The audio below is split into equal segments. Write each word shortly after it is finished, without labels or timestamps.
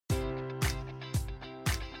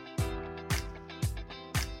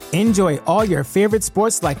Enjoy all your favorite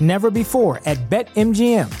sports like never before at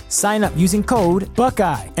BetMGM. Sign up using code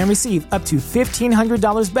Buckeye and receive up to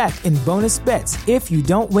 $1,500 back in bonus bets if you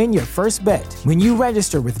don't win your first bet. When you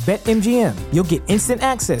register with BetMGM, you'll get instant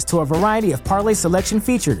access to a variety of parlay selection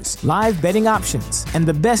features, live betting options, and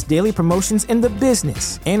the best daily promotions in the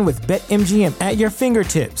business. And with BetMGM at your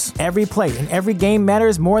fingertips, every play and every game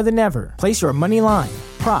matters more than ever. Place your money line,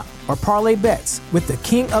 prop, or parlay bets with the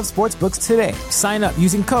king of sportsbooks today. Sign up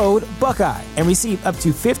using code Buckeye and receive up to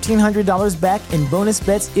 $1,500 back in bonus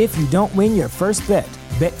bets if you don't win your first bet.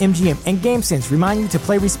 BetMGM and GameSense remind you to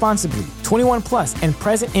play responsibly. 21 plus and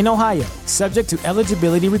present in Ohio, subject to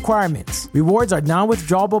eligibility requirements. Rewards are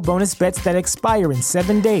non-withdrawable bonus bets that expire in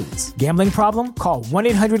 7 days. Gambling problem? Call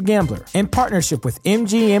 1-800-GAMBLER. In partnership with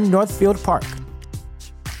MGM Northfield Park.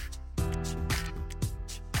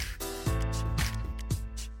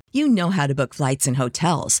 You know how to book flights and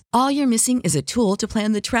hotels. All you're missing is a tool to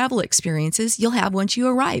plan the travel experiences you'll have once you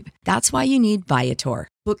arrive. That's why you need Viator.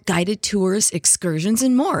 Book guided tours, excursions,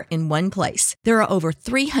 and more in one place. There are over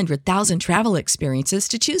 300,000 travel experiences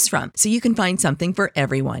to choose from, so you can find something for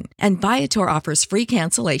everyone. And Viator offers free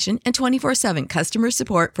cancellation and 24/7 customer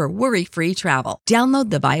support for worry-free travel.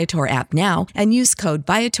 Download the Viator app now and use code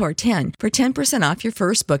Viator10 for 10% off your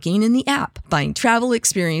first booking in the app. Find travel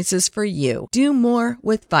experiences for you. Do more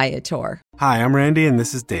with Viator. Hi, I'm Randy, and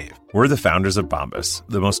this is Dave. We're the founders of Bombas,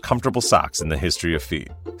 the most comfortable socks in the history of feet.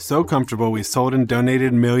 So comfortable, we sold and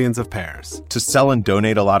donated millions of pairs. To sell and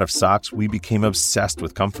donate a lot of socks, we became obsessed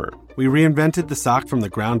with comfort. We reinvented the sock from the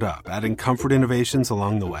ground up, adding comfort innovations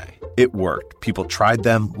along the way. It worked. People tried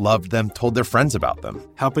them, loved them, told their friends about them,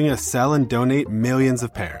 helping us sell and donate millions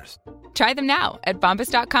of pairs. Try them now at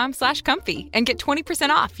bombas.com/comfy and get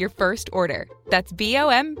 20% off your first order. That's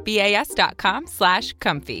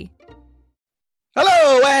BOMBAS.com/comfy.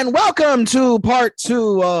 Hello and welcome to part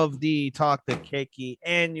 2 of the Talk to Keiki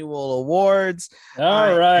annual awards.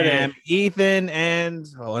 All right. I am Ethan, and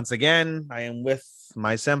once again, I am with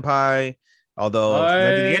my senpai. Although I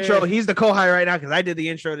did the intro, he's the co-high right now because I did the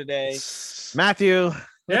intro today. Matthew.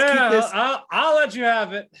 I'll let you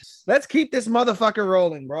have it. Let's keep this motherfucker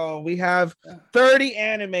rolling, bro. We have 30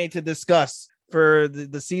 anime to discuss for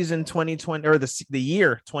the season 2020 or the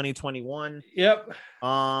year 2021. Yep.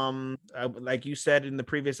 Like you said in the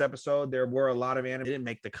previous episode, there were a lot of anime that didn't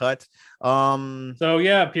make the cut. So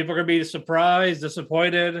yeah, people are gonna be surprised,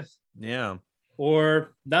 disappointed,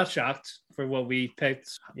 or not shocked for what we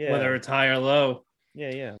picked, whether it's high or low.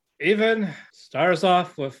 Even start us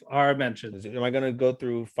off with our mentions. Am I gonna go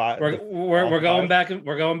through 5? We're going back and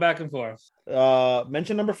forth.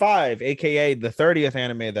 Mention number 5, aka the 30th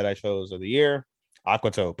anime that I chose of the year,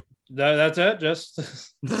 Aquatope. That's it.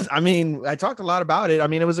 Just I mean, I talked a lot about it. I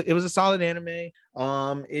mean, it was a solid anime.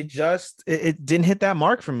 It didn't hit that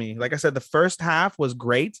mark for me. Like I said, the first half was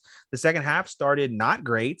great. The second half started not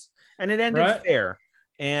great, and it ended fair.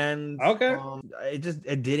 And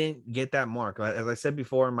it didn't get that mark. As I said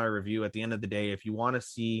before in my review, at the end of the day, if you want to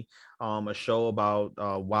see a show about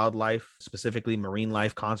wildlife, specifically marine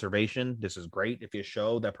life conservation, this is great. If you a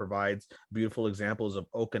show that provides beautiful examples of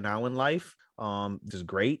Okinawan life, this is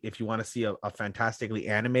great. If you want to see a fantastically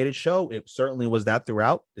animated show, it certainly was that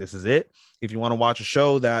throughout. This is it. If you want to watch a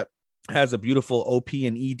show that has a beautiful OP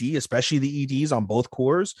and ED, especially the EDs on both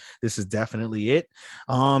cores, this is definitely it.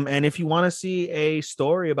 And if you want to see a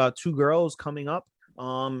story about 2 girls coming up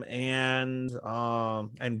and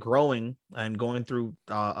growing and going through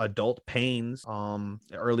adult pains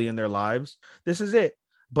early in their lives, this is it.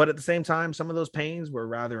 But at the same time, some of those pains were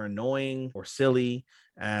rather annoying or silly,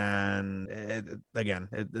 and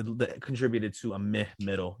it contributed to a meh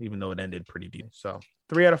middle, even though it ended pretty deep. So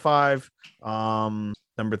 3 out of 5.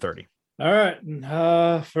 Number 30. All right.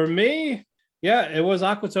 For me, it was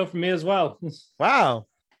Aquatope for me as well. Wow.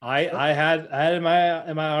 I had in my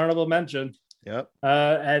honorable mention. Yep.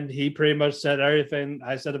 And he pretty much said everything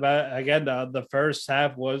I said about it. Again, the first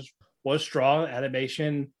half was strong.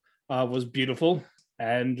 Animation was beautiful.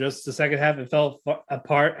 And just the second half, it fell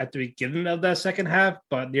apart at the beginning of that second half,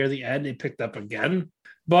 but near the end, it picked up again.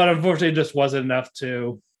 But unfortunately, it just wasn't enough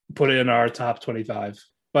to put it in our top 25.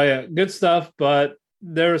 But yeah, good stuff. But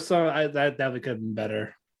there was some that definitely could have been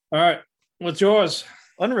better. All right, what's yours?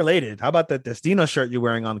 Unrelated. How about that Destino shirt you're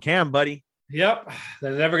wearing on cam, buddy? Yep,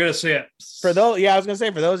 they're never gonna see it. For those, I was gonna say,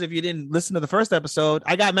 for those of you didn't listen to the first episode,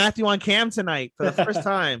 I got Matthew on cam tonight for the first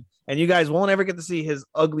time, and you guys won't ever get to see his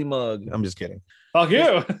ugly mug. I'm just kidding. Fuck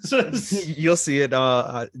you. You'll see it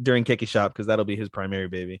during Keiki Shop because that'll be his primary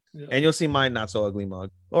baby, and you'll see mine not so ugly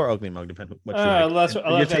mug or ugly mug, depending what you like. Unless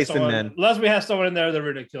we have someone in there to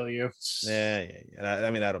ridicule you. Yeah.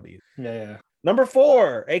 I mean, that'll be. Yeah. Number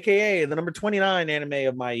 4, aka the number 29 anime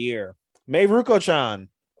of my year, Meiruko-chan.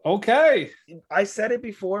 Okay. I said it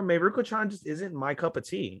before. Meiruko-chan just isn't my cup of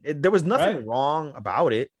tea. There was nothing wrong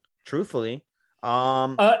about it, truthfully.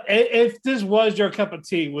 If this was your cup of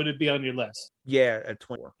tea, would it be on your list? Yeah, at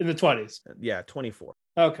 24. In the 20s. Yeah, 24.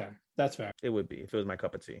 Okay, that's fair. It would be if it was my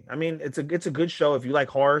cup of tea. I mean, it's a good show. If you like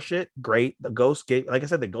horror shit, great. The Ghost gave, like I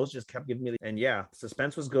said, the Ghost just kept giving me and yeah,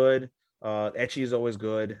 suspense was good. Ecchi is always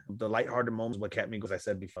good. The lighthearted moments what kept me, because I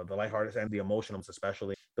said before, the lighthearted and the emotional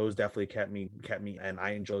especially, those definitely kept me, and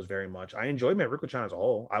I enjoy those very much. I enjoyed Meiruko-chan as a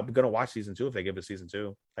whole. I'm gonna watch season 2 if they give it season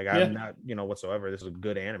 2. Like I'm not, whatsoever. This is a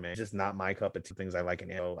good anime. It's just not my cup of tea. Things I like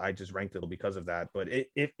in anime. I just ranked it because of that. But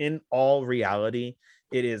it in all reality,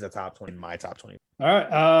 it is a top 20, my top 20. All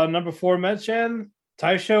right. Number 4 mention,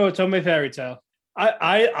 Taisho Otome Fairy Tail.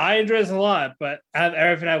 I enjoy this a lot, but out of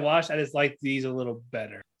everything I watched, I just like these a little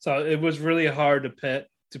better. So it was really hard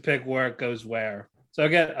to pick where it goes where. So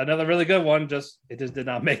again, another really good one. It just did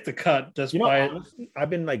not make the cut. Honestly, I've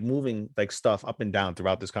been like moving like stuff up and down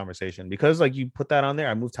throughout this conversation because like you put that on there.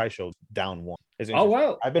 I moved Taisho down 1. Oh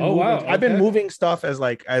wow! I've been moving stuff as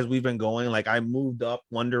we've been going. Like I moved up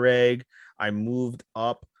Wonder Egg. I moved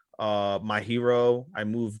up My Hero. I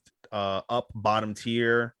moved up Bottom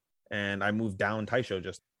Tier. And I moved down Taisho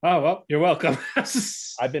just. Oh, well, you're welcome.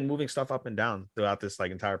 I've been moving stuff up and down throughout this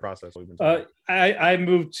like entire process. I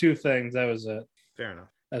moved 2 things. That was it. Fair enough.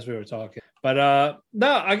 As we were talking. But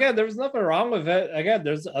no, again, there was nothing wrong with it. Again,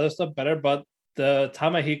 there's other stuff better, but the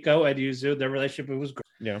Tamahiko and Yuzu, their relationship was great.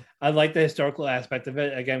 Yeah. I like the historical aspect of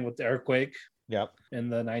it, again, with the earthquake. Yep. In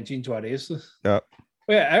the 1920s. Yep.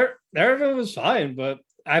 But yeah, everything was fine, but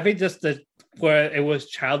I think just where it was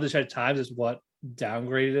childish at times is what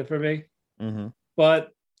downgraded it for me. Mm-hmm. But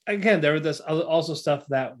again, there was this also stuff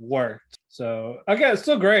that worked. So again, it's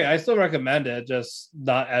still great. I still recommend it, just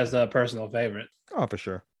not as a personal favorite. Oh, for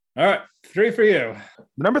sure. All right, 3 for you.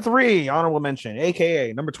 Number 3, honorable mention,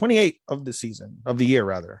 aka number 28 of the year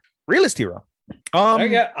rather. Realist Hero.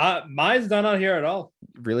 Mine's not on here at all.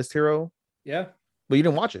 Realist Hero. Yeah. But you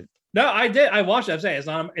didn't watch it. No, I did. I watched it. I'm saying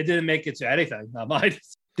it didn't make it to anything. Not mine.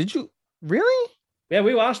 Did you really? Yeah,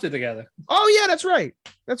 we watched it together. Oh yeah, that's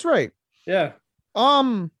right. Yeah.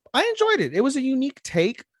 I enjoyed it. It was a unique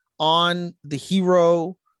take on the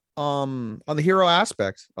hero,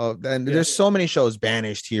 aspect of, and there's so many shows: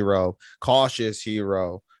 Banished Hero, Cautious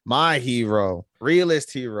Hero, My Hero,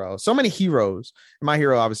 Realist Hero. So many heroes. My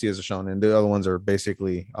Hero obviously is a shonen. The other ones are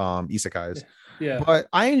basically isekais. Yeah. But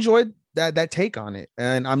I enjoyed that take on it,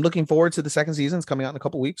 and I'm looking forward to the second season. It's coming out in a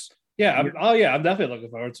couple weeks. Yeah, I'm definitely looking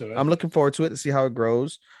forward to it. I'm looking forward to it to see how it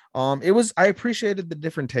grows. I appreciated the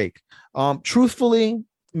different take. Truthfully,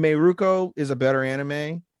 Meiruko is a better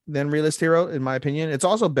anime than Realist Hero, in my opinion. It's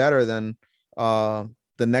also better than the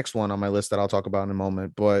next one on my list that I'll talk about in a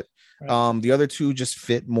moment. But the other two just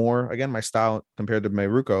fit more, again, my style compared to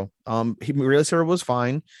Meiruko. Realist Hero was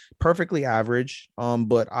fine, perfectly average,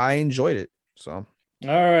 but I enjoyed it. So,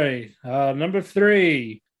 all right, number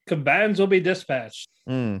 3, Combatants Will Be Dispatched.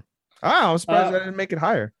 I'm surprised I didn't make it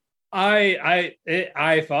higher.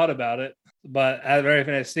 I thought about it, but out of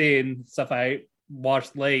everything I've seen, stuff I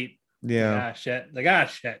watched late. Yeah. Shit. Yeah,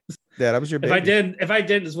 that was your baby. If I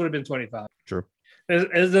did, this would have been 25. True.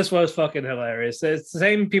 This was fucking hilarious. It's the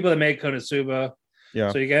same people that made Konosuba.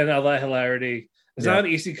 Yeah. So you get all that hilarity. It's not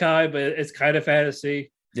an isekai, but it's kind of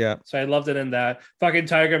fantasy. Yeah. So I loved it in that. Fucking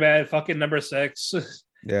Tiger Man, fucking number 6.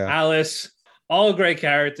 Yeah. Alice, all great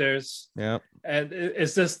characters. Yeah. And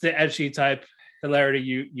it's just the ecchi type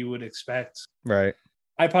hilarity you would expect. Right.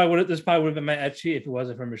 This probably would have been my ecchi if it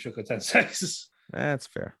wasn't for Mushoku Tensei. That's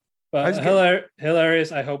fair. But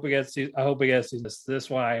hilarious. I hope we get this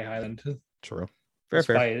one Highland. True. Fair.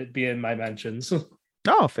 Despite it being my mentions.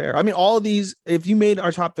 No, fair. I mean, all of these, if you made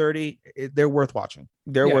our top 30, they're worth watching.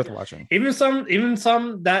 They're worth watching. Even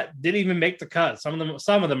some that didn't even make the cut. Some of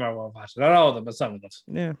them are worth watching. Not all of them, but some of them.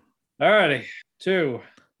 Yeah. Alrighty. 2.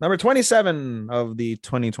 Number 27 of the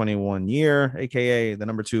 2021 year, aka the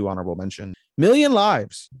number 2 honorable mention, Million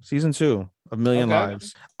Lives, season 2 of Million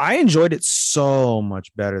Lives. I enjoyed it so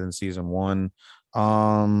much better than season 1.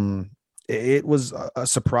 It was a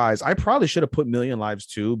surprise. I probably should have put Million Lives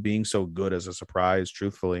 2 being so good as a surprise,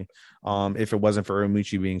 truthfully, if it wasn't for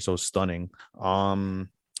Umichi being so stunning.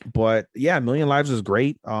 But yeah, Million Lives is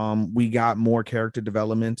great. We got more character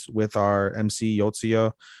development with our MC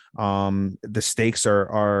Yotsuya. The stakes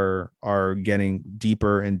are getting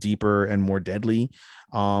deeper and deeper and more deadly.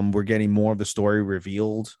 We're getting more of the story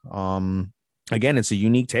revealed. Again, it's a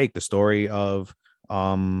unique take. The story of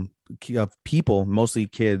of people, mostly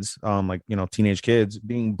kids, like, you know, teenage kids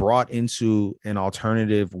being brought into an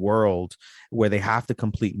alternative world where they have to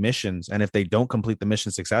complete missions. And if they don't complete the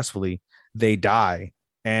mission successfully, they die.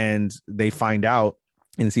 And they find out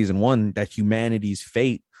in season 1 that humanity's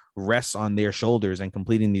fate rests on their shoulders and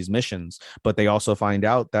completing these missions. But they also find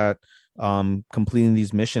out that completing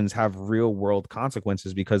these missions have real world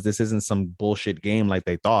consequences, because this isn't some bullshit game like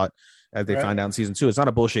they thought. As they find out in season 2, it's not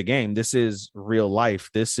a bullshit game. This is real life.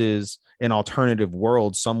 This is an alternative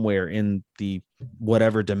world somewhere in the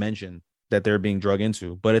whatever dimension that they're being drug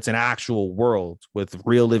into, but it's an actual world with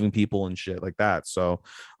real living people and shit like that. So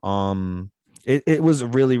it was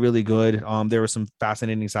really, really good. There were some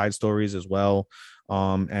fascinating side stories as well.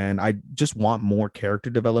 And I just want more character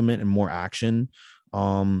development and more action.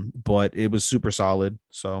 But it was super solid.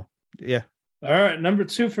 So yeah. All right, number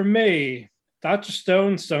 2 for me, Dr.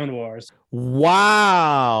 Stone, Stone Wars.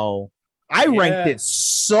 Wow. I ranked it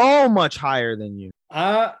so much higher than you.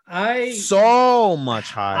 So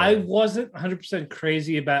much higher. I wasn't 100%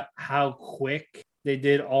 crazy about how quick they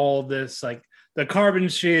did all this, like the carbon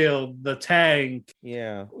shield, the tank.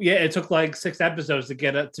 Yeah. It took like 6 episodes to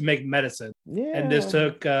get it to make medicine. Yeah. And this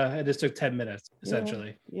took 10 minutes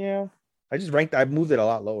essentially. Yeah. I moved it a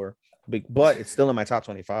lot lower, but it's still in my top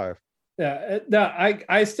 25. Yeah, no,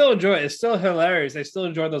 I still enjoy it. It's still hilarious. I still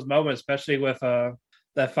enjoy those moments, especially with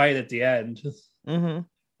that fight at the end. Mm-hmm.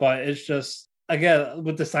 But it's just, again,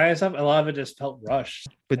 with the science stuff, a lot of it just felt rushed.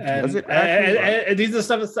 But was it and these are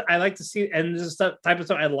stuff I like to see, and this is the type of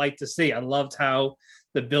stuff I like to see. I loved how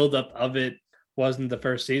the buildup of it wasn't the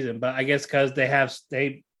first season, but I guess because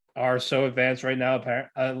they are so advanced right now,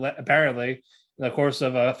 apparently, in the course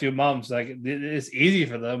of a few months, like it's easy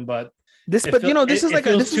for them, but. This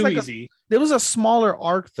easy. There was a smaller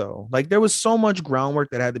arc though. Like there was so much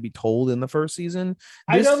groundwork that had to be told in the first season.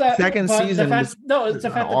 I know that second season. It's the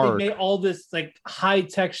fact that they made all this like high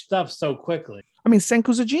tech stuff so quickly. I mean,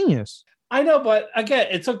 Senku's a genius. I know, but again,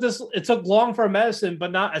 it took long for a medicine,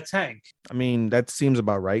 but not a tank. I mean, that seems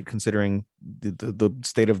about right considering the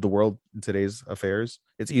state of the world in today's affairs.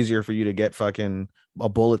 It's easier for you to get fucking a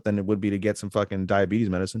bullet than it would be to get some fucking diabetes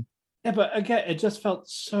medicine. Yeah, but again, it just felt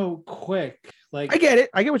so quick. Like I get it.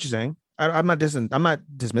 I get what you're saying. I'm not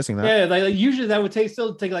dismissing that. Yeah, like usually that would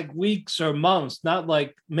still take like weeks or months, not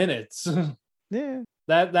like minutes. Yeah.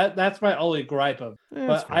 That's my only gripe of. Yeah,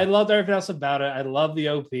 but I loved everything else about it. I love the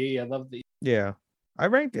OP. I love the. Yeah, I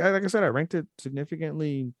ranked it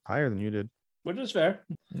significantly higher than you did, which is fair.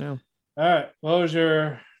 Yeah. All right. What was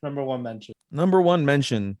your number 1 mention? Number 1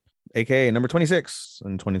 mention, aka number 26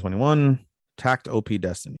 in 2021. Tact OP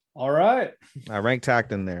Destiny. All right. I ranked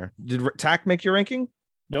Tact in there. Did Tact make your ranking?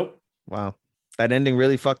 Nope. Wow. That ending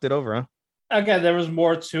really fucked it over, huh? Again, there was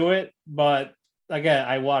more to it, but again,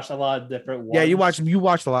 I watched a lot of different ones. Yeah, you watched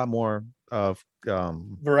a lot more of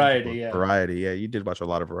Variety. Yeah, you did watch a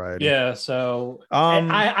lot of Variety. Yeah, so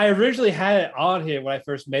I originally had it on here when I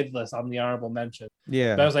first made the list on the honorable mention.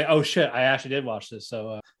 Yeah. But I was like, oh shit, I actually did watch this.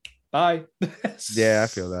 So bye. Yeah, I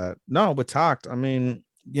feel that. No, but Tact, I mean,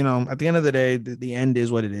 you know, at the end of the day, the end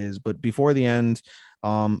is what it is. But before the end,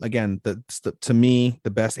 again, to me,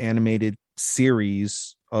 the best animated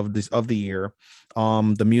series of the year.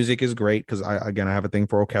 The music is great because I have a thing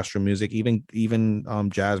for orchestral music, even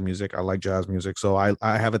jazz music. I like jazz music, so I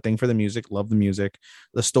have a thing for the music. Love the music.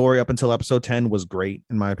 The story up until episode 10 was great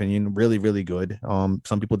in my opinion. Really, really good.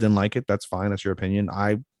 Some people didn't like it. That's fine. That's your opinion.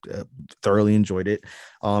 I thoroughly enjoyed it.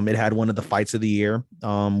 It had one of the fights of the year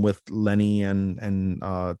with Lenny and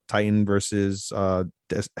Titan versus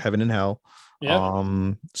Heaven and Hell.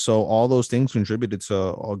 Yeah. So all those things contributed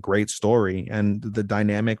to a great story, and the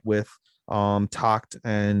dynamic with Tact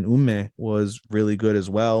and Ume was really good as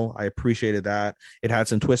well. I appreciated that. It had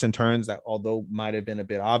some twists and turns that, although might have been a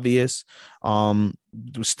bit obvious,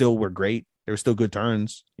 still were great. There were still good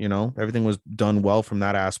turns, you know, everything was done well from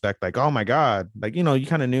that aspect. Like, oh my God, like, you know, you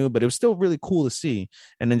kind of knew, but it was still really cool to see.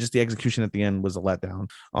 And then just the execution at the end was a letdown.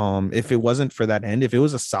 If it wasn't for that end, if it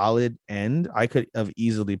was a solid end, I could have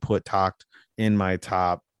easily put Tact in my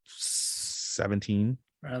top 17.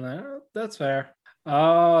 That's fair.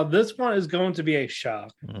 This one is going to be a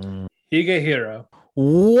shock. Higehiro.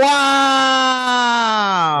 Wow.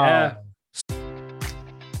 Yeah.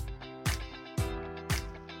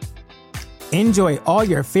 Enjoy all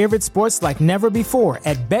your favorite sports like never before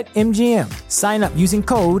at BetMGM. Sign up using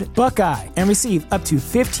code Buckeye and receive up to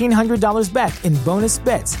 $1,500 back in bonus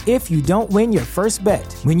bets if you don't win your first bet.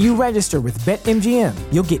 When you register with BetMGM,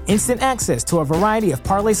 you'll get instant access to a variety of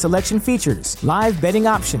parlay selection features, live betting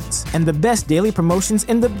options, and the best daily promotions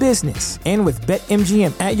in the business. And with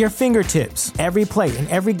BetMGM at your fingertips, every play and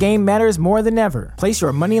every game matters more than ever. Place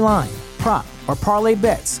your money line, prop, or parlay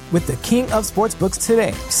bets with the king of sportsbooks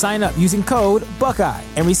today. Sign up using code Buckeye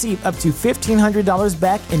and receive up to $1,500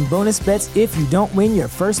 back in bonus bets if you don't win your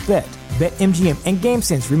first bet. BetMGM and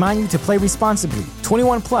GameSense remind you to play responsibly.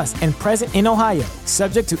 21 plus and present in Ohio,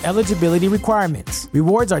 subject to eligibility requirements.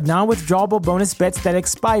 Rewards are non-withdrawable bonus bets that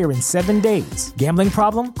expire in 7 days. Gambling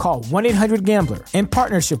problem? Call 1-800-GAMBLER. In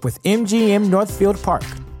partnership with MGM Northfield Park.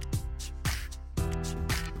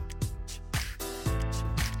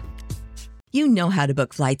 You know how to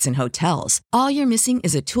book flights and hotels. All you're missing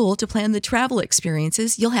is a tool to plan the travel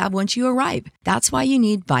experiences you'll have once you arrive. That's why you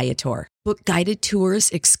need Viator. Book guided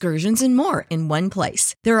tours, excursions, and more in one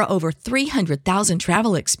place. There are over 300,000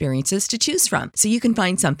 travel experiences to choose from, so you can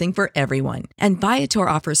find something for everyone. And Viator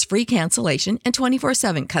offers free cancellation and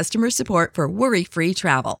 24/7 customer support for worry-free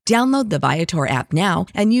travel. Download the Viator app now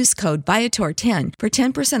and use code Viator10 for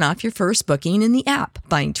 10% off your first booking in the app.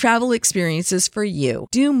 Find travel experiences for you.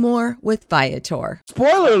 Do more with Viator.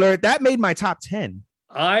 Spoiler alert, that made my top 10.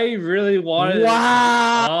 I really wanted.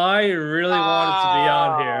 Wow. I really wanted to be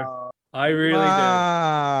on here. I really did.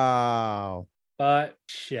 Wow. But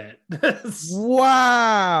shit.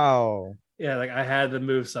 Wow. Yeah, like I had to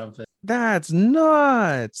move something. That's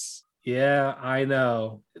nuts. Yeah, I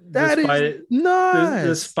know. That is nuts.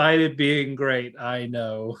 Despite it being great, I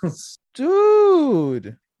know.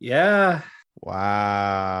 Dude. Yeah.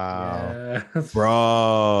 Wow. Yeah.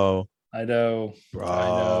 Bro. I know. Bro.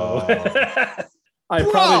 I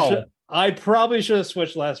know. I probably should have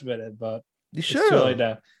switched last minute, but you should. It's too late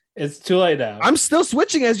now. It's too late now. I'm still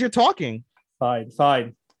switching as you're talking. Fine.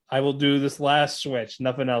 I will do this last switch.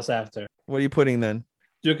 Nothing else after. What are you putting then?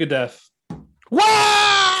 Duke of Death.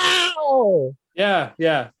 Wow. Yeah.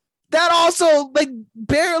 That also like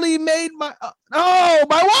barely made my. Oh,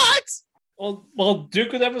 my what? Well,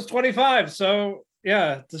 Duke of Death was 25. So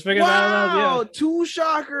yeah, just figured that out. Wow, Yeah. 2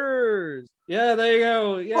 shockers. Yeah, there you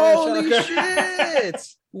go. Yeah, holy shit.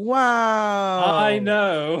 Wow. I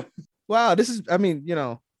know. Wow, this is. I mean,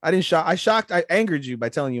 I angered you by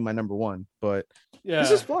telling you my number 1, but yeah, this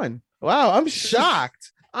is fun. Wow, I'm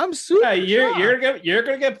shocked. I'm super. Yeah, shocked. you're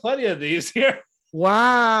gonna get plenty of these here.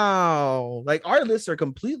 Wow, like our lists are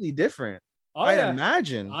completely different. Oh, I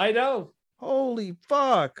imagine. I know. Holy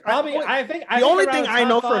fuck! I think the only thing I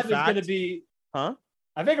know for a fact is going to be, huh?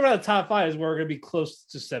 I think around the top 5 is where we're going to be close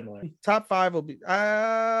to similar. Top 5 will be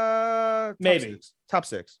maybe top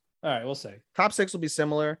 6. All right, we'll say top 6 will be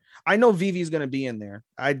similar. I know Vivi's going to be in there.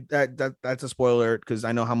 That's a spoiler because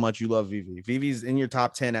I know how much you love Vivi. Vivi's in your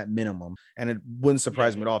top 10 at minimum, and it wouldn't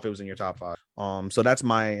surprise me at all if it was in your top 5. So that's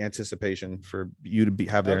my anticipation for you to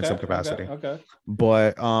have there in some capacity. Okay.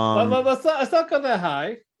 But let's not go that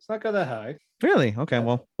high. Let's not go that high. Really? Okay.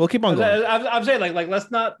 Well, we'll keep on going. I'm saying like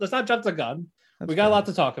let's not jump the gun. We got a lot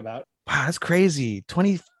to talk about. Wow, that's crazy.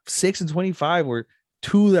 26 and 25 were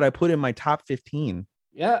 2 that I put in my top 15.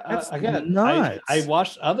 Yeah, that's again, nuts. I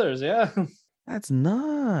watched others. Yeah, that's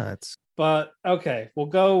nuts. But okay, we'll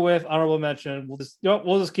go with honorable mention.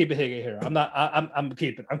 We'll just keep it here. I'm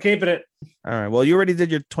keeping it. All right. Well, you already did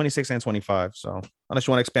your 26 and 25, so unless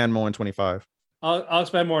you want to expand more on 25, I'll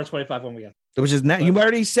expand more on 25 when we get. Which is you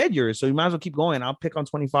already said yours, so you might as well keep going. I'll pick on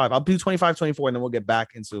 25. I'll do 25, 24, and then we'll get back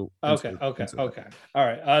into. Okay. All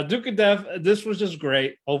right. Duke of Death. This was just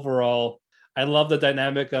great overall. I love the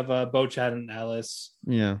dynamic of Bo-Chan and Alice.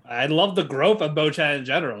 Yeah. I love the growth of Bo-Chan in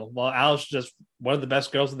general. Well, Alice just one of the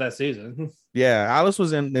best girls of that season. Yeah, Alice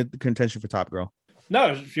was in the contention for top girl.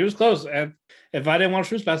 No, she was close. And if I didn't watch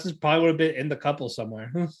Fruits Basket, probably would have been in the couple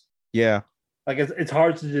somewhere. Yeah. Like it's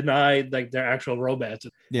hard to deny like their actual romance.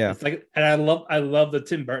 Yeah. It's like, and I love the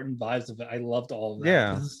Tim Burton vibes of it. I loved all of that.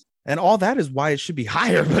 Yeah. And all that is why it should be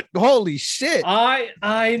higher, but holy shit.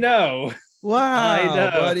 I know. Wow, I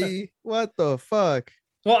know. buddy. What the fuck?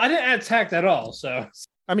 Well, I didn't add Tact at all, so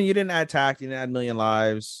I mean, you didn't add Tact, you didn't add Million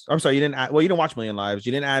Lives. I'm sorry, you didn't watch Million Lives.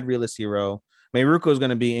 You didn't add Realist Hero. I mean, Ruko is going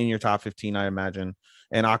to be in your top 15, I imagine.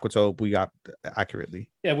 And Aquatope, we got accurately.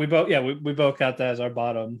 Yeah, we both got that as our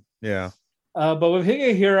bottom. Yeah. But with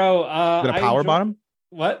Hige Hero, is it a power bottom?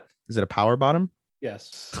 What? Is it a power bottom?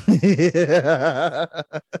 Yes. Yeah.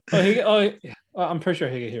 I'm pretty sure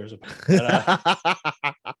Hige Hero is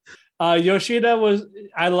a Yoshida was.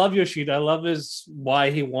 I love Yoshida. I love why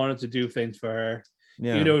he wanted to do things for her.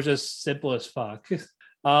 Yeah. You know, it was just simple as fuck.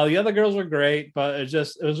 The other girls were great, but it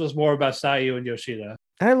was just more about Sayu and Yoshida.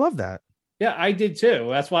 And I love that. Yeah, I did too.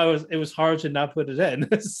 That's why it was hard to not put it in.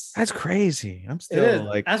 That's crazy. I'm still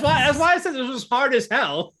like, that's why I said it was hard as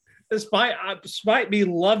hell. Despite me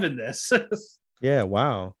loving this. yeah,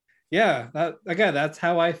 wow. Yeah, that's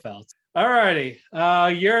how I felt. All righty.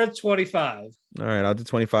 You're 25. All right, I'll do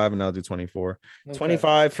 25 and I'll do 24. Okay.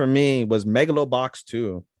 25 for me was Megalobox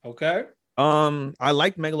 2. Okay. I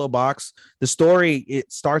liked Megalobox. The story,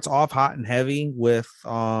 it starts off hot and heavy with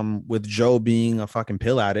Joe being a fucking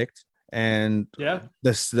pill addict. And yeah,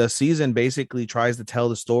 the season basically tries to tell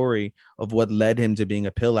the story of what led him to being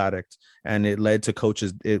a pill addict, and it led to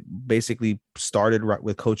Coach's. It basically started right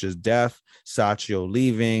with Coach's death, Sachio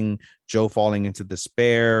leaving, Joe falling into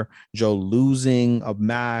despair, Joe losing a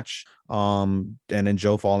match, and then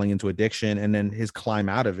Joe falling into addiction, and then his climb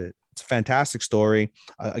out of it. It's a fantastic story.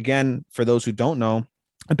 Again, for those who don't know,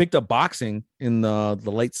 I picked up boxing in the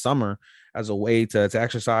late summer as a way to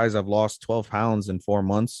exercise. I've lost 12 pounds in 4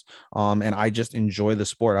 months. And I just enjoy the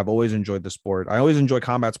sport. I've always enjoyed the sport. I always enjoy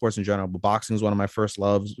combat sports in general, but boxing is one of my first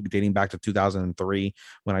loves, dating back to 2003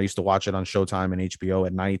 when I used to watch it on Showtime and HBO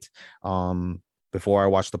at night, before I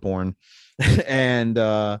watched the porn. And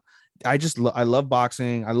I love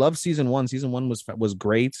boxing. I love season 1. Season 1 was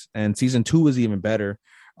great, and season 2 was even better.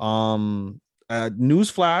 Newsflash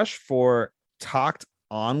for Talked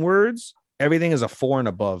onwards, everything is a 4 and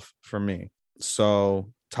above for me.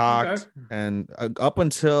 So Talked, okay. And up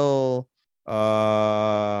until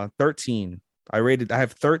 13, I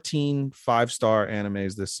have 13 5-star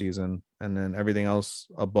animes this season, and then everything else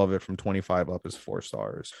above it from 25 up is 4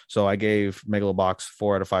 stars. So I gave Megalobox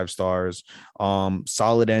 4 out of 5 stars.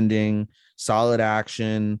 Solid ending, solid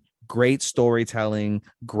action, great storytelling,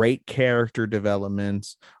 great character development.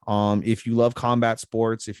 If you love combat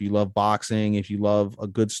sports, if you love boxing, if you love a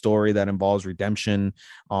good story that involves redemption,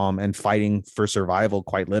 and fighting for survival,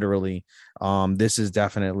 quite literally, this is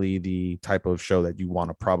definitely the type of show that you want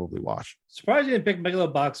to probably watch. Surprised you didn't pick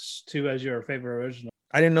Megalobox 2 as your favorite original.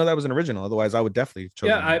 I didn't know that was an original. Otherwise, I would definitely have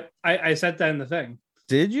chosen it. I said that in the thing.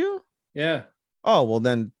 Did you? Yeah. Oh, well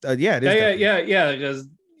then, yeah, it is. Yeah, because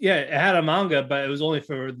it had a manga, but it was only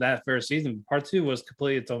for that first season. Part 2 was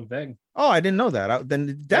completely its own thing. Oh, I didn't know that.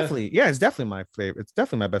 Then definitely, it's definitely my favorite. It's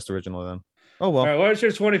definitely my best original then. Oh, well. All right, what's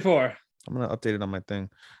your 24? I'm going to update it on my thing.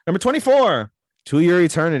 Number 24, To Your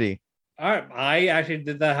Eternity. All right, I actually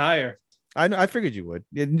did that higher. I figured you would.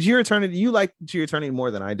 To Your Eternity, you liked To Your Eternity more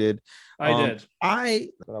than I did. I did.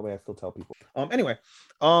 That way I still tell people. Anyway,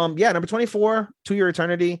 number 24, To Your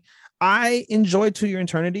Eternity. I enjoyed To Your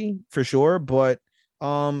Eternity for sure, but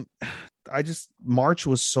March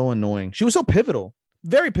was so annoying. She was so pivotal,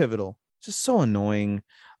 very pivotal, just so annoying.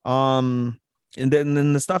 And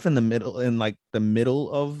then the stuff in the middle, in like the middle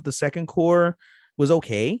of the second core, was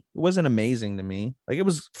okay. It wasn't amazing to me. Like, it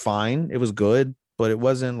was fine, it was good, but it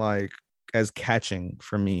wasn't like as catching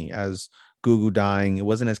for me as Gugu dying. It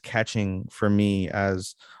wasn't as catching for me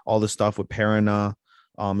as all the stuff with Perina.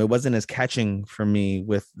 It wasn't as catching for me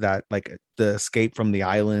with that, like the escape from the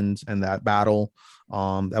island and that battle.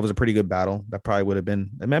 That was a pretty good battle. That probably would have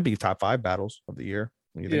been, it might be top 5 battles of the year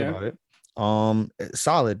when you think about it.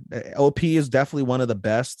 Solid. OP is definitely one of the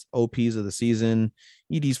best OPs of the season.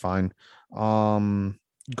 ED's fine.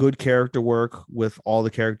 Good character work with all the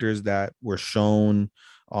characters that were shown.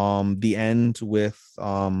 The end with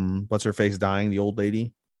what's her face dying, the old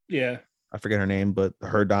lady. Yeah, I forget her name, but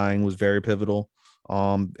her dying was very pivotal.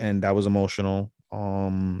 And that was emotional.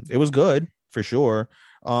 It was good for sure.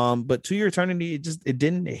 But To Your Eternity, it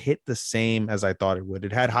didn't hit the same as I thought it would.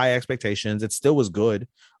 It had high expectations. It still was good.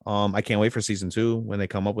 I can't wait for season 2 when they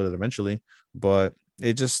come up with it eventually, but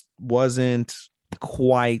it just wasn't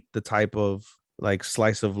quite the type of like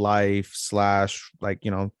slice of life / like,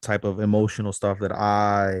 type of emotional stuff that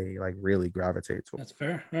I like really gravitate to. That's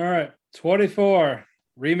fair. All right. 24,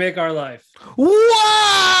 Remake Our Life.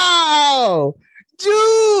 Wow,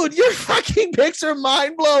 dude, your fucking picks are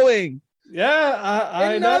mind-blowing. Yeah,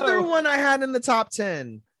 I another know. One I had in the top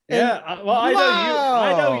 10. Yeah, well, I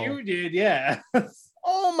know you did. Yeah.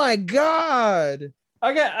 Oh my god.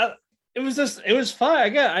 It was fun.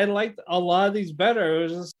 Again, I liked a lot of these better. It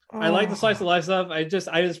was just I like the slice of life stuff. I just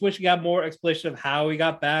wish we got more explanation of how we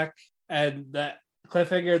got back, and that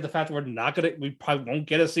cliffhanger. The fact that we probably won't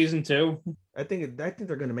get a season 2. I think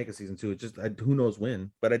they're gonna make a season 2. It's just who knows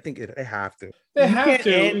when, but I think they have to.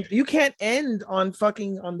 You can't end on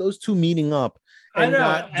those two meeting up and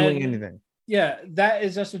not doing anything. Yeah, that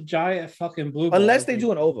is just a giant fucking blue. Unless they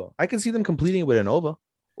do an OVA, I can see them completing it with an OVA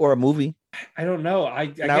or a movie. I don't know.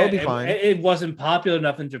 That would be fine. It wasn't popular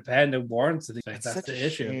enough in Japan to warrant anything. It's That's such the a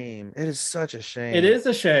issue. shame. It is such a shame. It is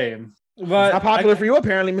a shame. But it's not popular for you,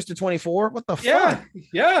 apparently, Mr. 24. What the fuck?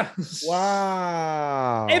 Yeah.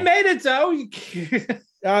 Wow. It made it though.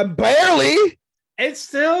 Barely. It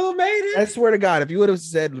still made it. I swear to God, if you would have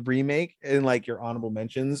said remake in like your honorable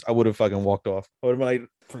mentions, I would have fucking walked off. I would have been like,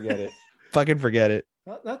 forget it. Fucking forget it.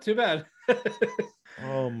 Not too bad.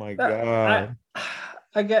 Oh my God.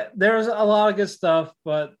 I get there was a lot of good stuff,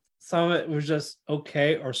 but some of it was just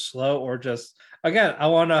okay or slow or just again, I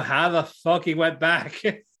want to know how the fuck he went back.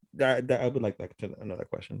 That I would like that to another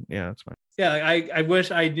question. Yeah, that's fine. Yeah, I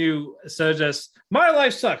wish I knew. So just my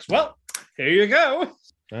life sucks. Well, here you go.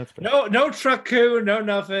 That's fair. No truck-kun, no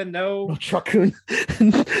nothing, no truck-kun,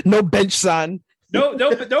 no bench son.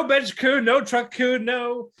 No bench-kun, no truck-kun,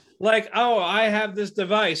 no like, oh, I have this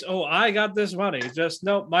device. Oh, I got this money. Just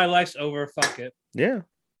no, my life's over. Fuck it. Yeah.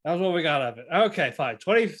 That was what we got of it. Okay, fine.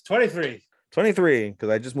 23. 23, because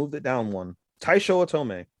I just moved it down one. Taisho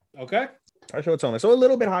Otome. Okay. Taisho Otome. So a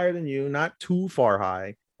little bit higher than you, not too far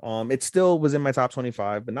high. It still was in my top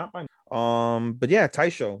 25, but not by but yeah,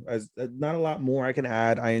 Taisho, as not a lot more I can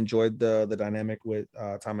add. I enjoyed the dynamic with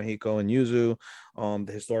Tamahiko and Yuzu.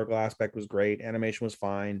 The historical aspect was great. Animation was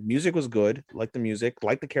fine. Music was good. Like the music,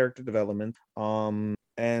 like the character development.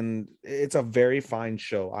 And it's a very fine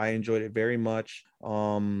show. I enjoyed it very much.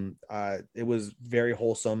 It was very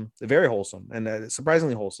wholesome, and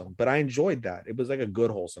surprisingly wholesome. But I enjoyed that. It was like a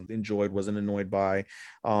good wholesome. Enjoyed, wasn't annoyed by.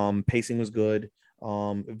 Pacing was good.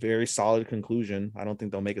 Very solid conclusion. I don't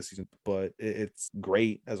think they'll make a season, but it's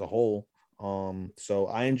great as a whole. So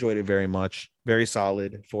I enjoyed it very much. Very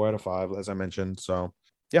solid. 4 out of 5, as I mentioned. So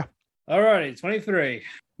yeah. All righty, 23.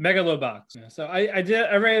 Megalobox. So I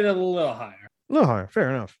rated it a little higher. A little higher,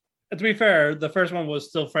 fair enough. To be fair, the first one was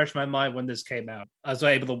still fresh in my mind when this came out. I was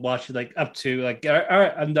able to watch it like up to like, all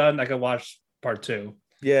right, I'm done. I can watch part 2.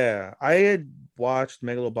 Yeah, I had watched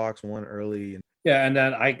Megalobox 1 early. Yeah, and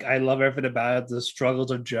then I love everything about it. The struggles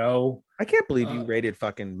of Joe. I can't believe you rated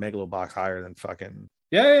fucking Megalobox higher than fucking.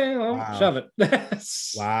 Yeah, well, wow. Shove it.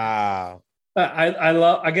 Wow. I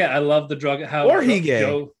love the drug. How or Hige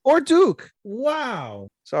Joe... or Duke. Wow.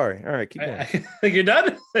 Sorry. All right, keep going. I think you're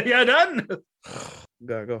done. Yeah, done.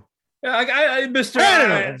 Go. Yeah, Mr.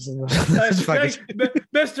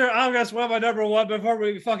 Mr. I'm gonna swim my number 1 before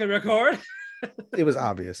we fucking record. It was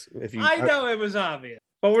obvious. I know it was obvious,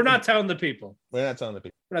 but we're not telling the people. We're not telling the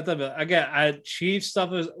people. Again, Chief's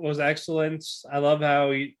stuff was excellent. I love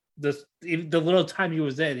how the little time he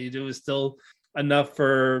was in, it was still enough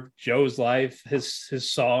for Joe's life. His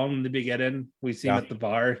song in the beginning, we see him at the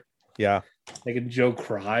bar. Yeah, making Joe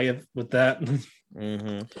cry with that.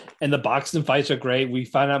 Mm-hmm. And the boxing fights are great. We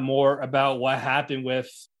find out more about what happened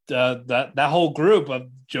with that whole group of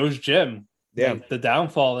Joe's gym. Yeah, like the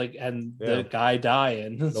downfall, and the guy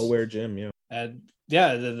dying. Nowhere Jim, yeah. And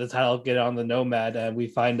yeah, the title get on the Nomad, and we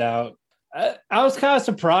find out. I was kind of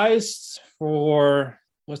surprised for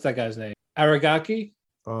what's that guy's name? Aragaki.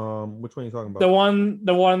 Which one are you talking about?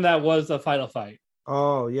 The one that was the final fight.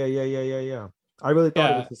 Oh yeah. I really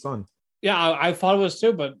thought it was the son. Yeah, I thought it was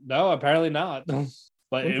too, but no, apparently not.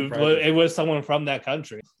 But it was someone from that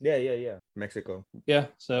country. Yeah. Mexico. Yeah.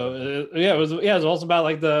 So it was also about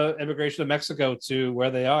like the immigration of Mexico to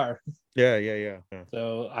where they are. Yeah.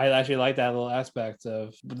 So I actually like that little aspect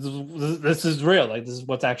of this is real. Like this is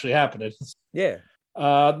what's actually happening. Yeah.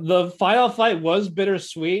 The final fight was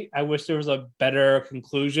bittersweet. I wish there was a better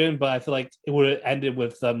conclusion, but I feel like it would have ended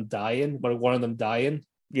with them dying, but one of them dying.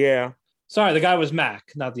 Yeah. Sorry, the guy was Mac,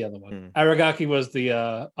 not the other one. Aragaki was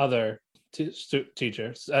the other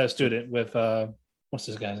student with what's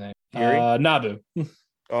this guy's name? Nabu.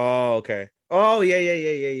 Oh, okay. Oh, yeah.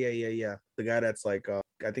 The guy that's like,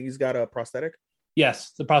 I think he's got a prosthetic.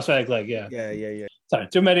 Yes, the prosthetic leg. Yeah. Sorry,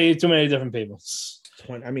 too many different people.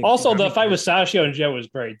 Also, the fight with Sashio and Joe was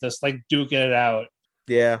great. Just like duking it out.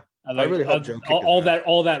 Yeah, I really hope Joe all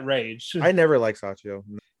that rage. I never liked Sashio.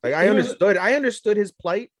 Like I understood his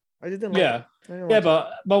plight. I didn't.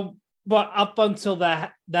 But up until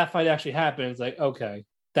that fight actually happened, it's like, okay,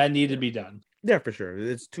 that needed to be done. Yeah, for sure.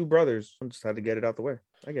 It's two brothers. I just had to get it out the way.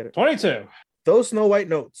 I get it. 22. Those Snow White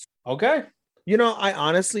notes. Okay. You know, I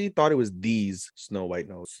honestly thought it was these Snow White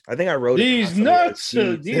notes. I think I wrote these notes.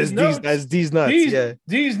 These nuts. These notes.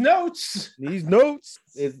 These notes.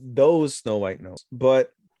 It's those Snow White notes.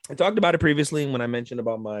 But I talked about it previously when I mentioned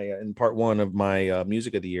about my in part 1 of my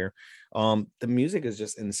music of the year. The music is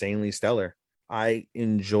just insanely stellar. I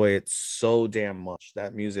enjoy it so damn much.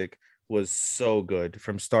 That music was so good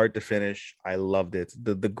from start to finish. I loved it.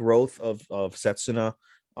 The growth of Setsuna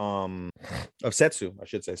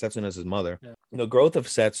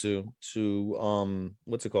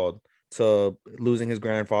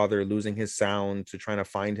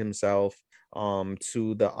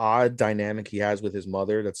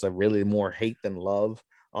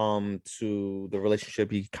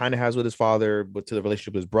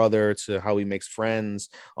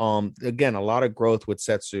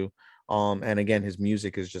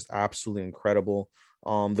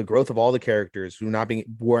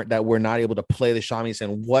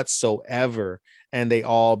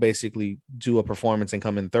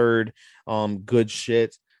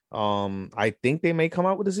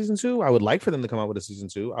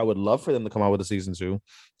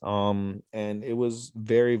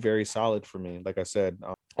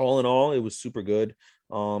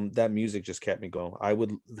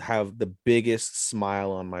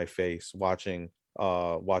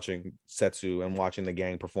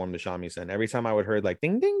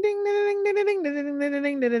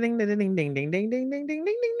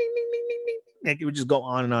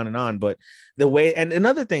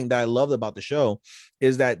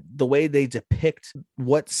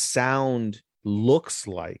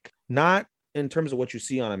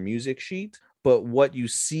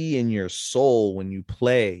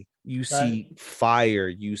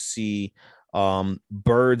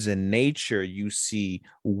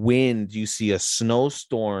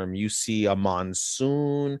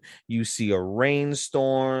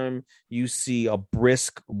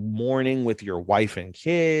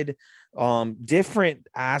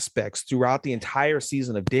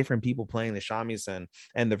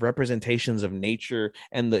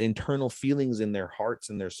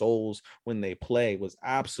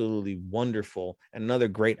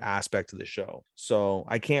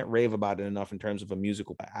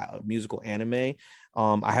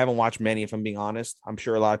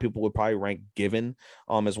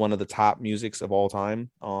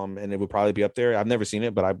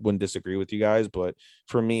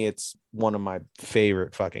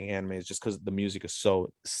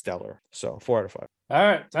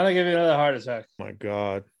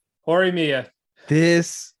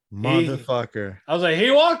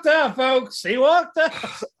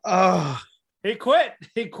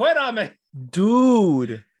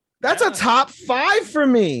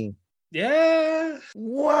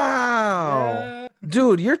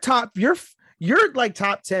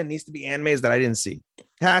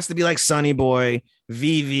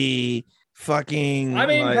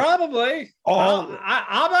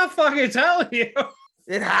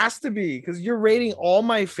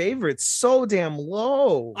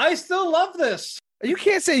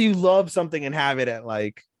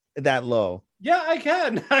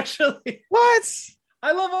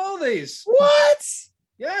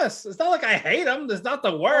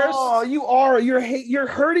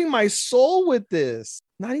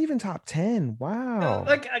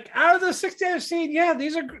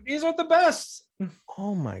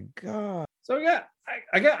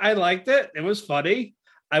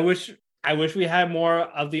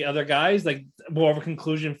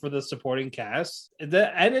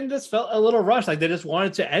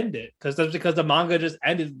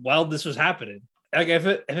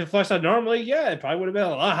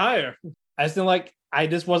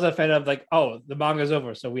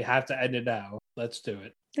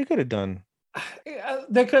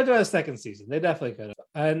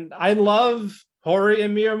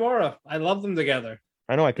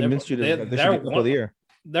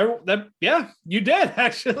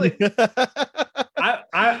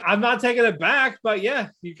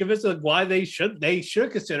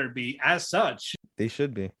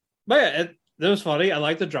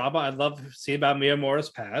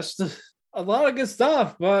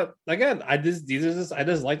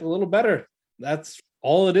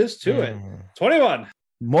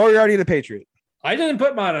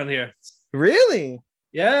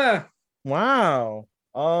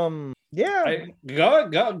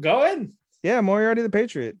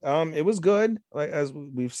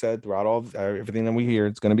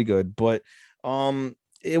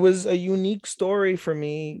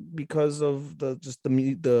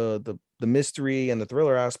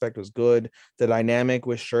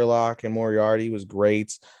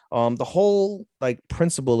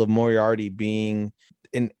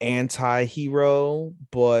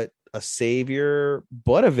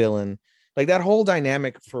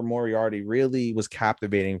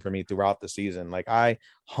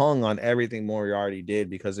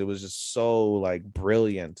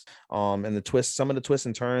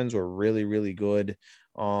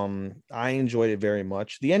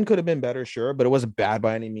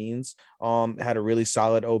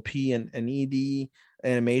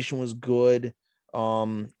Animation was good.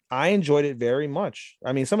 I enjoyed it very much.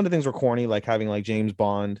 I mean, some of the things were corny, like having like James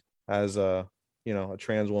Bond as a a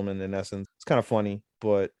trans woman in essence. It's kind of funny,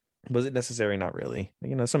 but was it necessary? Not really.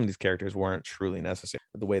 Some of these characters weren't truly necessary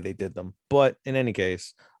the way they did them. But in any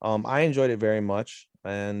case, I enjoyed it very much.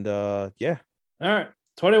 And yeah. All right.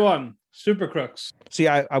 21. Super Crooks. See,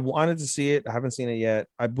 I wanted to see it. I haven't seen it yet.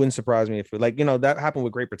 I wouldn't surprise me if that happened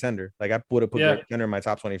with Great Pretender. Like I would have put Great Pretender in my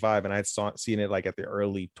top 25 and I'd seen it like at the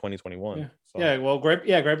early 2021. Yeah. So. Yeah. Well, Great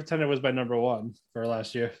Pretender was my number one for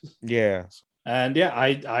last year. Yeah. And yeah,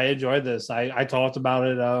 I enjoyed this. I talked about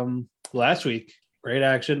it last week. Great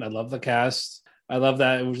action. I love the cast. I love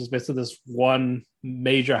that it was just basically this one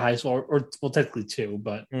major high school, or well, technically two,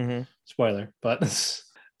 but spoiler. But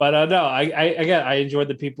no, I enjoyed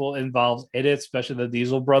the people involved in it, especially the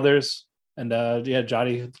Diesel brothers and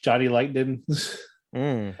Johnny Lightning,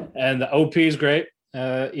 and the OP is great.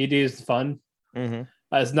 ED is fun.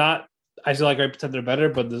 It's not. I feel like Great Pretender better,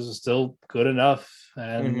 but this is still good enough,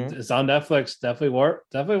 and it's on Netflix. Definitely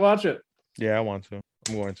watch it. Yeah, I want to.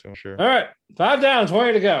 I'm going to. Sure. All right, 5 down,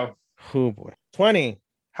 20 to go. Oh boy, 20.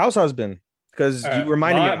 House Husband, because you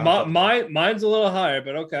reminded me. Mine's a little higher,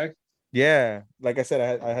 but okay. Yeah, like I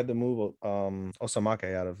said, I had to move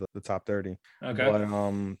Osamake out of the top 30. Okay. But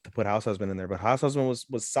to put House Husband in there, but House Husband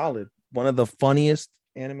was solid. One of the funniest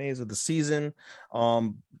animes of the season.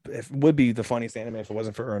 It would be the funniest anime if it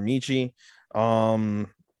wasn't for Uramichi.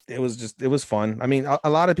 It was fun. I mean, a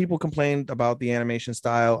lot of people complained about the animation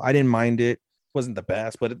style. I didn't mind it. Wasn't the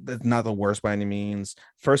best, but it's not the worst by any means.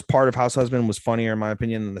 First part of House Husband was funnier in my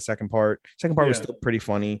opinion than the second part. Second part was still pretty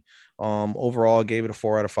funny. Overall, I gave it a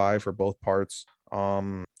 4 out of 5 for both parts.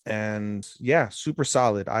 And yeah, super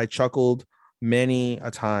solid. I chuckled many a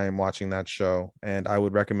time watching that show, and I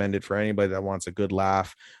would recommend it for anybody that wants a good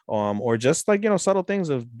laugh, or just like subtle things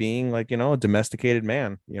of being like a domesticated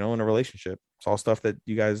man in a relationship. It's all stuff that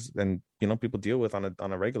you guys and people deal with on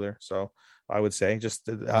a regular. So I would say just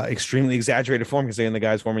extremely exaggerated form considering the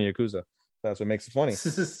guy's former Yakuza. That's what makes it funny.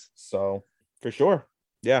 So for sure,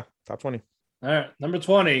 yeah, top 20. All right, number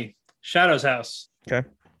 20, Shadow's House. Okay.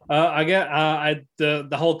 I get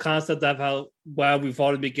the whole concept of how we thought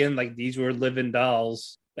at the beginning like these were living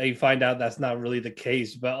dolls. And you find out that's not really the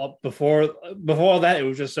case. But before all that, it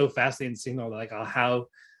was just so fascinating seeing how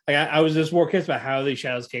I was just more curious about how these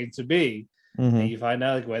shadows came to be. And you find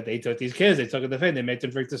out they took these kids, they took the thing, they make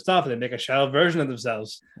them drink the stuff, and they make a shadow version of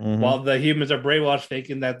themselves, while the humans are brainwashed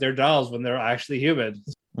thinking that they're dolls when they're actually human.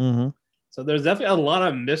 So there's definitely a lot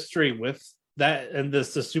of mystery with that, and the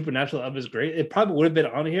supernatural of is great. It probably would have been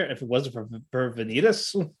on here if it wasn't for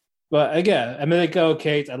Vanitas. But again, Emiko,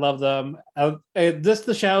 Kate, I love them.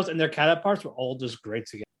 The shadows and their counterparts were all just great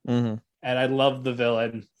together. And I love the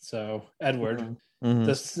villain, so Edward.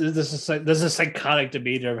 This is psychotic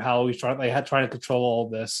demeanor of how he's trying to control all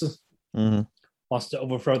this. Wants to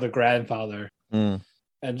overthrow the grandfather, and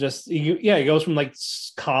just he goes from like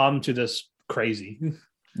calm to this crazy.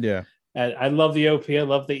 Yeah, and I love the OP. I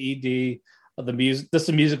love the ED. The music.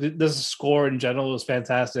 This score in general was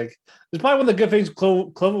fantastic. It's probably one of the good things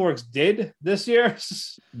Cloverworks did this year.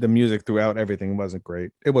 The music throughout everything wasn't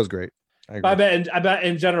great. It was great. I bet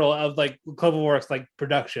in general of like Cloverworks like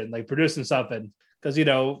production, like producing something. Because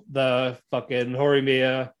the fucking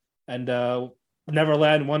Horimiya and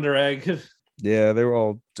Neverland Wonder Egg. Yeah, they were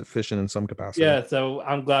all deficient in some capacity. Yeah, so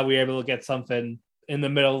I'm glad we were able to get something in the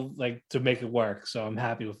middle, like to make it work. So I'm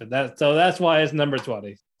happy with it. That's why it's number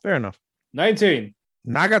 20. Fair enough. 19.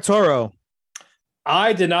 Nagatoro.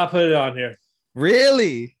 I did not put it on here.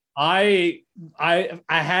 Really? I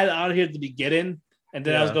had it on here at the beginning, and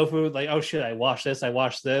then I was going through like, oh shit, I watched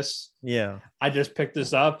this. Yeah. I just picked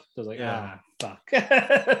this up. So I was like, fuck.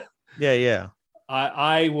 Yeah.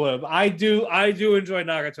 I do enjoy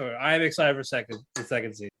Nagatoro. I'm excited for the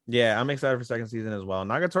second season. Yeah, I'm excited for second season as well.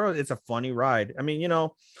 Nagatoro, it's a funny ride. I mean,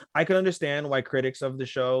 I could understand why critics of the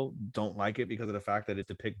show don't like it because of the fact that it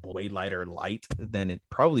depicts way lighter light than it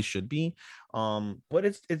probably should be. But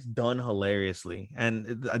it's done hilariously, and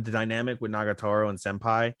the dynamic with Nagatoro and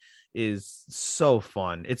Senpai is so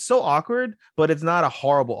fun. It's so awkward, but it's not a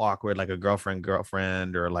horrible awkward like a girlfriend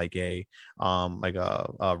or like a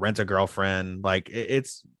rent a girlfriend. Like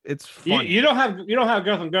it's fun. You don't have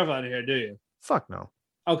girlfriend here, do you? Fuck no.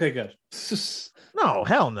 Okay, good. No,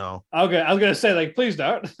 hell no. Okay, I was gonna say like please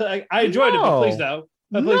don't. I enjoyed it, but please don't.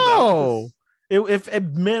 No. If at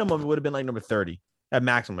minimum it would have been like number 30. At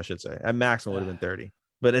maximum, I should say. At maximum it would have been 30.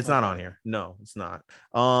 But it's not on here. No, it's not.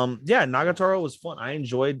 Yeah, Nagatoro was fun. I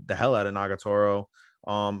enjoyed the hell out of Nagatoro.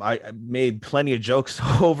 I made plenty of jokes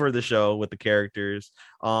over the show with the characters.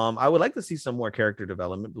 I would like to see some more character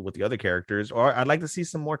development with the other characters, or I'd like to see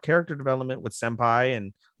some more character development with Senpai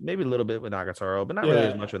and maybe a little bit with Nagatoro, but not really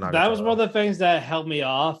as much with Nagatoro. That was one of the things that held me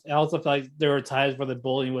off. I also felt like there were times where the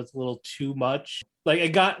bullying was a little too much. Like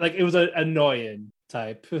it was an annoying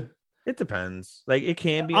type. It depends. Like it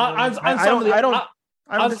can be on some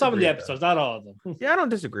of the episodes, not all of them. Yeah, I don't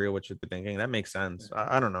disagree with what you're thinking. That makes sense.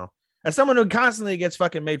 I don't know. As someone who constantly gets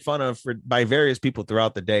fucking made fun of by various people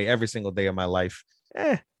throughout the day, every single day of my life,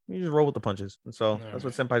 you just roll with the punches. And so that's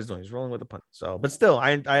what Senpai's doing. He's rolling with the punch. So, but still,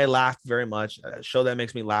 I laughed very much. A show that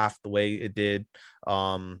makes me laugh the way it did.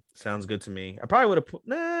 Sounds good to me. I probably would have put.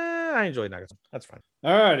 I enjoyed Nagatoro. That's fine.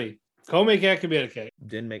 Alrighty, Komi can't communicate.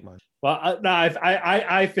 Didn't make much. Well,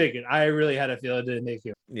 I figured. I really had a feeling it didn't make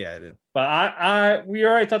you. Yeah, it did. But we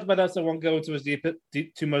already talked about that, so I won't go into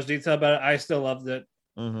too much detail about it. I still loved it.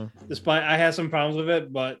 Mm-hmm. Despite I had some problems with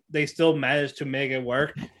it, but they still managed to make it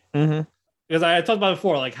work. Mm-hmm. Because I talked about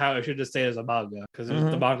before, like how it should just stay as a manga because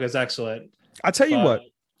the manga is excellent. I'll tell you what,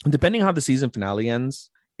 depending on how the season finale ends,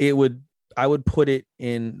 I would put it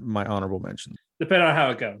in my honorable mention. Depending on how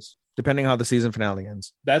it goes. Depending on how the season finale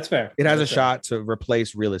ends. That's fair. It has a shot to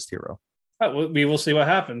replace Realist Hero. We will see what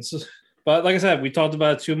happens. But like I said, we talked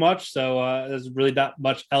about it too much, so there's really not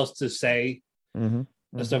much else to say. Mm-hmm.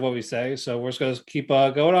 Instead of what we say. So we're just going to keep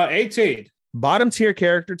going on. 18. Bottom tier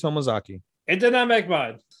character, Tomozaki. It did not make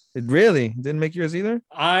mine. It really didn't make yours either?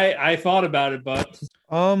 I thought about it, but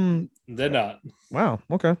did not. Wow.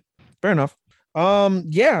 Okay. Fair enough.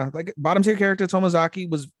 Yeah, like bottom tier character Tomozaki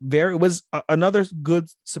was another good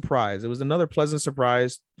surprise. It was another pleasant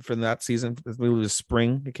surprise for that season. It was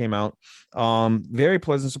spring. It came out. Very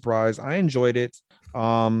pleasant surprise. I enjoyed it.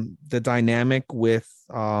 The dynamic with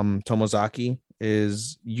Tomozaki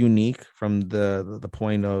is unique from the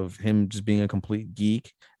point of him just being a complete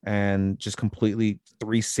geek and just completely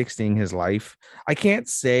 360ing his life. I can't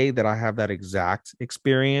say that I have that exact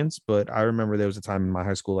experience, but I remember there was a time in my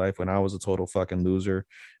high school life when I was a total fucking loser.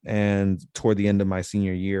 And toward the end of my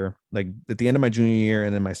senior year, like at the end of my junior year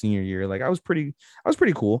and then my senior year, like I was pretty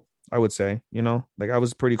cool, I would say, like I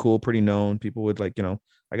was pretty cool, pretty known. People would like, I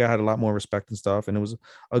had a lot more respect and stuff. And it was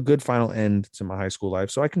a good final end to my high school life.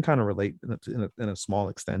 So I can kind of relate in a small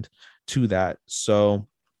extent to that. So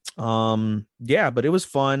yeah, but it was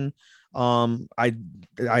fun. I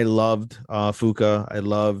loved Fuka. I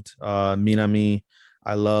loved Minami.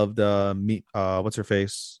 I loved what's her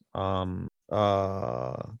face? God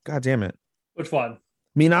damn it. Which one?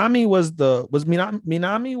 Minami was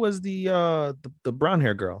the brown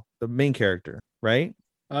hair girl, the main character, right?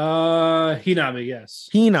 Hinami, yes.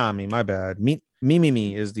 Hinami, my bad.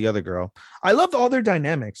 Mimi is the other girl. I loved all their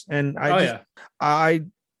dynamics, and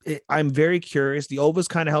I'm very curious. The OVAs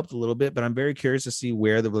kind of helped a little bit, but I'm very curious to see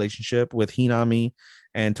where the relationship with Hinami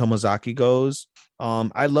and Tomozaki goes.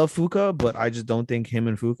 I love Fuka, but I just don't think him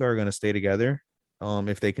and Fuka are going to stay together.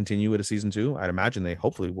 If they continue with a season 2, I'd imagine they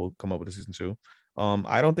hopefully will come up with a season 2.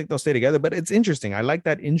 I don't think they'll stay together, but it's interesting. I like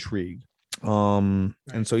that intrigue. And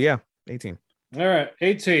so yeah, 18. All right,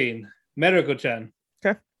 18. Meruko-chan.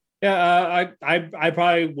 Okay. Yeah, I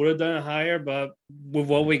probably would have done it higher, but with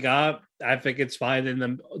what we got, I think it's fine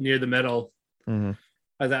near the middle. Mm-hmm.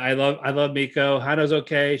 I love Miko. Hana's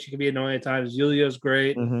okay. She can be annoying at times. Yulia's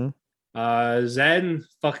great. Mm-hmm. Zen,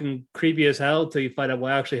 fucking creepy as hell till you find out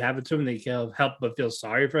what actually happened to him. And you can't help but feel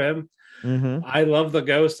sorry for him. Mm-hmm. I love the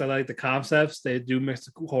ghosts. I like the concepts. They do mix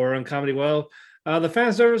the horror and comedy well. The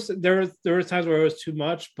fan service, there were times where it was too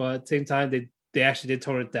much, but at the same time, they actually did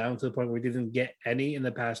tone it down to the point where we didn't get any in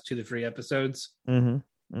the past 2 to 3 episodes. Mm-hmm.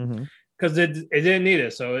 Mm-hmm. Because it didn't need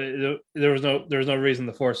it, so there was no reason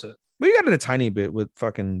to force it. We got it a tiny bit with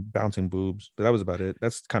fucking bouncing boobs, but that was about it.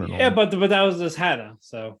 That's kind of normal. Yeah, but that was just Hana,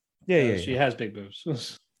 so she has big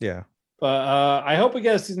boobs. Yeah, but I hope we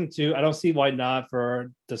get a season 2. I don't see why not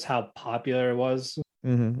for just how popular it was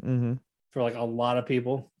for like a lot of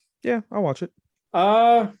people. Yeah, I'll watch it.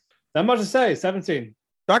 Not much to say. 17.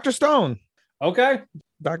 Dr. Stone. Okay.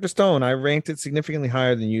 Dr. Stone, I ranked it significantly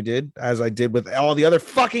higher than you did, as I did with all the other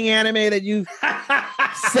fucking anime that you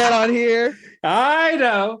said on here. I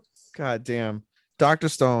know. God damn. Dr.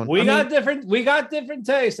 Stone. We got different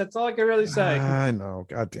tastes. That's all I can really say. I know.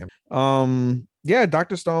 God damn. Yeah,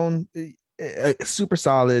 Dr. Stone, super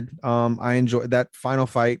solid. I enjoyed that final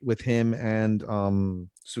fight with him and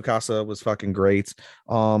Tsukasa was fucking great.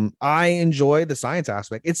 I enjoy the science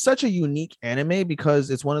aspect. It's such a unique anime because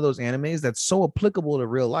it's one of those animes that's so applicable to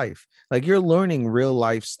real life. Like you're learning real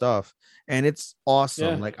life stuff, and it's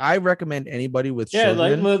awesome. Yeah. Like I recommend anybody with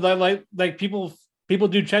children. Like like people people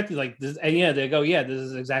do check like this, and yeah, they go, yeah, this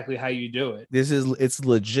is exactly how you do it. It's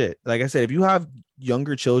legit. Like I said, if you have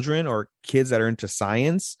younger children or kids that are into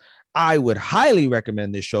science, I would highly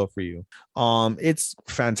recommend this show for you. It's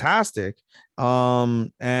fantastic.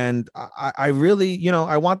 And I really,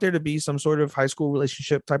 I want there to be some sort of high school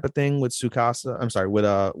relationship type of thing with Tsukasa. I'm sorry, with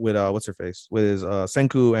what's her face, with his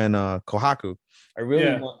Senku and Kohaku. I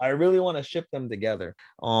really want to ship them together.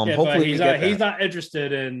 Hopefully he's not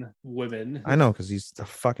interested in women. I know, because he's a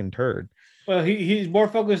fucking turd. Well, he's more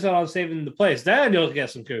focused on saving the place. Then you'll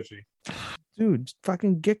get some coochie. Dude,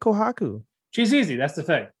 fucking get Kohaku. She's easy. That's the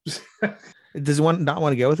thing. Does he not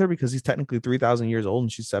want to get with her because he's technically 3,000 years old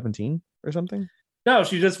and she's 17 or something? No,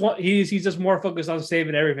 he's just more focused on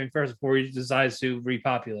saving everything first before he decides to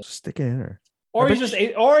repopulate. Just stick it in her. Or he's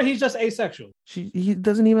just asexual. He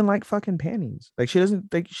doesn't even like fucking panties. Like she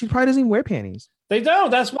probably doesn't even wear panties. They don't.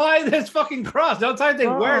 That's why there's fucking cross. The only time they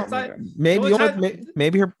wear it's like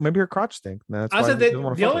maybe her crotch stink. That's I said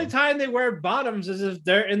the only time they wear bottoms is if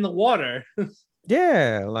they're in the water.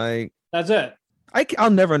 Yeah, like that's it. I'll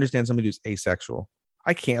never understand somebody who's asexual.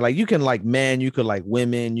 I can't. Like, you can like men, you can like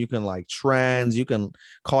women, you can like trends, you can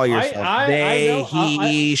call yourself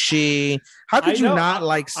he, she. How could you not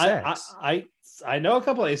like sex? I know a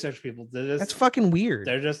couple of asexual people. That's fucking weird.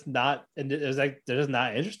 They're just not, and it's like they're just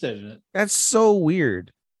not interested in it. That's so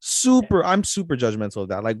weird. I'm super judgmental of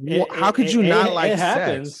that. Like, how could you not like sex?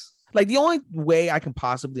 Happens. Like, the only way I can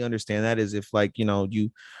possibly understand that is if, like, you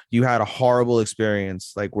had a horrible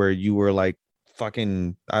experience, like where you were like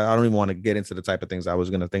fucking, I don't even want to get into the type of things I was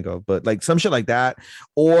going to think of, but like some shit like that.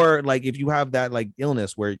 Or like if you have that like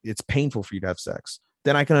illness where it's painful for you to have sex,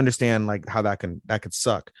 then I can understand like how that could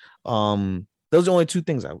suck. Those are only two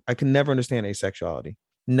things I can never understand asexuality.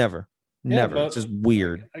 Never. It's just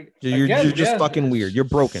weird. You're just fucking weird. You're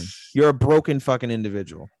broken. You're a broken fucking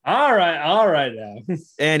individual. All right now.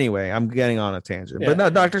 Anyway, I'm getting on a tangent. But no,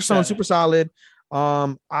 Dr. Stone, super solid.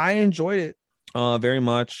 I enjoyed it very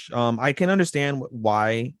much. I can understand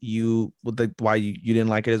why you didn't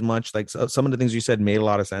like it as much. Like some of the things you said made a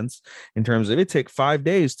lot of sense in terms of it took 5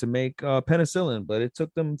 days to make penicillin, but it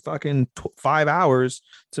took them fucking 5 hours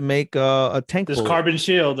to make a tank. This carbon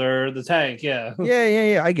shield or the tank. Yeah.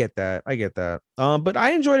 Yeah. I get that. But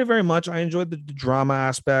I enjoyed it very much. I enjoyed the drama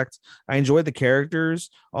aspect. I enjoyed the characters.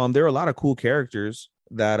 There were a lot of cool characters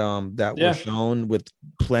that were shown with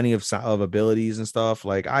plenty of abilities and stuff.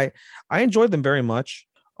 Like I enjoyed them very much.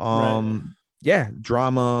 Drama,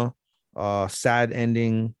 sad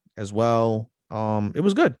ending as well. It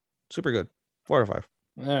was good, super good. 4 out of 5.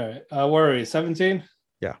 All right. Where are we? 17?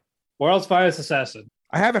 Yeah. World's Finest Assassin.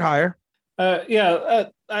 I have it higher.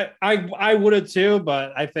 I would have too,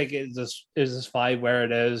 but I think it's just fine where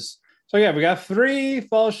it is. So yeah, we got 3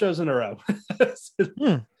 fall shows in a row.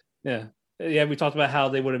 Yeah, we talked about how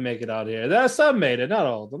they wouldn't make it out here. Some made it, not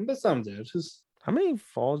all of them, but some did. How many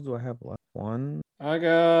falls do I have left? 1. I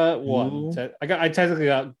got 1. I technically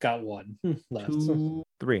got 1 left. 2,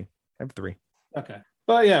 3. I have 3. Okay,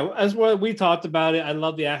 but yeah, as what we talked about it, I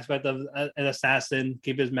love the aspect of an assassin,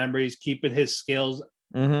 keep his memories, keeping his skills,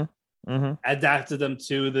 adapted them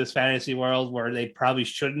to this fantasy world where they probably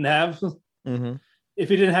shouldn't have. If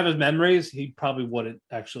he didn't have his memories, he probably wouldn't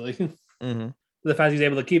actually. The fact he's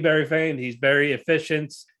able to keep everything, he's very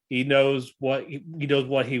efficient. He knows what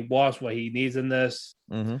he wants, what he needs in this.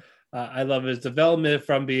 I love his development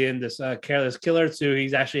from being this careless killer to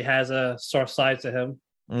he actually has a soft side to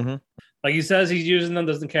him. Like he says, he's using them,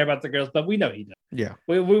 doesn't care about the girls, but we know he does. Yeah,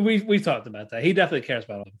 we talked about that. He definitely cares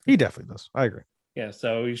about them. He definitely does. I agree. Yeah,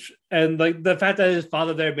 so and like the fact that his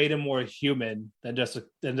father there made him more human than just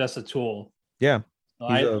a tool. Yeah, so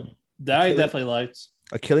I definitely liked.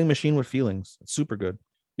 A killing machine with feelings. It's super good.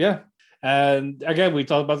 Yeah. And again, we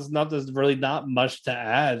talked about this. There's really not much to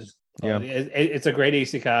add. Yeah. It's a great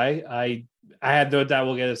isekai. I have no doubt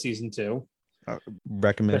we'll get a season 2.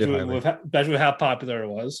 Recommend it. Especially with how popular it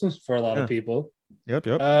was for a lot of people. Yep.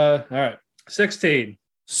 All right. 16.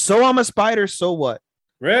 So I'm a Spider, so what?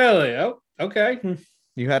 Really? Oh, okay.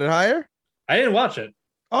 You had it higher? I didn't watch it.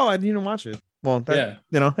 Oh, I didn't watch it. Well,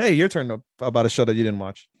 hey, your turn about a show that you didn't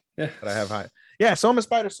watch. Yeah. That I have high. Yeah, so I'm a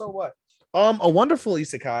Spider, so what? A wonderful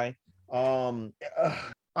isekai.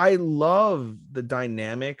 I love the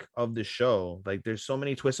dynamic of the show. Like, there's so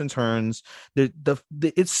many twists and turns.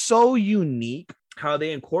 It's so unique how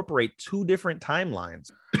they incorporate 2 different timelines,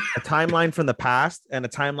 a timeline from the past and a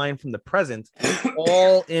timeline from the present,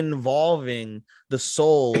 all involving the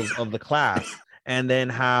souls of the class. And then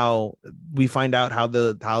how we find out how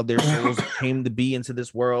their souls came to be into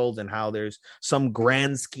this world, and how there's some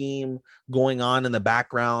grand scheme going on in the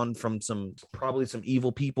background from probably some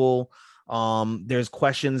evil people. There's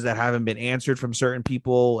questions that haven't been answered from certain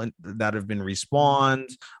people and that have been respawned.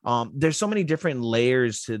 There's so many different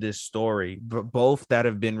layers to this story, both that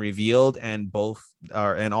have been revealed and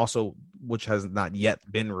and also which has not yet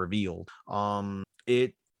been revealed.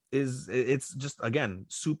 It's just, again,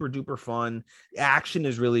 super duper fun. Action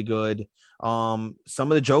is really good. Some of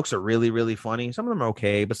the jokes are really, really funny. Some of them are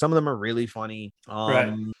okay, but some of them are really funny.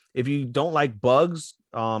 Right. If you don't like bugs,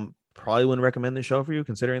 probably wouldn't recommend the show for you,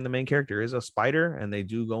 considering the main character is a spider, and they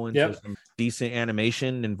do go into some decent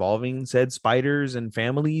animation involving said spiders and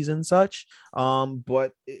families and such.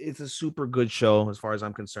 But it's a super good show as far as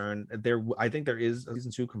I'm concerned. I think there is a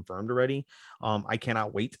season 2 confirmed already. I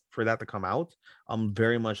cannot wait for that to come out. I'm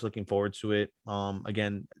very much looking forward to it.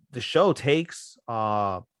 Again, the show takes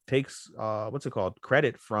what's it called,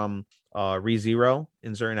 credit from ReZero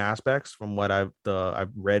in certain aspects from what I've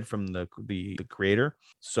read from the creator.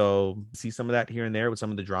 So see some of that here and there with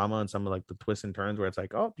some of the drama and some of like the twists and turns where it's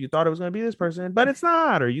like, oh, you thought it was going to be this person, but it's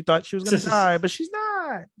not, or you thought she was going to die, but she's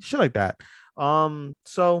not, shit like that.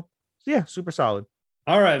 So yeah, super solid.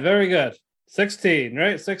 All right, very good. 16,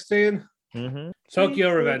 right? 16. Tokyo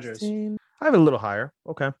Revengers. I have a little higher.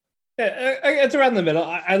 Okay. Yeah, it's around the middle.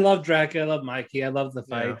 I love Drake. I love Mikey. I love the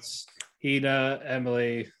fights. Hina,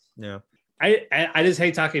 Emily. Yeah. I just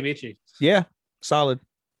hate Takemichi. Yeah, solid.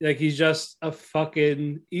 Like, he's just a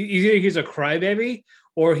fucking. Either he's a crybaby,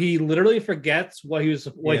 or he literally forgets what he was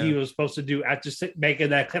supposed to do after making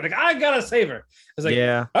that clip. Like, I gotta save her. It's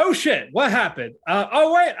like, oh shit, what happened?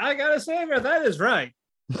 Oh wait, I gotta save her. That is right.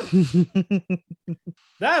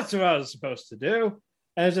 That's what I was supposed to do.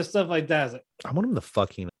 And it's just stuff like that. Like, I want him to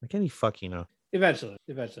fuck Hina. Why can't he fuck Hina? Eventually,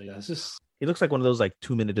 yeah. It's just, he looks like one of those like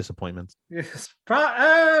 2-minute disappointments. Yes,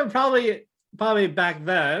 probably back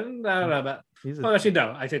then. I don't know about. Actually,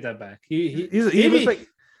 no. I take that back. He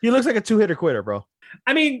looks like a 2-hitter quitter, bro.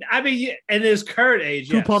 I mean, in his current age,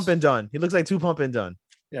 two pump and done. He looks like 2 pump and done.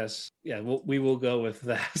 Yes, yeah. We will go with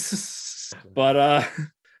that. But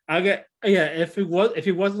if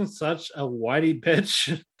he wasn't such a whitey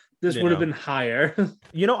bitch, this would have been higher.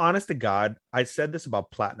 Honest to God, I said this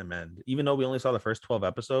about Platinum End. Even though we only saw the first 12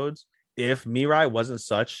 episodes, if Mirai wasn't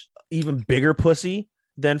such even bigger pussy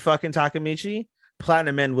than fucking Takemichi,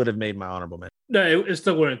 Platinum End would have made my honorable mention. No, it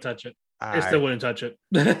still wouldn't touch it. It still wouldn't touch it.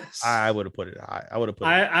 I would have put it high.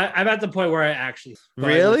 I'm at the point where I actually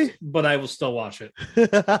really, but I will still watch it.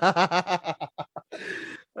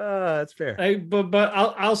 That's fair. But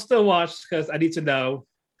I'll still watch because I need to know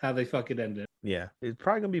how they fucking ended. Yeah, it's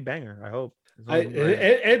probably gonna be banger. I hope.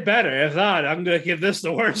 It better. If not, I'm gonna give this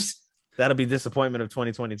the worst. That'll be disappointment of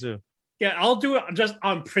 2022. Yeah, I'll do it just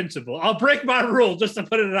on principle. I'll break my rule just to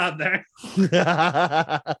put it on there.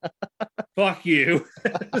 Fuck you.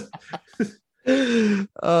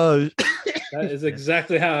 Oh, that is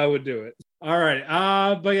exactly how I would do it. All right.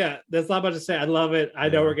 But yeah, there's not much to say. I love it. I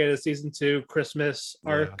know we're getting a season 2 Christmas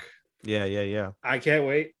arc. Yeah. I can't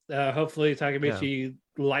wait. Hopefully Takemichi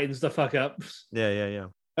lightens the fuck up. Yeah.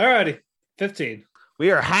 All righty. 15.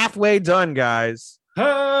 We are halfway done, guys.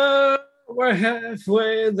 We're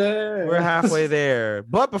halfway there.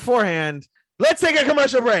 But beforehand, let's take a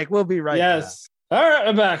commercial break. We'll be right back. All right,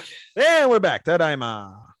 I'm back. And we're back.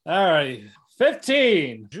 Tadaima. All right.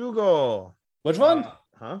 15. Jugo. Which one?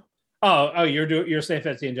 Huh? Oh, you're saying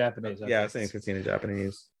 15 in Japanese. Okay. Yeah, I'm saying 15 in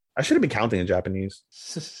Japanese. I should have been counting in Japanese.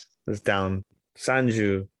 It's down.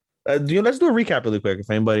 Sanju. Let's do a recap really quick. If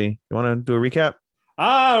anybody, you want to do a recap?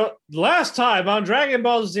 Last time on Dragon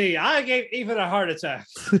Ball Z, I gave Ethan a heart attack.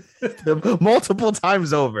 Multiple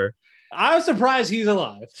times over. I'm surprised he's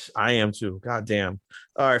alive. I am too. God damn.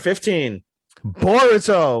 All right, 15.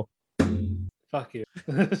 Boruto. Fuck you.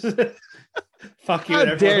 Fuck you.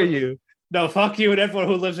 How dare you? No, fuck you and everyone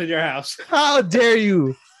who lives in your house. How dare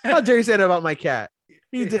you? How dare you say that about my cat?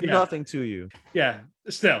 He did nothing to you. Yeah,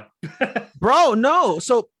 still. Bro, no.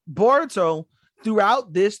 So Boruto,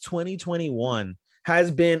 throughout this 2021,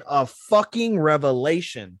 has been a fucking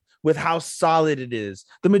revelation with how solid it is.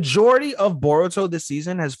 The majority of Boruto this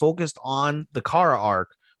season has focused on the Kara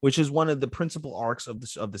arc, which is one of the principal arcs of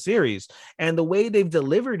the series. And the way they've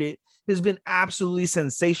delivered it has been absolutely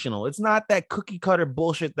sensational. It's not that cookie cutter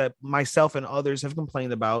bullshit that myself and others have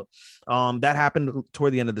complained about. That happened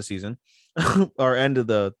toward the end of the season. Or end of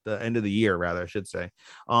the end of the year, rather, I should say.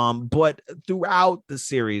 But throughout the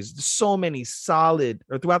series, so many solid,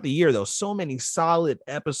 or throughout the year though, so many solid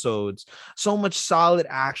episodes, so much solid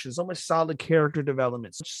action, so much solid character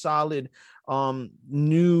development, such solid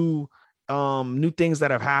new new things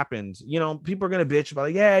that have happened. You know, people are gonna bitch about,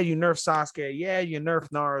 like, yeah, you nerf Sasuke, yeah, you nerf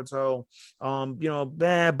Naruto, you know,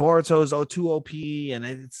 Boruto's too OP and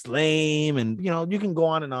it's lame, and you know, you can go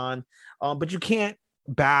on and on. But you can't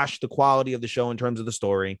bash the quality of the show in terms of the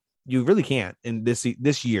story. You really can't in this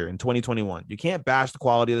year in 2021. You can't bash the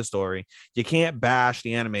quality of the story. You can't bash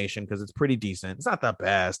the animation because it's pretty decent. It's not the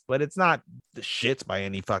best, but it's not the shits by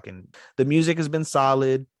any fucking. The music has been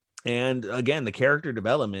solid, and again, the character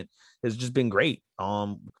development has just been great.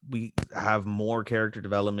 We have more character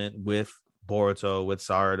development with Boruto, with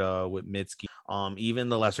Sarada, with Mitsuki, even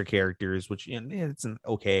the lesser characters, which, you know, it's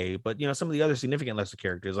okay, but you know, some of the other significant lesser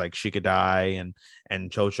characters like Shikadai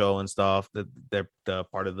and Chocho and stuff, that they're the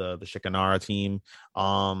part of the Shikanara team.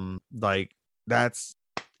 Like that's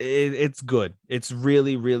it's good. It's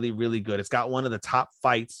really, really, really good. It's got one of the top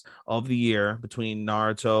fights of the year between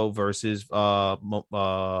Naruto versus goddamn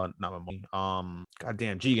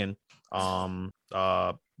Jigen.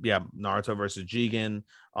 Naruto versus Jigen.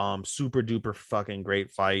 Super duper fucking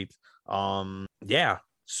great fight. Yeah,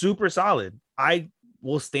 super solid. I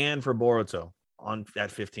will stand for Boruto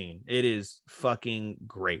at 15. It is fucking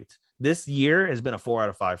great. This year has been a 4 out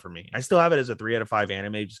of 5 for me. I still have it as a 3 out of 5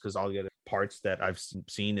 anime just because all the other parts that I've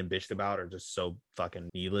seen and bitched about are just so fucking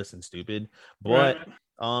needless and stupid. But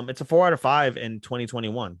it's a 4 out of 5 in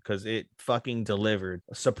 2021 because it fucking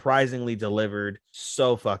surprisingly delivered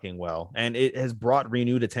so fucking well. And it has brought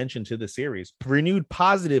renewed attention to the series, renewed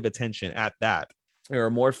positive attention at that. There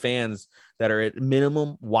are more fans that are at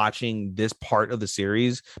minimum watching this part of the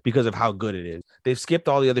series because of how good it is. They've skipped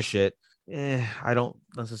all the other shit. I don't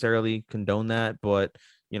necessarily condone that, but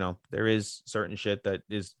you know, there is certain shit that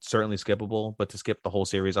is certainly skippable, but to skip the whole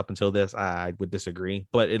series up until this, I would disagree.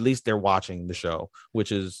 But at least they're watching the show,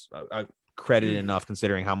 which is credit enough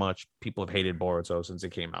considering how much people have hated Boruto since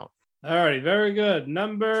it came out. All right, very good.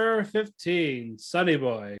 Number 15, Sunny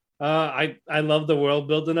Boy. I love the world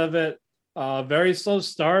building of it. Very slow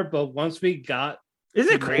start, but once we got,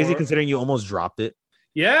 isn't it crazy considering you almost dropped it?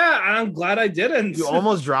 Yeah, I'm glad I didn't. You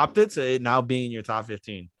almost dropped it to it now being in your top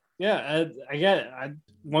 15. Yeah,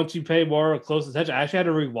 once you pay more close attention, I actually had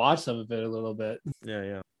to rewatch some of it a little bit.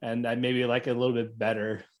 Yeah. And I maybe like it a little bit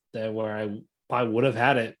better than where I probably would have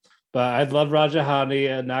had it. But I love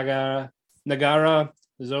Rajahani, Nagara,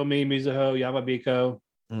 Zomi, Mizuho, Yamabiko,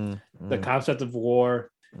 the concept of war.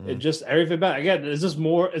 It just everything about, again, is this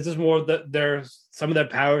more that there's some of their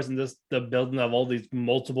powers and just the building of all these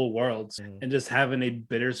multiple worlds and just having a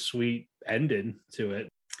bittersweet ending to it.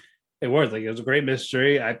 It was like, it was a great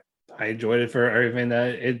mystery. I enjoyed it for everything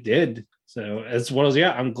that it did. So as well as,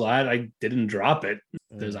 I'm glad I didn't drop it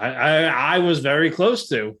because I was very close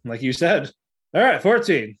to, like you said. All right,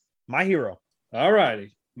 14, My Hero. All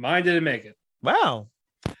righty, mine didn't make it. Wow.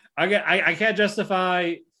 I can't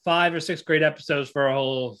justify 5 or 6 great episodes for a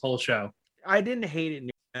whole show. I didn't hate it.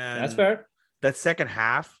 That's fair. That second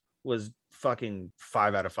half was fucking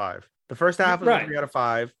 5 out of 5. The first half was a 3 out of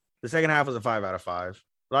 5. The second half was a 5 out of 5.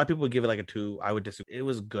 A lot of people would give it like a 2. I would disagree. It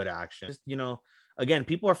was good action. Just, you know, again,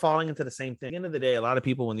 people are falling into the same thing. At the end of the day, a lot of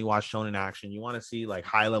people, when you watch shonen action, you want to see like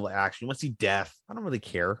high level action. You want to see death. I don't really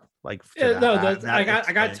care. Like,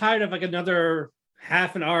 I got tired of like another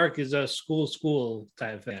half an arc is a school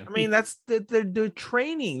type thing. I mean, that's they're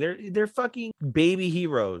training. They're fucking baby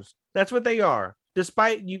heroes. That's what they are.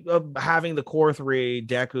 Despite you having the core 3,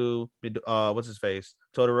 Deku, what's his face,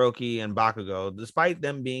 Todoroki, and Bakugo, despite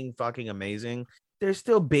them being fucking amazing, they're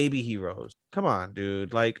still baby heroes. Come on,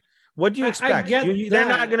 dude. Like, what do you expect? They're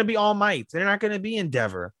not going to be All Might. They're not going to be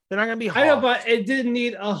Endeavor. They're not going to be Hawk. I know, but it didn't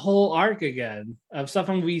need a whole arc again of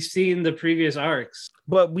something we've seen in the previous arcs.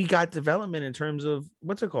 But we got development in terms of,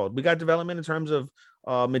 what's it called? We got development in terms of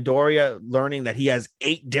Midoriya learning that he has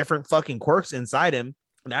 8 different fucking quirks inside him.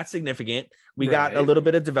 That's significant. We got a little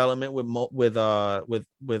bit of development with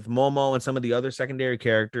Momo and some of the other secondary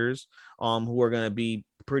characters who are going to be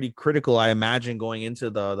pretty critical, I imagine, going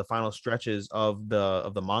into the final stretches of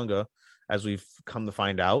the manga, as we've come to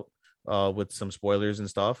find out with some spoilers and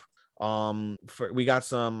stuff. We got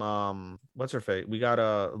some what's her face? We got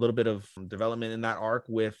a little bit of development in that arc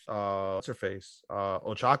with what's her face?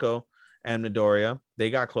 Ochako and Midoriya.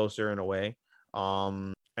 They got closer in a way.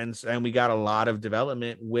 And we got a lot of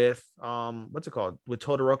development with what's it called, with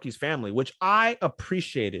Todoroki's family, which I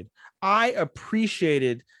appreciated. I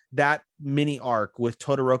appreciated that mini arc with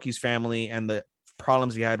Todoroki's family and the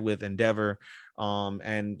problems he had with Endeavor,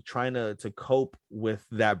 and trying to cope with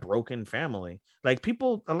that broken family. Like,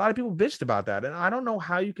 a lot of people bitched about that, and I don't know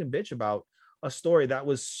how you can bitch about a story that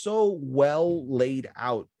was so well laid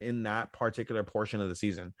out in that particular portion of the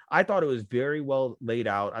season. I thought it was very well laid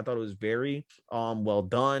out. I thought it was very well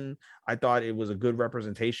done. I thought it was a good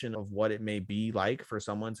representation of what it may be like for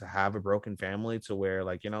someone to have a broken family, to where,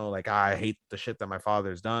 like, you know, like, I hate the shit that my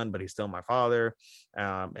father's done, but he's still my father.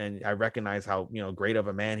 And I recognize how, you know, great of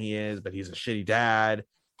a man he is, but he's a shitty dad,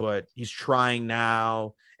 but he's trying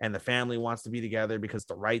now, and the family wants to be together because it's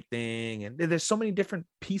the right thing. And there's so many different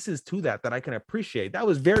pieces to that I can appreciate. That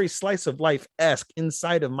was very slice of life-esque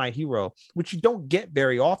inside of My Hero, which you don't get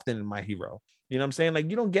very often in My Hero. You know what I'm saying? Like,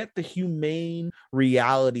 you don't get the humane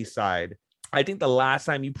reality side. I think the last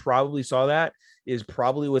time you probably saw that is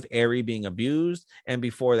probably with Eri being abused, and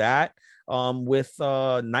before that, with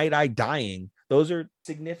Night Eye dying. Those are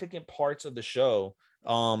significant parts of the show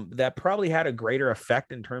that probably had a greater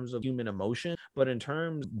effect in terms of human emotion, but in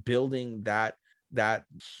terms of building that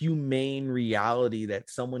humane reality that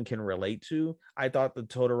someone can relate to, I thought the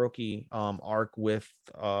Todoroki arc with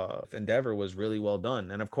Endeavor was really well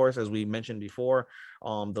done. And of course, as we mentioned before,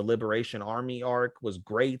 the Liberation Army arc was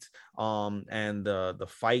great, and the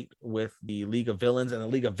fight with the League of Villains and the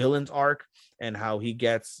League of Villains arc, and how he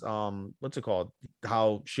gets what's it called,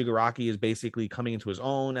 how Shigaraki is basically coming into his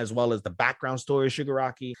own, as well as the background story of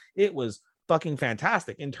Shigaraki. It was fucking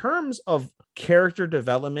fantastic. In terms of character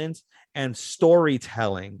development and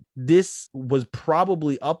storytelling, this was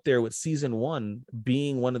probably up there with season 1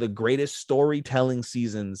 being one of the greatest storytelling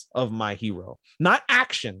seasons of My Hero. Not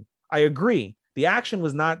action, I agree, the action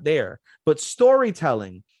was not there, but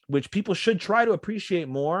storytelling, which people should try to appreciate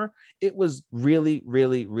more, it was really,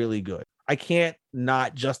 really, really good. I can't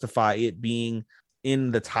not justify it being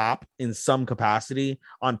in the top in some capacity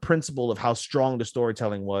on principle of how strong the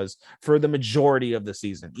storytelling was for the majority of the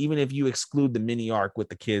season, even if you exclude the mini arc with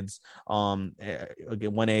the kids, again,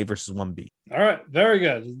 1A versus 1B. All right, very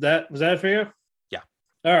good. Was that for you? Yeah.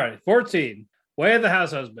 All right, 14, Way of the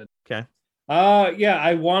House Husband. Okay. Yeah,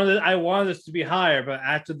 I wanted this to be higher, but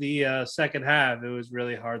after the second half, it was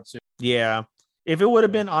really hard to. Yeah. If it would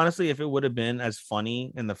have been, honestly, if it would have been as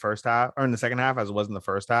funny in the first half or in the second half as it was in the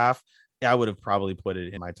first half, I would have probably put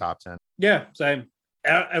it in my top 10. Yeah, same.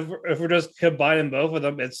 If we're just combining both of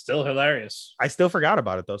them, it's still hilarious. I still forgot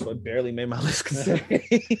about it, though, so it barely made my list.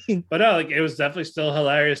 But no, like, it was definitely still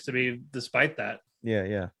hilarious to me despite that.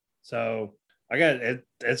 Yeah. So, again,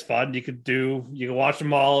 it's fun. You can watch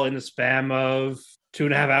them all in the span of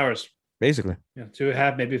 2.5 hours. Basically. Yeah,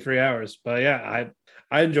 2.5, maybe 3 hours. But yeah,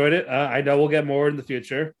 I enjoyed it. I know we'll get more in the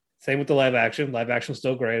future. Same with the live action. Live action is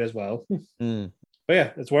still great as well. But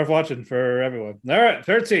yeah, it's worth watching for everyone. All right,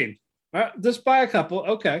 13. Just by a couple.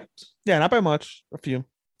 Okay. Yeah, not by much. A few.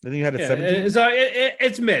 I think you had 17.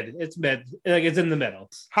 It's mid. It's mid. Like, it's in the middle.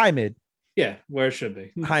 High mid. Yeah, where it should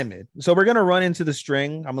be. High mid. So we're gonna run into the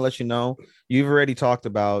string. I'm gonna let you know. You've already talked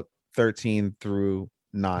about 13 through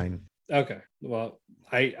 9. Okay. Well,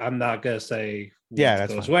 I'm not gonna say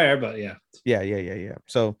that's goes where, but yeah. Yeah.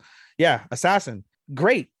 So yeah, Assassin.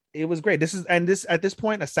 Great. It was great. This at this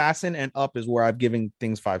point, Assassin and up is where I've given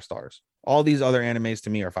things 5 stars. All these other animes to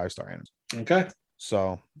me are 5-star animes. Okay.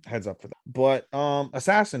 So heads up for that. But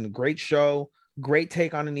Assassin, great show, great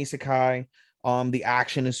take on an isekai. The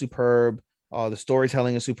action is superb. The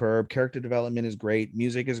storytelling is superb. Character development is great.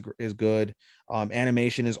 Music is good.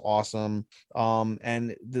 Animation is awesome.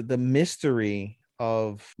 And the mystery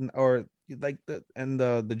of, or like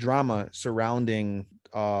the drama surrounding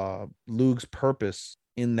Lug's purpose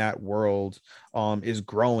in that world is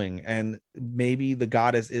growing, and maybe the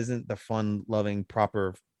goddess isn't the fun loving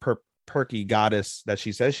proper perky goddess that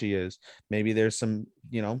she says she is. Maybe there's some,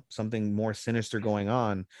 something more sinister going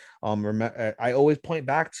on. I always point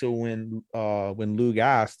back to when Lug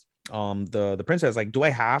asked the princess, like, do I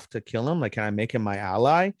have to kill him? Like, can I make him my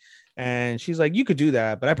ally? And she's like, you could do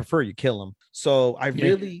that, but I prefer you kill him. So I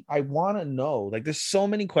want to know, like, there's so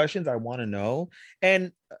many questions I want to know.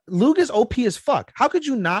 And Lug is OP as fuck. How could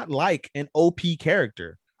you not like an OP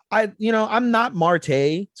character? I'm not Marte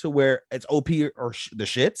to where it's OP or the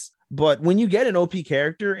shits, but when you get an OP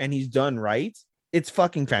character and he's done right, it's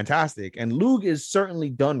fucking fantastic. And Lug is certainly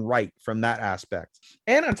done right from that aspect.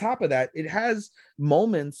 And on top of that, it has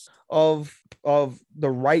moments of the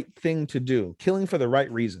right thing to do, killing for the right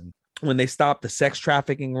reason. When they stop the sex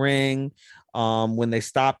trafficking ring, when they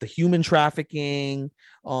stop the human trafficking,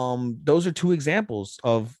 those are 2 examples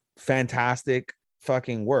of fantastic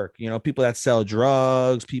fucking work. People that sell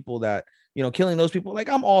drugs, people that, killing those people. Like,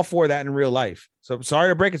 I'm all for that in real life. So sorry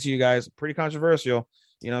to break it to you guys. Pretty controversial.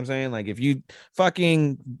 You know what I'm saying? Like, if you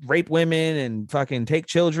fucking rape women and fucking take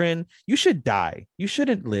children, you should die. You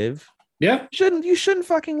shouldn't live. Yeah. You shouldn't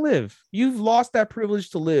fucking live. You've lost that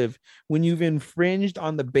privilege to live when you've infringed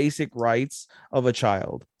on the basic rights of a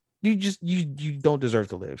child. You don't deserve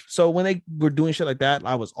to live. So when they were doing shit like that,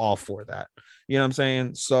 I was all for that. You know what I'm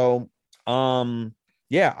saying? So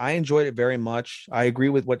yeah, I enjoyed it very much. I agree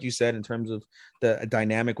with what you said in terms of the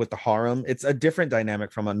dynamic with the harem. It's a different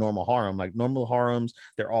dynamic from a normal harem. Like normal harems,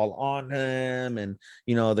 they're all on him, and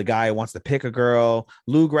the guy wants to pick a girl.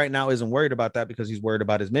 Luke right now isn't worried about that because he's worried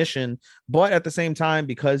about his mission. But at the same time,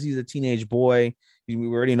 because he's a teenage boy, we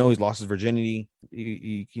already know he's lost his virginity.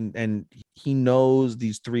 He knows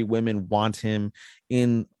these three women want him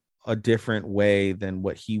in a different way than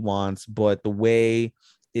what he wants. But the way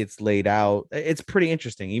it's laid out, it's pretty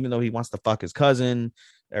interesting, even though he wants to fuck his cousin,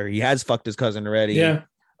 or he has fucked his cousin already. Yeah.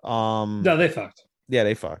 No, they fucked. Yeah,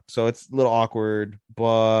 they fucked. So it's a little awkward,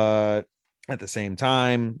 but at the same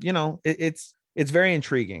time, it's very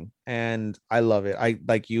intriguing, and I love it. I,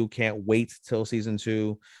 like you, can't wait till season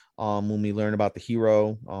 2 when we learn about the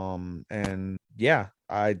hero. And yeah,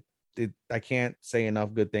 I can't say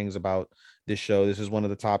enough good things about this show. This is one of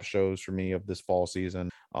the top shows for me of this fall season.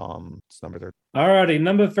 It's number 13. Alrighty,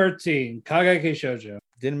 number 13, Kageki Shoujo.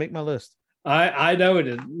 Didn't make my list. I know it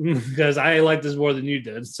did because I like this more than you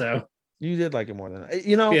did. So you did like it more than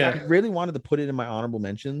yeah. I really wanted to put it in my honorable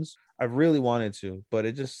mentions. I really wanted to, but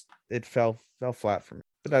it fell flat for me.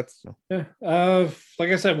 But that's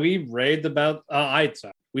like I said, we raved about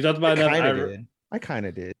we talked about it. I kind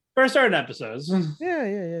of did for certain episodes.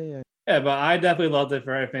 Yeah. Yeah, but I definitely loved it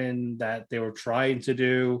for everything that they were trying to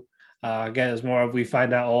do. Again, it's more of we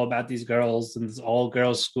find out all about these girls in this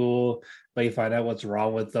all-girls school, but you find out what's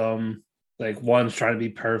wrong with them. Like, one's trying to be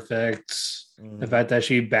perfect. The fact that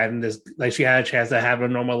she abandoned this, like, she had a chance to have a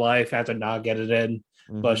normal life after not get it in,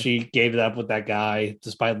 but she gave it up with that guy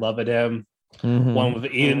despite loving him. One with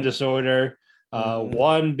an eating disorder.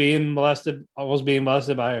 One being molested, almost being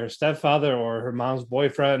molested by her stepfather or her mom's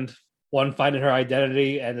boyfriend. One finding her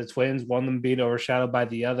identity, and the twins, one of them being overshadowed by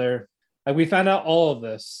the other. Like, we found out all of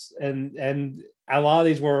this, and a lot of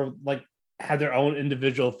these were like had their own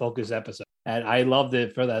individual focus episode, and I loved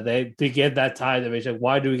it for that. They give that time to me. Like,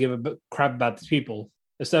 why do we give a crap about these people?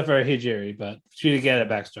 Except for Hijiri, but she didn't get a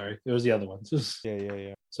backstory. It was the other ones.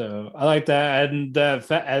 Yeah. So I like that, and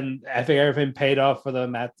I think everything paid off for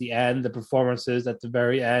them at the end. The performances at the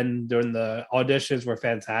very end during the auditions were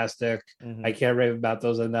fantastic. I can't rave about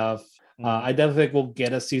those enough. I definitely think we'll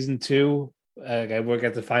get a season 2. We'll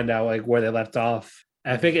get to find out like where they left off.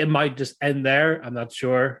 I think it might just end there. I'm not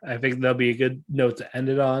sure. I think there'll be a good note to end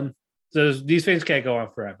it on. So these things can't go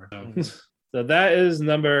on forever. So that is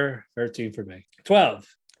number 13 for me. 12,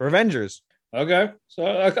 Revengers. Okay, so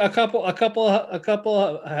a couple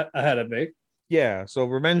ahead of me. Yeah, so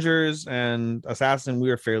Revengers and Assassin, we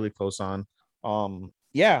were fairly close on.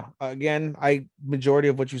 Yeah, again, majority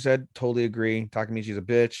of what you said, totally agree. Takemichi's a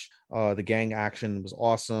bitch. The gang action was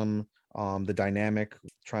awesome. The dynamic,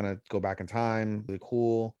 trying to go back in time, really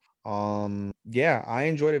cool. Yeah, I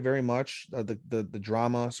enjoyed it very much. The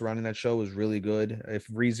drama surrounding that show was really good. If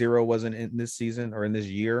ReZero wasn't in this season or in this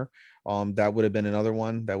year, that would have been another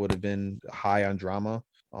one that would have been high on drama.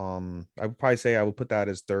 I would probably say I would put that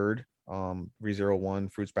as third. ReZero 1,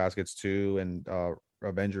 Fruits Baskets 2, and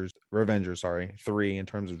Revengers, sorry, 3 in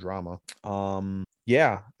terms of drama.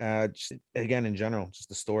 Yeah, just, again, in general, just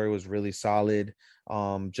the story was really solid.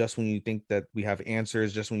 Just when you think that we have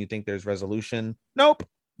answers, just when you think there's resolution, nope,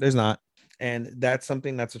 there's not. And that's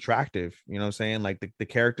something that's attractive. You know what I'm saying? Like the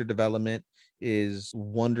character development is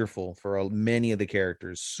wonderful for many of the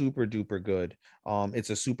characters. Super duper good. It's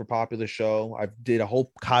a super popular show. I did a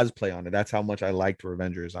whole cosplay on it. That's how much I liked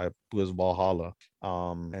Revengers. I was Valhalla.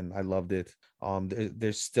 And I loved it.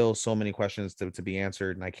 There's still so many questions to be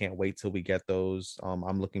answered, and I can't wait till we get those.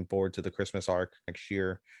 I'm looking forward to the Christmas arc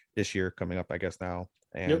this year coming up, I guess now.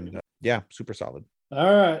 And yeah, super solid.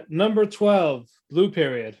 All right, number 12, Blue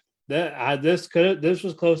Period. This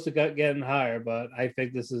was close to getting higher, but I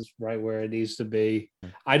think this is right where it needs to be.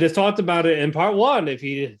 I just talked about it in part 1. If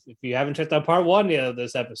you haven't checked out part 1 yet of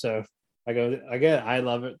this episode, I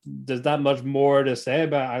love it. There's not much more to say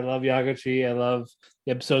about it. I love Yaguchi. I love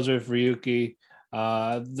the episodes with Ryuki.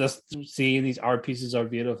 Just seeing these art pieces are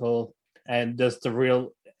beautiful, and just the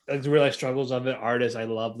real life struggles of an artist. I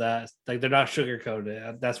love that. Like, they're not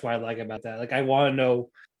sugarcoated. That's what I like about that. Like, I want to know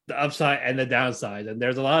the upside and the downside, and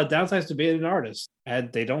there's a lot of downsides to being an artist,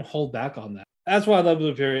 and they don't hold back on that. That's why I love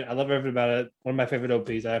Blue Period. I love everything about it. One of my favorite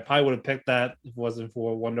OPs. I probably would have picked that if it wasn't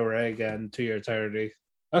for Wonder Egg and To Your Eternity.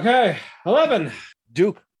 Okay, 11,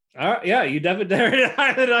 Duke. Yeah, you definitely did it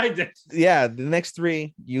higher than I did. Yeah, the next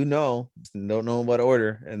three, don't know what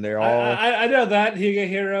order, and they're all. I know that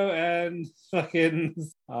Higehiro and fucking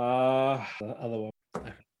the other one.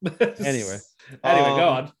 Anyway, go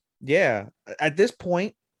on. Yeah, at this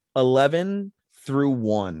point, 11 through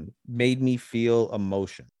 1 made me feel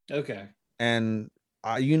emotion. Okay. And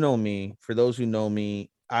you know me, for those who know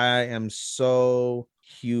me, I am so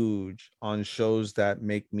huge on shows that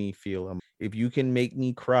make me feel. If you can make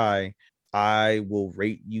me cry, I will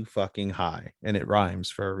rate you fucking high. And it rhymes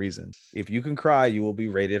for a reason. If you can cry, you will be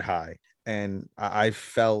rated high. And I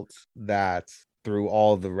felt that through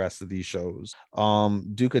all the rest of these shows.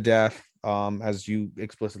 Duke of Death, as you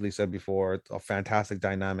explicitly said before, a fantastic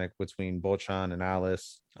dynamic between Bochan and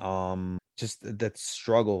Alice. Just that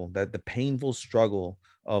struggle, that the painful struggle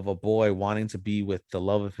of a boy wanting to be with the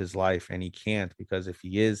love of his life, and he can't, because if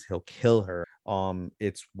he is, he'll kill her.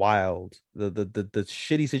 It's wild. The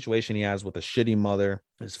shitty situation he has with a shitty mother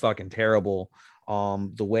is fucking terrible.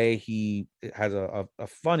 The way he has a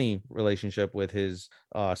funny relationship with his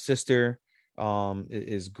sister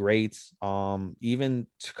is great. Even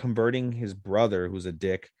converting his brother, who's a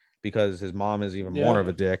dick because his mom is even more of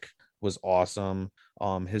a dick, was awesome.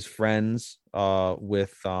 His friends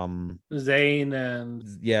with Zane and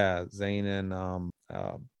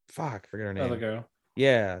fuck, forget her name. Other girl.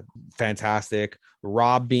 Yeah, fantastic.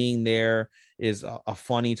 Rob being there is a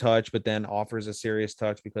funny touch, but then offers a serious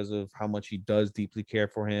touch because of how much he does deeply care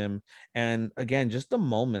for him. And again, just the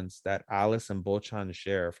moments that Alice and Bochan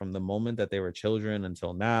share, from the moment that they were children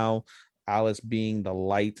until now. Alice being the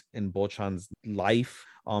light in Bochan's life,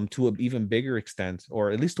 to an even bigger extent,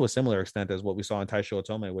 or at least to a similar extent as what we saw in Taisho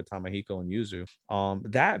Otome with Tamahiko and Yuzu.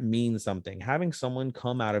 That means something. Having someone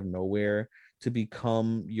come out of nowhere to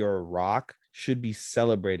become your rock should be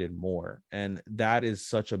celebrated more, and that is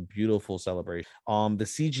such a beautiful celebration. The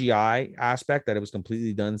CGI aspect, that it was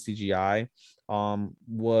completely done CGI,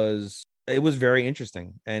 was very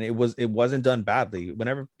interesting, and it wasn't done badly.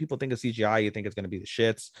 Whenever people think of CGI, you think it's going to be the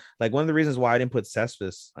shits. Like, one of the reasons why I didn't put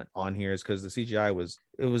Cestus on here is because the CGI was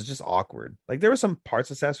just awkward. Like, there were some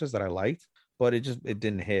parts of Cestus that I liked, but it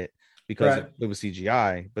didn't hit because it was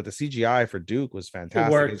CGI. But the CGI for Duke was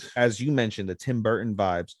fantastic. As you mentioned, the Tim Burton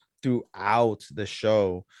vibes throughout the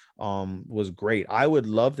show was great. I would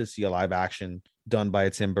love to see a live action done by a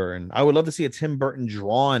Tim Burton. I would love to see a Tim Burton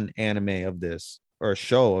drawn anime of this, or a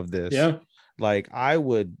show of this. Yeah, like I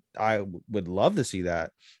would love to see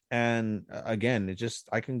that. And again,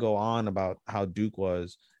 I can go on about how Duke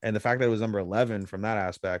was, and the fact that it was number 11 from that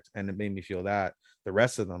aspect, and it made me feel that. The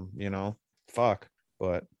rest of them, fuck.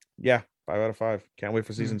 But yeah, 5 out of 5. Can't wait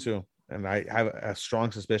for season 2. And I have a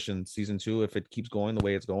strong suspicion season 2, if it keeps going the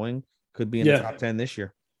way it's going, could be in the top 10 this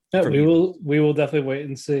year. Yeah, we will definitely wait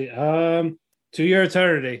and see. To Your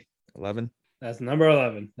Eternity. 11. That's number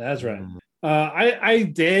 11. That's right. I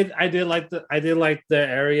did like the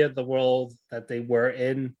area of the world that they were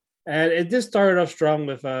in, and it just started off strong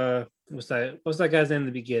with what's that guy's name in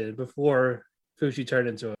the beginning before Fushi turned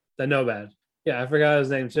into the Nomad. Yeah, I forgot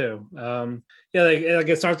his name too. Yeah, like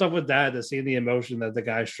it starts off with that, to see the emotion that the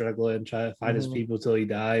guy's struggling, trying to find his people till he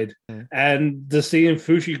died, and to seeing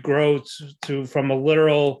Fushi grow to from a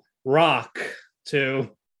literal rock to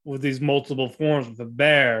with these multiple forms, with a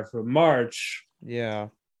bear, from March. Yeah.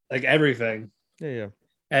 Like everything. Yeah.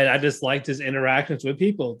 And I just liked his interactions with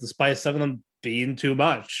people, despite some of them being too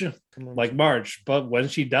much, like March. But when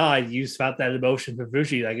she died, you felt that emotion for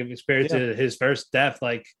Fushi, like experienced his first death,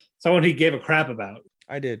 like someone he gave a crap about.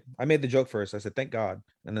 I did. I made the joke first. I said, thank God.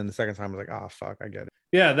 And then the second time I was like, oh, fuck, I get it.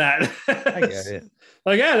 Yeah, that. I get it.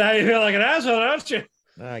 Like, yeah, now you feel like an asshole, don't you?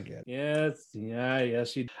 I get it. Yes.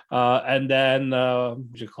 And then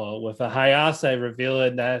what you call it, with a Hayase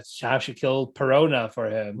revealing that how she killed Perona for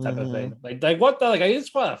him, type of thing. Like what the, like, I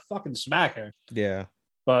just want to fucking smack her. Yeah.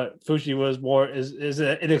 But Fushi was is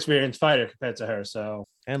an inexperienced fighter compared to her, so,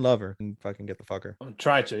 and love her and fucking get the fucker.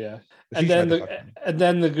 Try to, yeah. And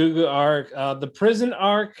then the Gugu arc, the prison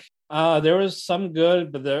arc. There was some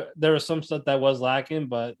good, but there was some stuff that was lacking,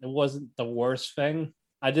 but it wasn't the worst thing.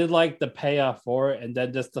 I did like the payoff for it, and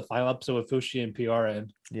then just the final episode with Fushi and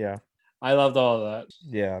PRN. Yeah. I loved all of that.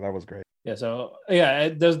 Yeah, that was great. Yeah, so, yeah,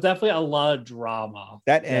 there's definitely a lot of drama.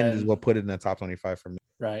 That end is what put it in the top 25 for me.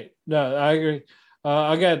 Right. No, I agree.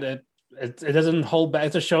 Again, it doesn't hold back.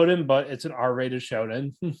 It's a shonen, but it's an R-rated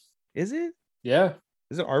shonen. Is it? Yeah.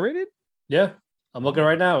 Is it R-rated? Yeah. I'm looking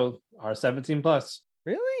right now. R17 plus.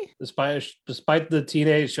 Really? Despite the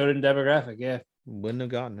teenage shonen demographic, yeah. Wouldn't have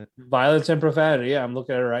gotten it. Violence and profanity. Yeah, I'm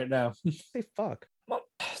looking at it right now. Say fuck. Well,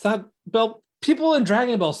 it's not. Well, people in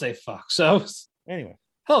Dragon Ball say fuck. So anyway,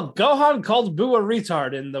 Hell, Gohan called Boo a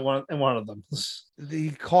retard in one of them.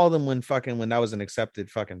 He called him when that was an accepted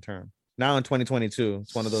fucking term. Now in 2022,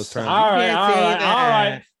 it's one of those terms. All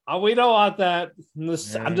right. We don't want that. I'm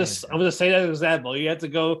gonna say that example. You have to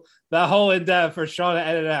go that whole in depth for Sean to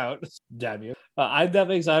edit out. Damn you. I'm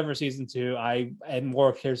definitely excited for season 2. I am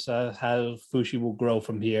more curious how Fushi will grow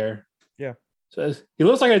from here. Yeah. So he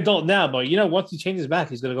looks like an adult now, but once he changes back,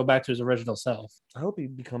 he's gonna go back to his original self. I hope he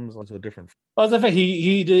becomes onto a different. Well, the fact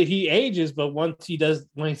he ages, but once he dies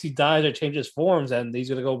or changes forms, and he's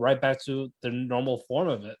gonna go right back to the normal form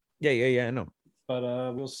of it. Yeah, I know. But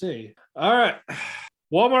we'll see. All right.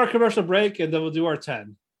 One more commercial break, and then we'll do our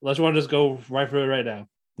 10. Unless you want to just go right through it right now.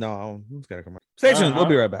 No, it's got to come. Stay tuned. We'll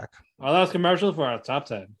be right back. Our last commercial for our top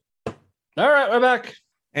 10. All right, we're back.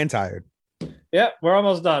 And tired. Yeah, we're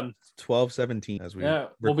almost done. 12:17 as we. Yeah,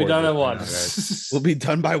 we'll be done at 1. We'll be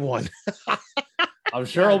done by 1. I'm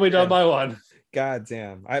sure we'll be done by 1. God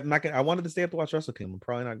damn. I'm not gonna. I wanted to stay up to watch Wrestle Kingdom. I'm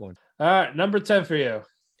probably not going to. All right, number 10 for you.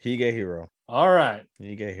 Higehiro. All right.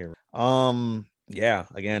 Higehiro. Yeah,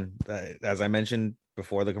 again, as I mentioned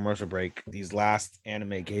before the commercial break, these last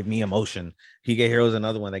anime gave me emotion. Higehiro is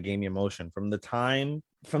another one that gave me emotion. From the time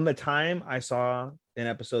I saw in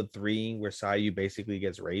episode 3 where Sayu basically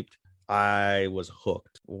gets raped, I was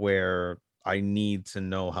hooked, where I need to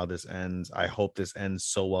know how this ends. I hope this ends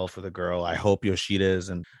so well for the girl. I hope Yoshida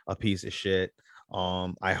isn't a piece of shit.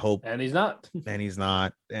 I hope, and he's not.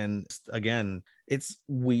 And again, it's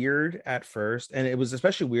weird at first, and it was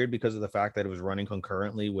especially weird because of the fact that it was running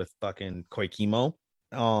concurrently with fucking Koikimo,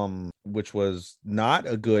 which was not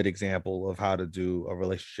a good example of how to do a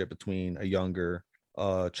relationship between a younger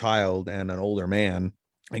child and an older man.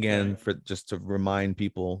 Again, for just to remind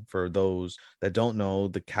people, for those that don't know,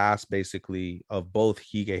 the cast basically of both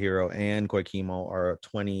Higehiro and Koikimo are a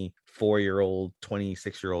 24-year-old,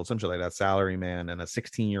 26-year-old, something like that, salary man, and a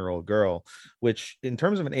 16-year-old girl, which in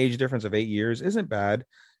terms of an age difference of 8 years isn't bad,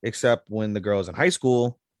 except when the girl is in high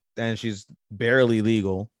school and she's barely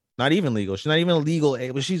legal, not even legal. She's not even legal,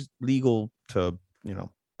 but she's legal to,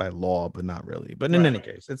 by law, but not really. But in any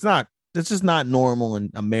case, it's just not normal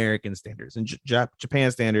in American standards. And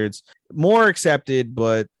Japan standards, more accepted,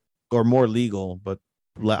 or more legal, but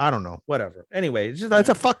I don't know, whatever. Anyway, it's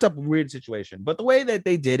a fucked up, weird situation. But the way that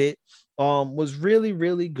they did it was really,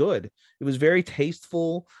 really good. It was very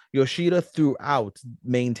tasteful. Yoshida throughout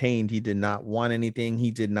maintained he did not want anything.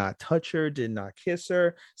 He did not touch her, did not kiss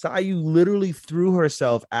her. Sayu literally threw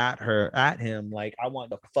herself at him like, I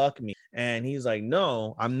want to fuck me. And he's like,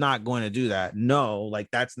 no, I'm not going to do that. No, like,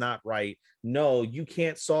 that's not right. No, you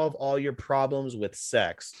can't solve all your problems with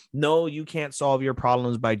sex. No, you can't solve your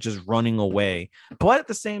problems by just running away. But at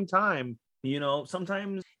the same time,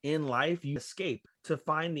 sometimes in life you escape to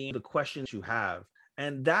find the questions you have.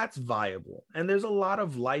 And that's viable. And there's a lot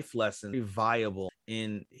of life lessons viable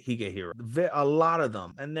in Higehiro, a lot of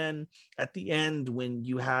them. And then at the end, when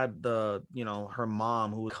you had her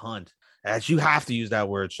mom, who was a cunt, as you have to use that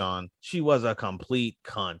word, Sean, she was a complete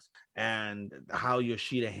cunt. And how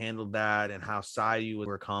Yoshida handled that and how Sayu would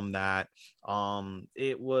overcome that.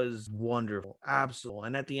 It was wonderful. Absolutely.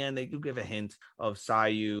 And at the end, they do give a hint of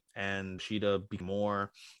Sayu and Yoshida be more.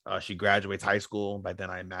 She graduates high school. By then,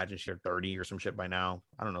 I imagine she's 30 or some shit by now.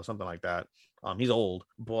 I don't know, something like that. He's old,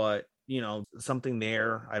 but something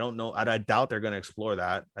there. I don't know. I doubt they're going to explore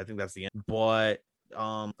that. I think that's the end. But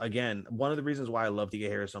again, one of the reasons why I love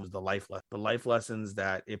Higehiro so much is the life lessons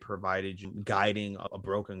that it provided you, guiding a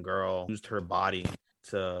broken girl, used her body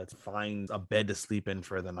to find a bed to sleep in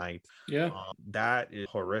for the night. Yeah, that is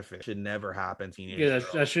horrific. Should never happen.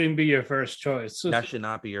 That shouldn't be your first choice. That should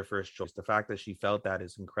not be your first choice. The fact that she felt that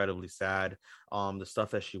is incredibly sad. The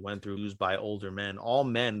stuff that she went through, used by older men, all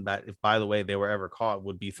men that, if by the way they were ever caught,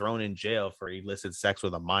 would be thrown in jail for illicit sex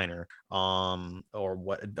with a minor, or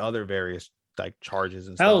what other various charges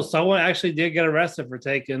and hell, stuff. Someone actually did get arrested for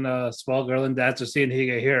taking a small girl and dad to see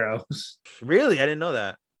Higehiro. Really? I didn't know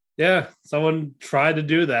that. Yeah, someone tried to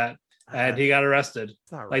do that and he got arrested.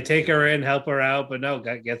 Right, take her in, help her out, but no,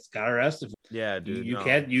 got arrested. Yeah, dude,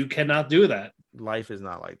 you cannot do that. Life is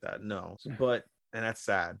not like that. No, and that's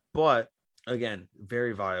sad. But again,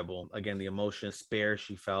 very viable. Again, the emotion spare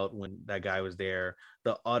she felt when that guy was there,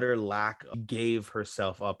 the utter lack of, gave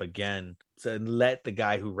herself up again to let the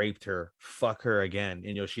guy who raped her fuck her again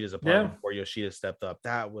in Yoshida's apartment before Yoshida stepped up.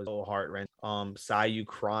 That was so heart-wrenching. Sayu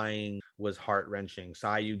crying was heart-wrenching.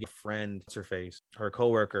 Sayu, friend, what's her face, her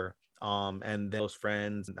coworker, And those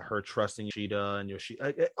friends and her trusting Yoshida and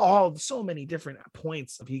Yoshida, all so many different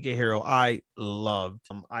points of Higehiro I loved.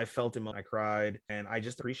 I felt him, I cried, and I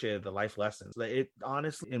just appreciated the life lessons. Like, it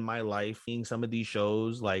honestly, in my life, seeing some of these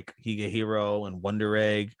shows like Higehiro and Wonder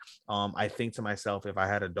Egg, I think to myself, if I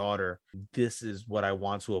had a daughter, this is what I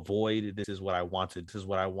want to avoid. This is what I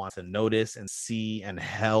want to notice and see and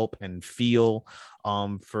help and feel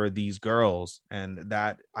for these girls. And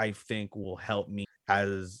that, I think, will help me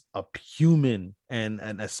as a human and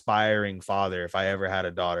an aspiring father if I ever had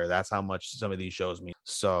a daughter. That's how much some of these shows mean.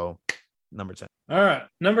 So number 10. All right,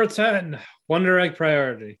 number 10, Wonder Egg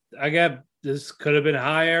Priority. Again, this could have been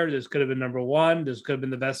higher. This could have been number 1. This could have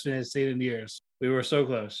been the best we had seen in years. We were so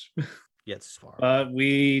close. Yes, far. But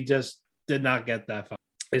we just did not get that far.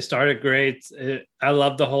 It started great. I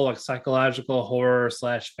love the whole like psychological horror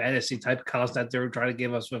 / fantasy type concept they were trying to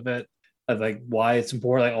give us with it. Of like why it's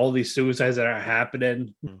important, like all these suicides that are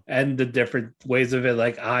happening and the different ways of it.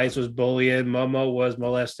 Like Eyes was bullying, Momo was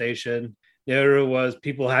molestation, Neru was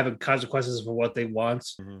people having consequences for what they want,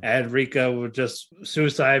 and Rika was just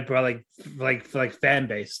suicide, probably like fan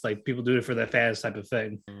base, like people do it for their fans type of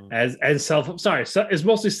thing. And it's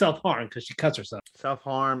mostly self-harm because she cuts herself.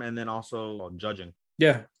 Self-harm, and then also judging.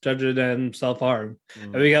 Yeah, judging and self-harm.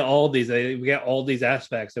 And we got all these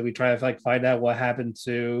aspects that we try to like find out what happened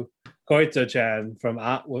to Koito-chan from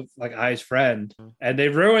with like Ai's friend, and they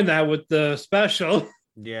ruined that with the special.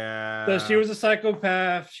 Yeah. So she was a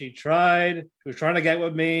psychopath. She was trying to get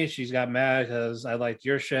with me. She's got mad because I liked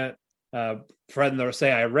your shit. Friend or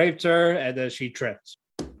say I raped her, and then she tripped.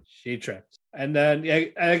 And then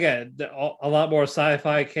again, a lot more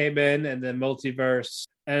sci-fi came in, and then multiverse.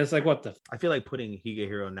 And it's like, what the? I feel like putting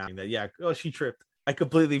Higehiro now that, she tripped. I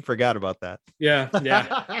completely forgot about that. Yeah.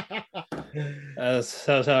 That's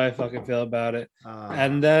how I fucking feel about it.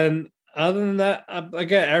 And then, other than that,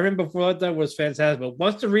 again, everything before that was fantastic. But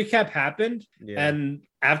once the recap happened, and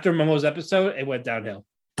after Momo's episode, it went downhill.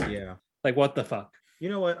 Yeah. Like, what the fuck? You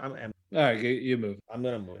know what? All right, you move. I'm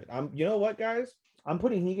gonna move it. You know what, guys? I'm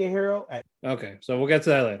putting Higehiro at. Okay, so we'll get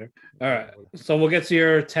to that later. All right, so we'll get to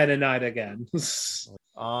your 10 and 9 again. But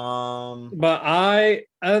I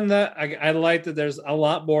like that there's a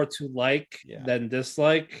lot more to like than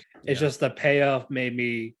dislike. It's just the payoff made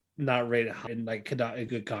me not rate it high and like not in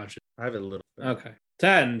good conscience. I have it a little bit. Okay,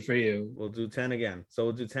 10 for you. We'll do 10 again. So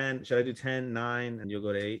we'll do 10. Should I do 10, 9, and you'll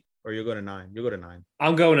go to 8, or you'll go to 9? You'll go to 9.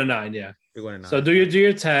 I'm going to 9. Yeah, you're going to 9. So do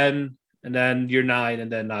your 10. And then your 9,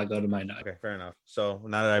 and then I'll go to my 9. Okay, fair enough. So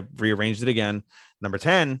now that I've rearranged it again, number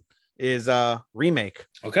 10 is Remake.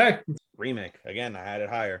 Okay. Remake. Again, I had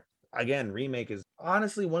it higher. Again, Remake is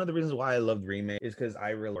honestly one of the reasons why I loved Remake is because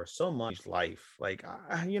I really learned so much life. Like,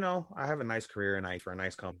 I have a nice career and for a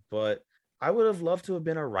nice company, but I would have loved to have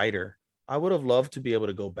been a writer. I would have loved to be able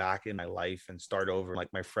to go back in my life and start over like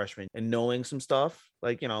my freshman and knowing some stuff.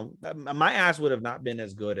 Like, my ass would have not been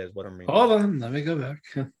as good as what I'm reading. Hold on, let me go back.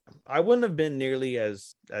 I wouldn't have been nearly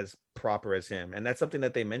as proper as him. And that's something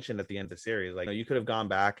that they mentioned at the end of the series. Like, you could have gone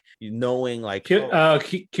back knowing like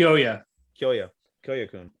Kyoya-kun.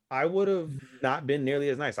 I would have not been nearly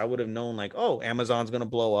as nice. I would have known like, oh, Amazon's going to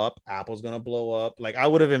blow up. Apple's going to blow up. Like, I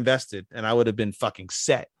would have invested and I would have been fucking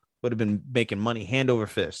set. Would have been making money hand over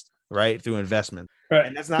fist, right? Through investment. Right.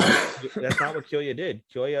 And that's not what Kyoya did.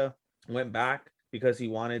 Kyoya went back because he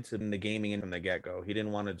wanted to in the gaming from the get-go. He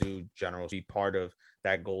didn't want to do general, be part of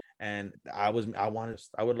that goal. And I would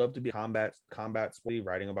love to be combat sport,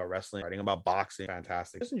 writing about wrestling, writing about boxing.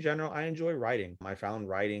 Fantastic. Just in general, I enjoy writing. I found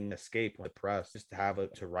writing escape when depressed. Just to have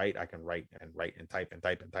it to write, I can write and type.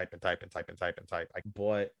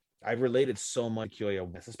 But I related so much to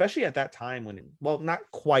Kyoya, especially at that time not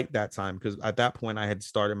quite that time, because at that point I had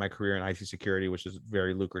started my career in IT security, which is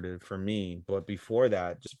very lucrative for me. But before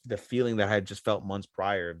that, just the feeling that I had just felt months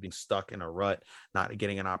prior, being stuck in a rut, not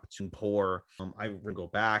getting an opportunity, poor. I would go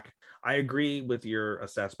back. I agree with your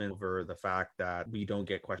assessment over the fact that we don't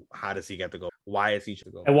get questions. How does he get to go? Why is he to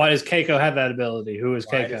go? And why does Keiko have that ability? Who is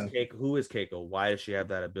Keiko? Who is Keiko? Why does she have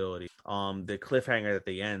that ability? The cliffhanger at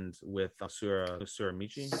the end with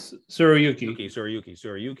Tsurayuki.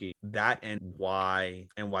 That and why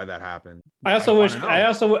that happened. I also wish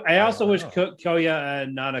Kyoya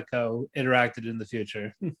and Nanako interacted in the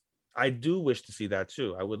future. I do wish to see that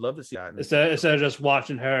too. I would love to see that instead of just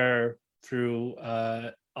watching her through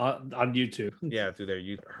on YouTube. Yeah, through their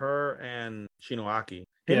YouTube. Her and Shinoaki.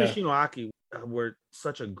 And Shinoaki were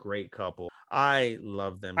such a great couple. I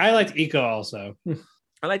love them. I liked Iko also.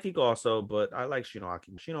 I like Iko also, but I like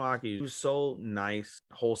Shinoaki. Shinoaki was so nice,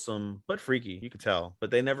 wholesome, but freaky. You could tell,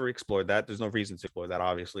 but they never explored that. There's no reason to explore that.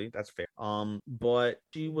 Obviously, that's fair. But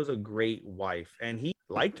she was a great wife, and he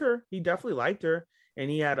liked her. He definitely liked her. And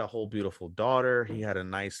he had a whole beautiful daughter. He had a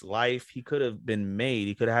nice life. He could have been made.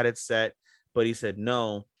 He could have had it set, but he said,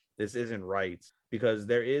 no, this isn't right. Because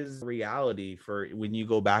there is reality for when you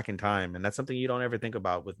go back in time. And that's something you don't ever think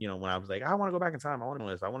about with, when I was like, I want to go back in time. I want to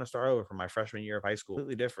know this. I want to start over from my freshman year of high school.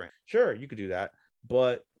 Completely different. Sure, you could do that.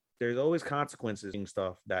 But there's always consequences in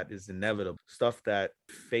stuff that is inevitable, stuff that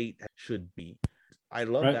fate should be. I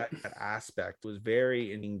love that aspect. It was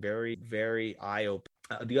very, very eye-opening.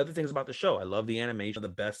 The other things about the show, I love the animation. The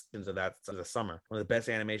best things of that of the summer. One of the best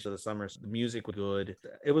animations of the summer. The music was good.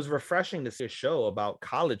 It was refreshing to see a show about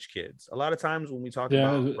college kids. A lot of times when we talk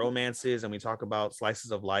about romances and we talk about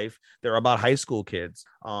slices of life, they're about high school kids.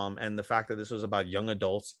 And the fact that this was about young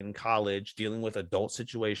adults in college dealing with adult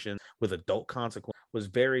situations with adult consequences was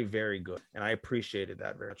very, very good. And I appreciated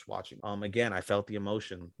that very much watching. Again, I felt the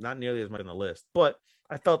emotion, not nearly as much on the list, but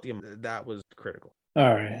I felt that was critical. All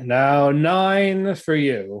right, now 9 for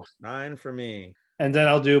you. 9 for me. And then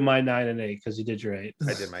I'll do my 9 and 8 because you did your 8.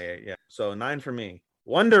 I did my 8, yeah. So 9 for me.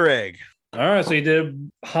 Wonder Egg. All right, so you did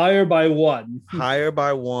higher by 1. Higher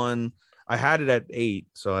by 1. I had it at 8,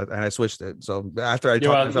 so I switched it. So after I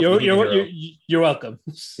talked myself, you're welcome.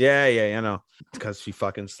 Yeah, you know, because she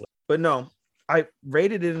fucking slept. But no, I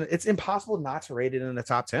rated it. It's impossible not to rate it in the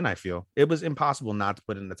top 10. I feel it was impossible not to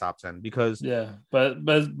put it in the top 10 because but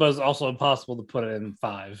it's also impossible to put it in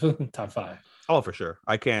 5, top 5. Oh, for sure.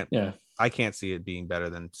 I can't see it being better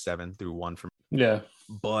than 7 through 1 for me. Yeah,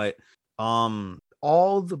 but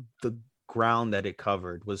all the ground that it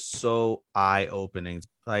covered was so eye-opening.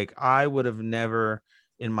 Like I would have never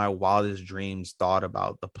in my wildest dreams thought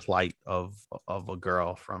about the plight of a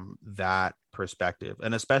girl from that perspective,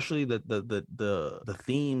 and especially the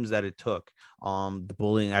themes that it took. The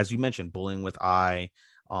bullying, as you mentioned, bullying with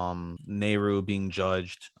Nehru being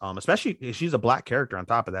judged, especially she's a black character on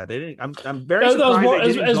top of that. I'm very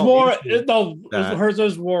surprised. Hers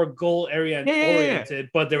was more goal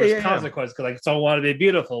oriented, but there was consequence because like someone wanted to be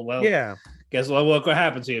beautiful. Well, guess what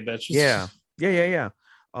happen to you, bitch? Yeah.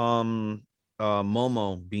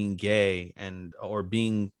 Momo being gay or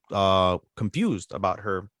being confused about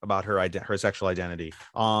her sexual identity,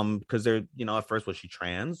 because they're at first, was she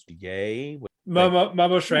trans, gay?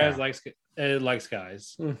 Momo trans, likes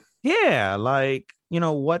guys.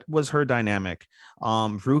 What was her dynamic?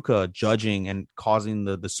 Ruka judging and causing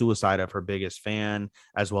the suicide of her biggest fan,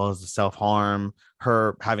 as well as the self-harm,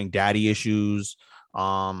 her having daddy issues,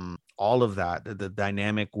 all of that, the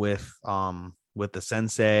dynamic with the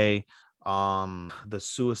sensei, the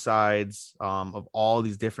suicides of all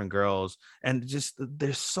these different girls, and just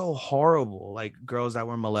they're so horrible. Like girls that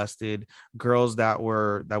were molested, girls that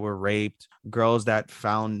were raped, girls that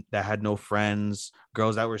had no friends,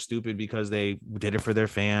 girls that were stupid because they did it for their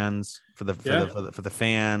fans, for the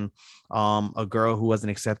fan, a girl who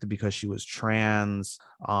wasn't accepted because she was trans.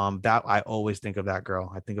 That I always think of that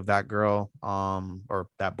girl. I think of that girl, or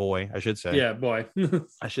that boy, I should say. Yeah, boy.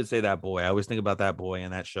 I should say that boy. I always think about that boy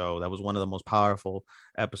in that show. That was one of the most powerful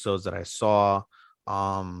episodes that I saw.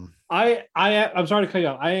 I'm sorry to cut you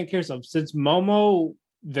off. I am curious since Momo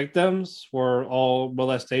victims were all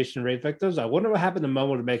molestation rape victims, I wonder what happened to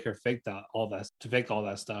Momo to make her fake all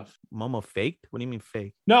that stuff. Momo faked? What do you mean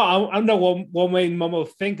fake? No, I know what made Momo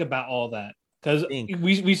think about all that, because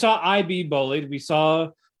we saw IB bullied, we saw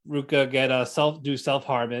Ruka get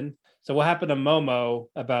self-harming. So what happened to Momo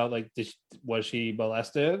about was she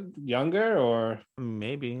molested younger, or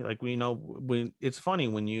maybe it's funny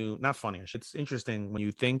when you not funny. It's interesting when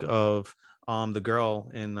you think of the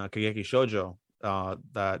girl in Kageki Shoujo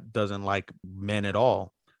that doesn't like men at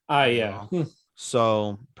all.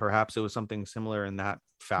 So perhaps it was something similar in that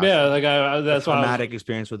fashion. Yeah, that's a traumatic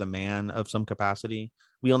experience with a man of some capacity.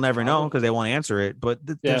 We'll never know because they won't answer it. But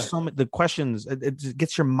there's so many the questions. It just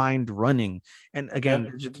gets your mind running. And again,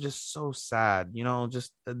 they're just so sad.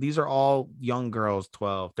 Just these are all young girls,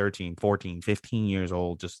 12, 13, 14, 15 years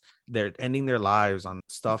old. Just they're ending their lives on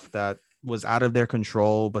stuff that was out of their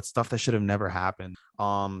control, but stuff that should have never happened.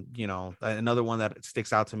 Another one that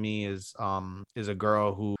sticks out to me is a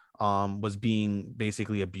girl who was being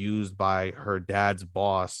basically abused by her dad's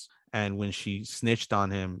boss. And when she snitched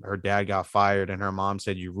on him, her dad got fired, and her mom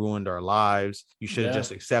said, "You ruined our lives. You should have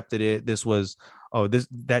just accepted it.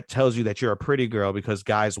 That tells you that you're a pretty girl because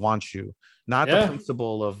guys want you." Not the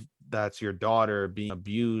principle of that's your daughter being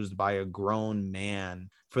abused by a grown man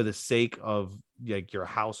for the sake of your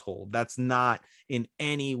household. That's not in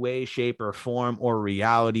any way, shape, or form or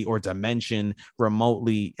reality or dimension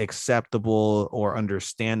remotely acceptable or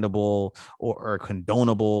understandable or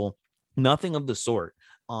condonable. Nothing of the sort.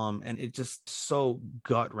 And it just so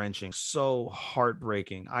gut wrenching, so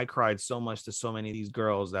heartbreaking. I cried so much to so many of these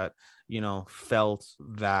girls that, felt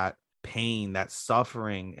that pain, that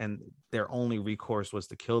suffering, and their only recourse was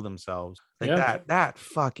to kill themselves. That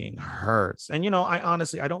fucking hurts. And, I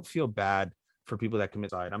honestly, I don't feel bad for people that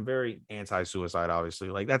commit suicide. I'm very anti-suicide, obviously.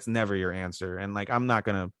 Like, that's never your answer. And like, I'm not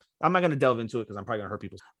gonna delve into it because I'm probably gonna hurt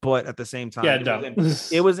people. But at the same time,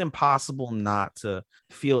 it was impossible not to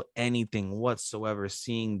feel anything whatsoever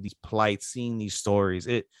seeing these plights, seeing these stories.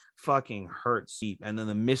 It fucking hurts deep. And then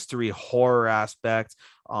the mystery horror aspect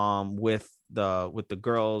with the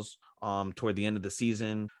girls toward the end of the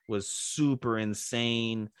season was super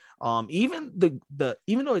insane. Even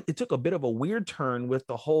though it took a bit of a weird turn with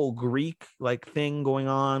the whole Greek like thing going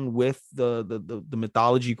on with the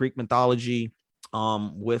mythology, Greek mythology,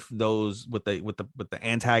 with the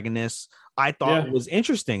antagonists, I thought it was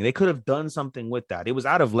interesting. They could have done something with that. It was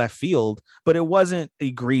out of left field, but it wasn't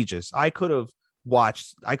egregious. I could have,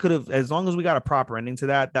 as long as we got a proper ending to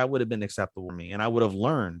that would have been acceptable to me, and I would have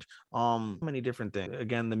learned many different things.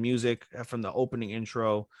 Again, the music from the opening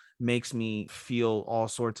intro makes me feel all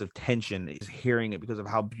sorts of tension is hearing it because of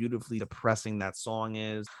how beautifully depressing that song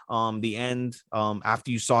is. The end,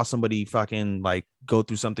 after you saw somebody fucking like go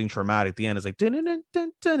through something traumatic, the end is like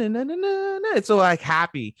it's so like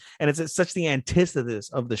happy, and it's such the antithesis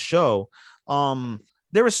of the show.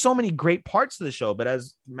 There were so many great parts to the show, but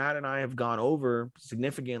as Matt and I have gone over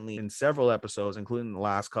significantly in several episodes, including the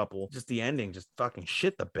last couple, just the ending just fucking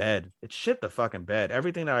shit the bed. It shit the fucking bed.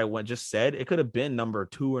 Everything that I just said, it could have been number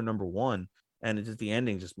 2 or number 1, and it just, the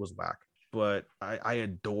ending just was whack. But I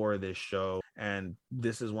adore this show, and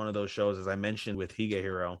this is one of those shows, as I mentioned with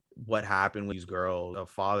Higehiro, what happened with these girls, a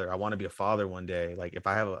father. I want to be a father one day. Like, if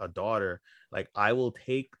I have a daughter, like, I will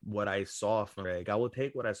take what I saw from Greg. I will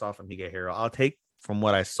take what I saw from Higehiro. I'll take from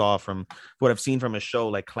what I saw from what I've seen from a show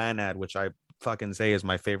like Clannad, which I fucking say is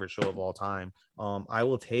my favorite show of all time. I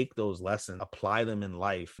will take those lessons, apply them in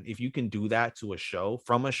life. If you can do that to a show,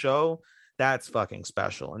 from a show, that's fucking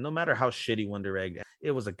special. And no matter how shitty Wonder Egg,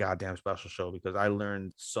 it was a goddamn special show because I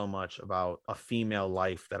learned so much about a female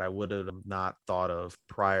life that I would have not thought of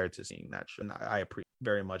prior to seeing that show. And I appreciate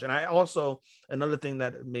very much. And I also, another thing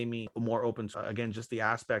that made me more open to, again, just the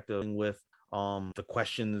aspect of with the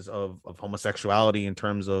questions of homosexuality in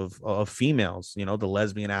terms of females, the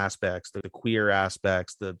lesbian aspects, the queer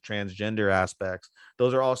aspects, the transgender aspects.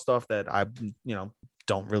 Those are all stuff that I,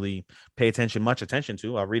 don't really pay much attention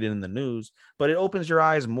to. I'll read it in the news, but it opens your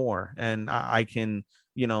eyes more. And I can,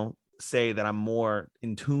 say that I'm more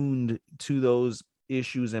in tuned to those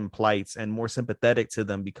issues and plights and more sympathetic to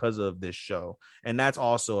them because of this show. And that's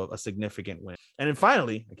also a significant win. And then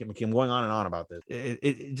finally, I keep going on and on about this.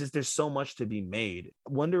 It just, there's so much to be made.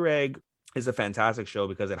 Wonder Egg is a fantastic show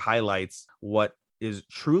because it highlights what is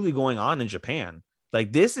truly going on in Japan.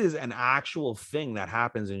 Like, this is an actual thing that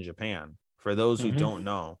happens in Japan. For those who don't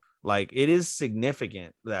know, like, it is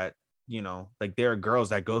significant that, like, there are girls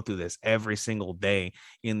that go through this every single day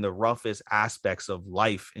in the roughest aspects of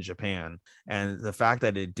life in Japan. And the fact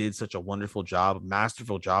that it did such a wonderful job,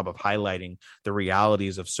 masterful job of highlighting the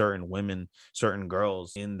realities of certain women, certain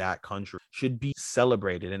girls in that country should be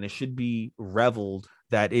celebrated, and it should be reveled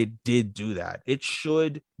that it did do that. It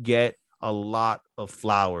should get a lot of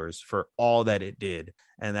flowers for all that it did.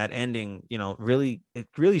 And that ending, really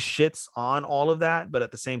shits on all of that. But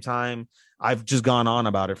at the same time, I've just gone on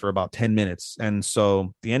about it for about 10 minutes. And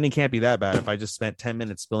so the ending can't be that bad if I just spent 10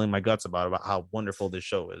 minutes spilling my guts about how wonderful this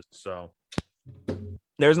show is. So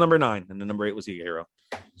there's number 9, and the number 8 was Higehiro.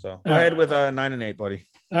 So go ahead with 9 and 8, buddy.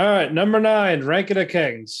 All right, number 9, Rank of the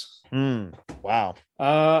Kings. Wow.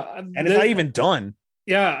 And it's not even done.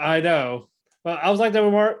 Yeah, I know. Well, I was like, they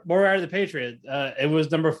were more out of the Patriot. It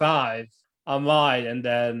was number 5 on mine, and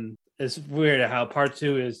then it's weird how part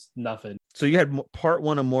 2 is nothing. So you had part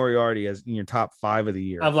 1 of Moriarty as in your top 5 of the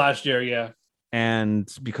year of last year, yeah. And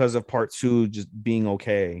because of part 2 just being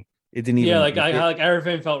okay, it didn't even. Yeah, like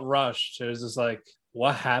everything felt rushed. It was just like,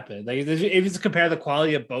 what happened? Like, if you just compare the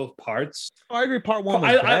quality of both parts, I agree. Part 1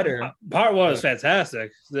 was better. Part 1 was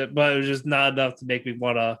fantastic, but it was just not enough to make me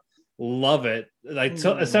want to love it, like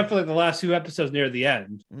except for like the last 2 episodes near the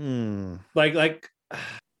end. Like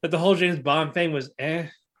the whole James Bond thing was I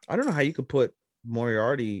don't know how you could put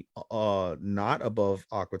Moriarty not above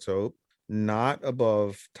Aquatope, not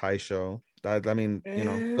above Taisho. I mean,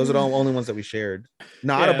 those are the only ones that we shared.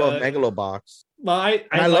 Not above Megalobox. Well,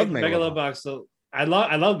 I love Megalobox. So I love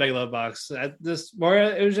Megalobox.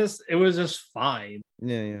 It was just fine.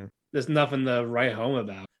 Yeah. There's nothing to write home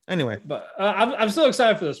about. Anyway, but I'm still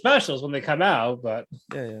excited for the specials when they come out. But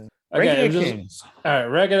yeah. Again, Ranking of Kings. All right,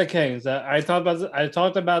 Ranking of Kings. I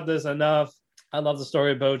talked about this enough. I love the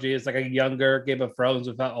story of Boji. It's like a younger Game of Thrones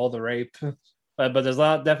without all the rape. But there's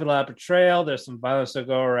definitely a lot of betrayal. There's some violence to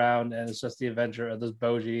go around, and it's just the adventure of this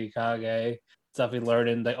Boji Kage. Definitely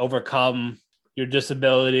learning to overcome your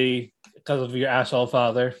disability because of your asshole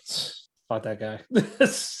father. Fuck that guy.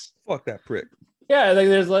 Fuck that prick. Yeah, like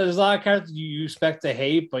there's a lot of characters you expect to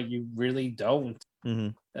hate, but you really don't. Mm-hmm.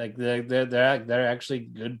 Like they're actually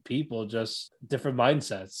good people, just different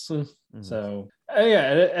mindsets. Mm-hmm. So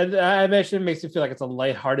and animation makes you feel like it's a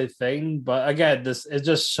lighthearted thing, but again, this is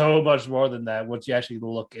just so much more than that once you actually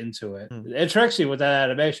look into it. Mm-hmm. It tricks you with that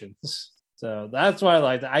animation. So that's why I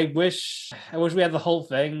like that. I wish we had the whole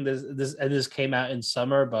thing. This came out in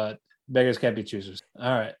summer, but beggars can't be choosers.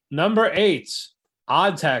 All right, number 8,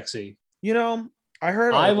 Odd Taxi. You know,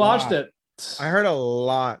 I watched it. I heard a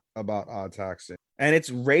lot about Odd Taxi, and it's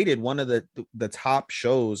rated one of the top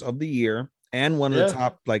shows of the year and one of the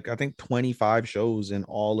top, like, I think 25 shows in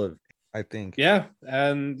all of, I think.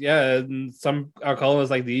 And some are calling it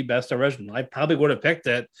like the best original. I probably would have picked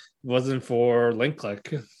it if it wasn't for Link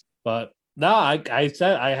Click, but no, I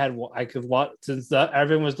said I could watch, since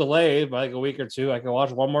everything was delayed by like a week or two. I could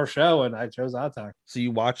watch one more show, and I chose Odd Taxi. So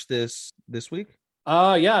you watched this week?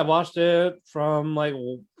 Yeah, I watched it from like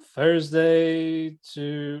Thursday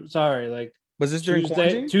to was this during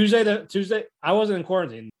quarantine? Tuesday. I wasn't in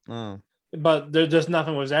quarantine. Oh. But there just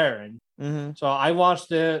nothing was airing. Mm-hmm. So I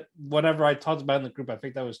watched it whenever I talked about it in the group. I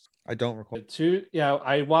think that was, I don't recall.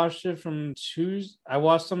 I watched it from Tuesday. I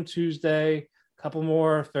watched some Tuesday, a couple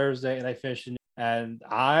more Thursday, and I finished it. And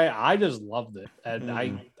I just loved it. And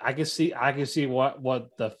I can see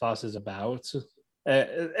what the fuss is about.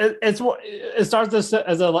 It starts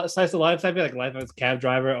as a slice of life type of, like life as a cab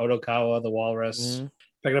driver, Odokawa, the walrus,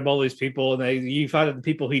 picking up all these people, and you find that the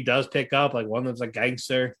people he does pick up, like one of them's a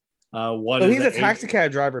gangster. He's a taxi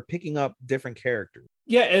cab driver picking up different characters.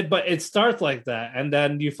 Yeah, but it starts like that, and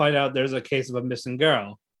then you find out there's a case of a missing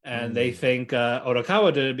girl, and they think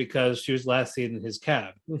Odokawa did it because she was last seen in his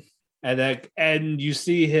cab. And you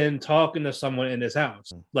see him talking to someone in his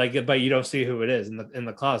house, but you don't see who it is in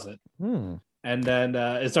the closet. And then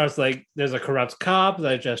it starts like there's a corrupt cop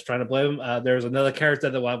that's just trying to blame him. There's another character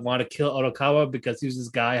that want to kill Odokawa because he was this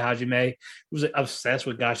guy, Hajime, who's like, obsessed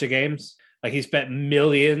with gacha games. Like he spent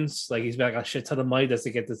millions, like he spent like a shit ton of money just to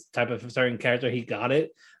get this type of certain character. He got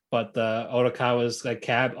it, but Odokawa's like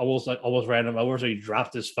cab almost ran him over, so he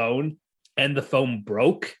dropped his phone, and the phone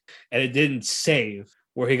broke, and it didn't save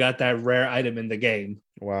where he got that rare item in the game.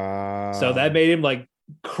 Wow! So that made him like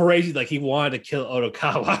crazy, like he wanted to kill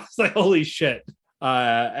Odokawa. It's like holy shit.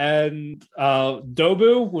 And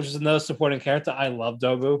Dobu, which is another supporting character, I love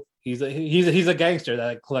Dobu. He's a gangster that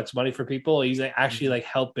like, collects money for people. He's like, actually like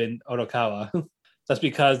helping Odokawa. That's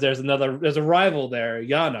because there's a rival there,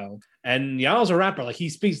 Yano, and Yano's a rapper. Like he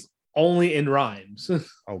speaks only in rhymes.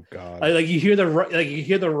 Oh god! like you hear the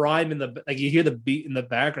rhyme in the you hear the beat in the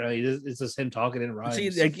background. It's just him talking in rhymes.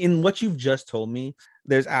 See, like in what you've just told me,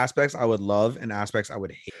 there's aspects I would love and aspects I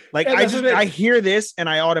would hate. Like I hear this and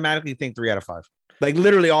I automatically think 3 out of 5. Like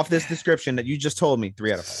literally off this description that you just told me,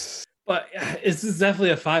 3 out of 5. But it's definitely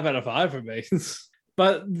a 5 out of 5 for me.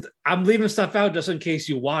 But I'm leaving stuff out just in case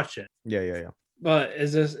you watch it. Yeah. But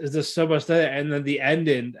is this so much there? And then the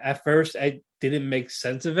ending, at first I didn't make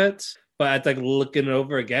sense of it, but at like looking it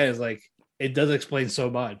over again, it's like it does explain so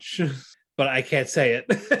much, but I can't say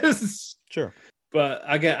it. Sure. But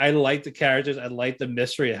again, I like the characters, I like the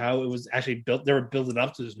mystery, how it was actually built. They were building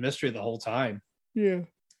up to this mystery the whole time. Yeah,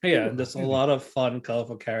 there's a lot of fun,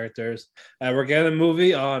 colorful characters. We're getting a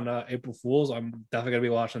movie on April Fools. I'm definitely gonna be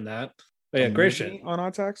watching that. But yeah, great shit on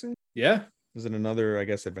Odd Taxi. Yeah. Is it another, I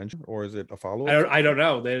guess, adventure, or is it a follow-up? I don't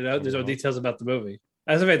know. There's no details about the movie.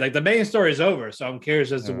 As I mean, like the main story is over, so I'm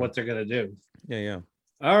curious as to what they're gonna do. Yeah.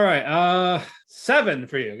 All right, 7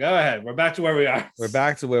 for you. Go ahead. We're back to where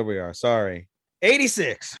we are. Sorry,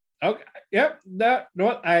 86. Okay. Yep. That. You know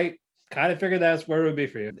what? I kind of figured that's where it would be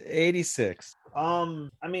for you. 86. I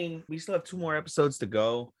mean, we still have 2 more episodes to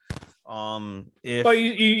go. But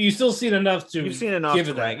you still seen enough to you've seen enough give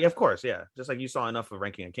to it rank. that. Yeah, of course, yeah. Just like you saw enough of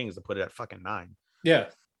Ranking of Kings to put it at fucking 9. Yeah.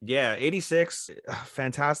 86.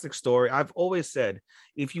 Fantastic story. I've always said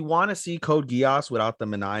if you want to see Code Geass without the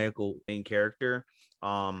maniacal main character,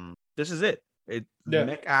 this is it.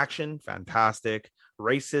 Mech action, fantastic.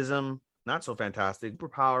 Racism, not so fantastic. Super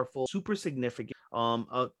powerful, super significant.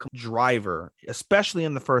 A driver, especially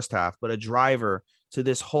in the first half, but a driver to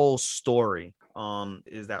this whole story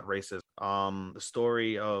is that racism. The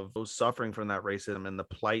story of those suffering from that racism and the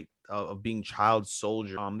plight of being child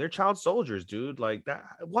soldiers. They're child soldiers, dude. Like that.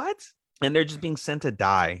 What? and they're just being sent to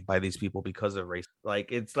die by these people because of race.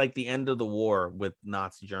 Like, it's like the end of the war with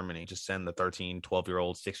Nazi Germany. Just send the 13,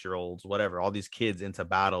 12-year-olds, 6-year-olds, whatever, all these kids into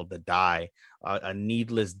battle to die a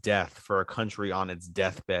needless death for a country on its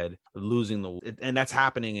deathbed, losing and that's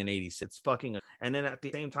happening in 86. It's fucking. And then at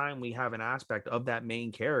the same time, we have an aspect of that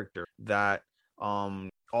main character that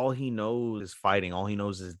all he knows is fighting. All he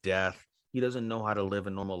knows is death. He doesn't know how to live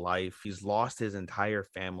a normal life. He's lost his entire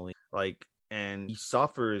family. Like, and he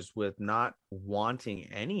suffers with not wanting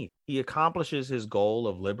any. He accomplishes his goal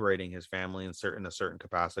of liberating his family in a certain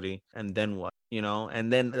capacity. And then what? You know,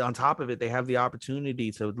 and then on top of it, they have the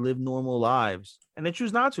opportunity to live normal lives. And they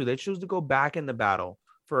choose not to. They choose to go back into battle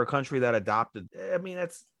for a country that adopted. I mean,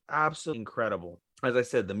 that's absolutely incredible. As I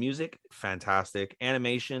said, the music, fantastic.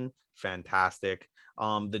 Animation, fantastic.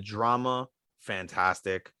 The drama,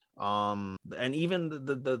 fantastic. And even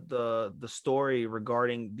the story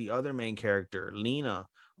regarding the other main character, Lena,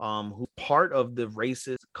 who's part of the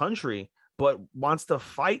racist country, but wants to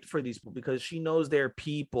fight for these people because she knows they're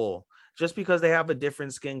people. Just because they have a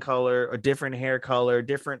different skin color, a different hair color,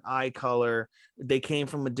 different eye color, they came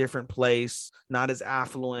from a different place, not as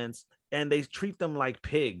affluent, and they treat them like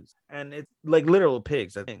pigs, and it's like literal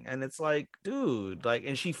pigs, I think. And it's like, dude, like,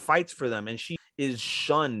 and she fights for them, and she is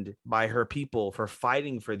shunned by her people for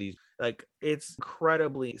fighting for these. Like, it's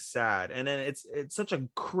incredibly sad. And then it's such a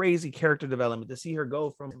crazy character development to see her go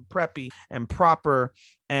from preppy and proper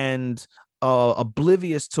and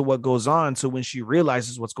oblivious to what goes on, so when she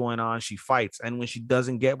realizes what's going on, she fights. And when she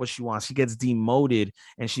doesn't get what she wants, she gets demoted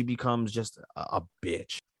and she becomes just a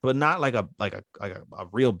bitch. But not like a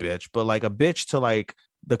real bitch, but like a bitch to like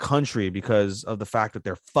the country, because of the fact that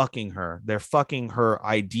they're fucking her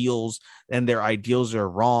ideals, and their ideals are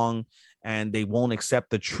wrong, and they won't accept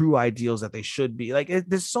the true ideals that they should be. Like,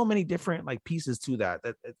 there's so many different like pieces to that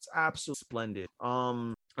it's absolutely splendid.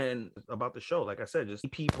 And about the show, like I said, just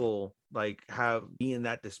people like be in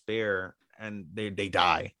that despair, and they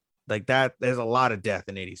die like that. There's a lot of death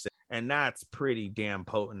in 86, and that's pretty damn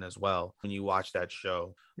potent as well when you watch that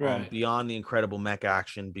show. Right. Beyond the incredible mech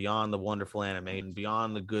action, beyond the wonderful animation,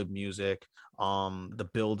 beyond the good music, the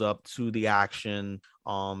build up to the action,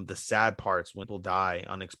 the sad parts when people die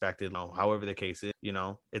unexpected, however the case is,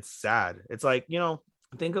 it's sad. It's like,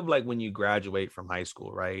 think of like when you graduate from high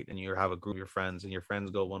school, right? And you have a group of your friends, and your friends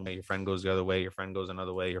go one way, your friend goes the other way, your friend goes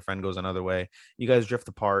another way, your friend goes another way. You guys drift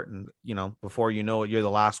apart, and before you know it, you're the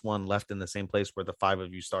last one left in the same place where the 5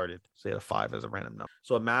 of you started. Say the 5 as a random number.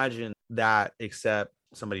 So imagine that, except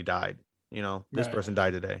somebody died. This person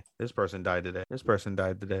died today. This person died today. This person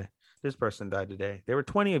died today. This person died today. There were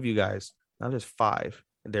 20 of you guys. Now there's 5.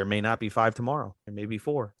 There may not be 5 tomorrow. There may be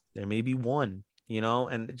 4. There may be 1.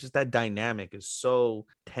 And just that dynamic is so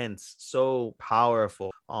tense, so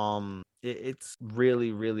powerful. It's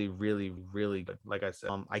really, really, really, really good. Like I said,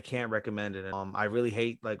 I can't recommend it. I really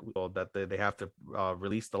hate that they have to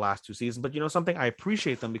release the last 2 seasons. But something, I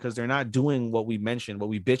appreciate them because they're not doing what we mentioned, what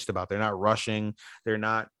we bitched about. They're not rushing. They're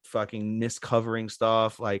not fucking miscovering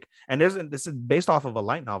stuff. And this is based off of a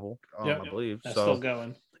light novel, I believe. That's still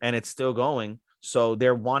going, and it's still going. So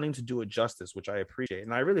they're wanting to do it justice, which I appreciate.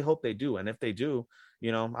 And I really hope they do. And if they do,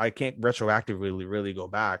 I can't retroactively really go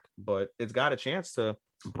back, but it's got a chance to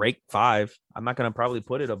break 5. I'm not going to probably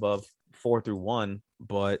put it above 4 through 1,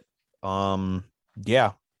 but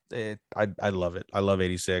yeah, I love it. I love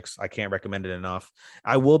 86. I can't recommend it enough.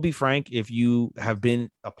 I will be frank, if you have been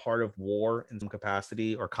a part of war in some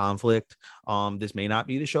capacity or conflict, this may not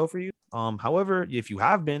be the show for you. However, if you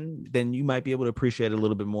have been, then you might be able to appreciate it a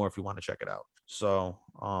little bit more if you want to check it out. So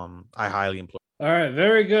I highly implore. All right,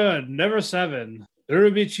 very good. Number 7,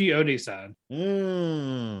 Urubichi Oni-san.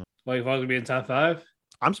 Well, you thought to be in top 5?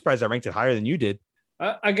 I'm surprised I ranked it higher than you did.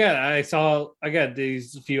 I saw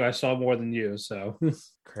these few. I saw more than you, so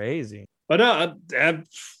crazy. But no,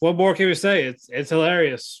 what more can we say? It's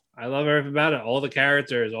hilarious. I love everything about it. All the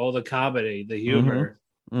characters, all the comedy, the humor.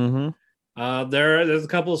 There's a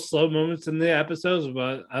couple of slow moments in the episodes,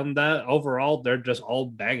 but on that overall, they're just all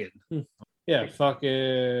banging. Yeah,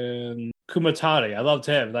 fucking Kumatani. I loved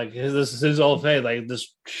him. Like this is his old thing. Like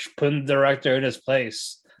just putting the director in his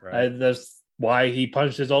place. Right. That's why he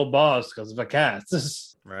punched his old boss, because of a cat.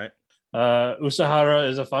 Right. Usahara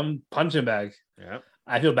is a fun punching bag. Yeah.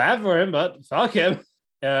 I feel bad for him, but fuck him.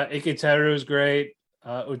 Iketeru is great.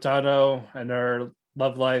 Utano and her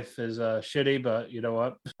love life is shitty, but you know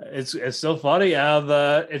what? It's still funny.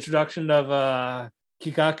 The introduction of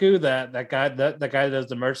Kikaku, that guy that does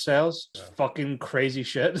the merch sales, fucking crazy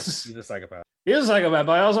shit. He's a psychopath. He is a psychopath,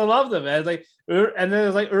 but I also loved him, man. And then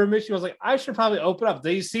it's like Uramichi was like, I should probably open up.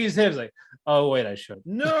 Then he sees him, he's like, oh wait, I should.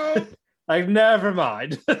 No. Like, never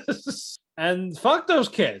mind. And fuck those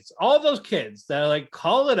kids. All those kids that are like,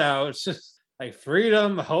 call it out. It's just like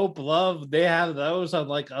freedom, hope, love. They have those,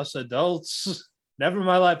 unlike us adults. Never in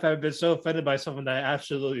my life have I been so offended by something that I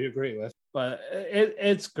absolutely agree with. But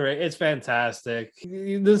it's great. It's fantastic.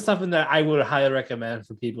 This is something that I would highly recommend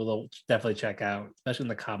for people to definitely check out, especially in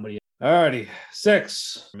the comedy. Alrighty,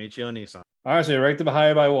 6. Michio Nissan. All right, so you ranked it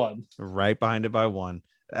higher by 1. Right behind it by 1.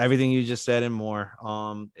 Everything you just said and more.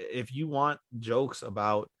 If you want jokes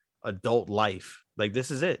about adult life, like this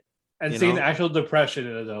is it. And seeing actual depression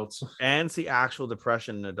in adults. And see actual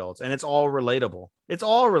depression in adults. And it's all relatable. It's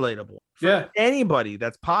all relatable. Yeah. Anybody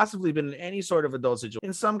that's possibly been in any sort of adult situation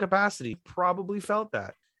in some capacity probably felt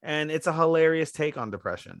that. And it's a hilarious take on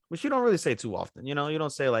depression, which you don't really say too often. You don't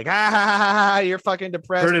say like, you're fucking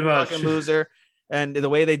depressed, pretty much, fucking loser. And the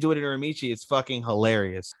way they do it in Uramichi, it's fucking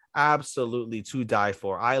hilarious. Absolutely to die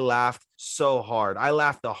for. I laughed so hard. I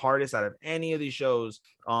laughed the hardest out of any of these shows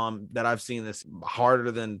that I've seen. This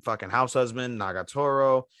harder than fucking House Husband,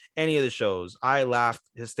 Nagatoro, any of the shows. I laughed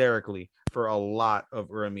hysterically for a lot of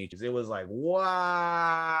Uramichis. It was like,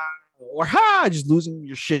 wow. Or just losing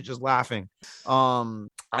your shit, just laughing.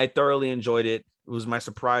 I thoroughly enjoyed it. It was my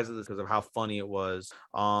surprise because of how funny it was.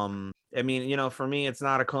 I mean, for me, it's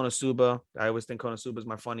not a Konosuba. I always think Konosuba is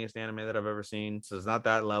my funniest anime that I've ever seen. So it's not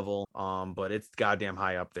that level. But it's goddamn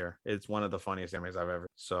high up there. It's one of the funniest animes I've ever.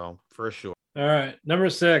 So for sure. All right, number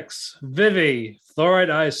 6, Vivy, Fluoride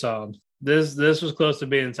Eye Song. This was close to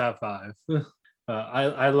being top 5.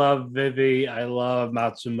 I love Vivy. I love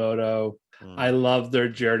Matsumoto. I love their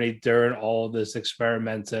journey during all of this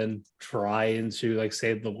experimenting, trying to like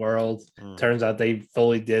save the world. Turns out they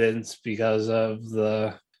fully didn't because of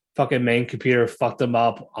the fucking main computer fucked them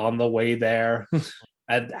up on the way there.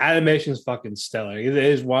 And animation is fucking stellar. It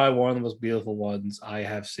is one of the most beautiful ones I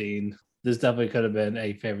have seen. This definitely could have been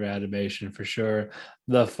a favorite animation for sure.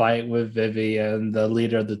 The fight with Vivy and the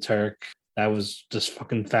leader of the Turk. That was just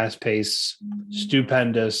fucking fast-paced,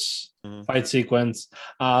 stupendous fight sequence.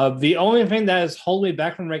 The only thing that has held me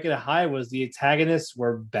back from ranking it high was the antagonists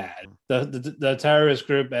were bad. The terrorist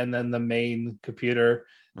group and then the main computer,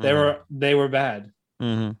 they were bad.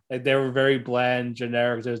 Like they were very bland,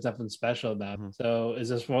 generic. There's nothing special about them. So is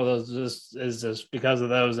this one of those? Is this because of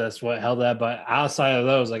those? That's what held that. But outside of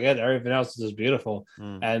those, again, everything else is just beautiful,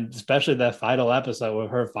 and especially that final episode with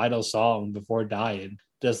her final song before dying.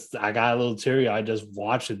 I got a little teary-eyed just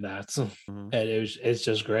watching that, and it's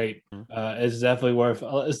just great. It's definitely worth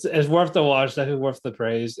the watch. Definitely worth the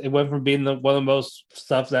praise. It went from being one of the most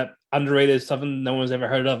stuff that underrated, something no one's ever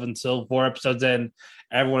heard of until 4 episodes in,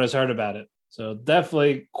 everyone has heard about it. So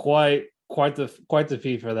definitely quite the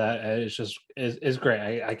feat for that. And it's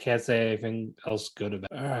great. I can't say anything else good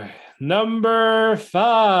about it. All right, number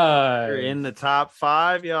 5. You're in the top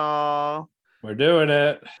 5, y'all. We're doing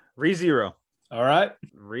it. ReZero. All right.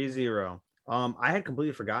 ReZero. I had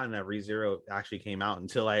completely forgotten that ReZero actually came out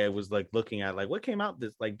until I was like looking at like what came out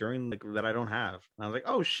this like during like that I don't have. And I was like,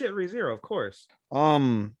 oh shit, ReZero, of course.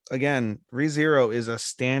 Again, ReZero is a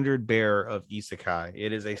standard bearer of isekai.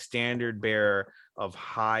 It is a standard bearer of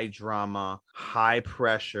high drama, high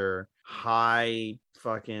pressure, high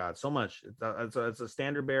fucking God, so much. It's a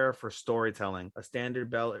standard bearer for storytelling, a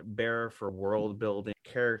standard bearer for world building,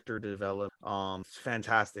 character development. It's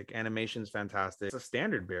fantastic. Animation's fantastic. It's a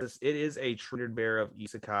standard bearer. It is a standard bearer of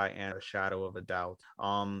isekai and a shadow of a doubt.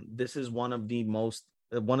 This is one of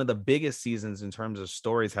the biggest seasons in terms of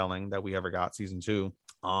storytelling that we ever got, season 2.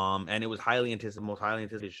 And it was most highly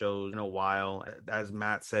anticipated shows in a while. As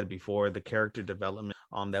Matt said before, the character development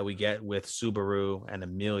that we get with Subaru and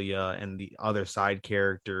Amelia and the other side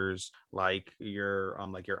characters like your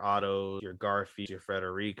Ottos, your Garfield, your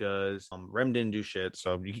Frederica's. Rem didn't do shit,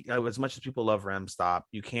 so as much as people love Rem, stop.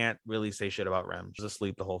 You can't really say shit about Rem. Just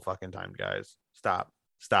asleep the whole fucking time, guys. Stop,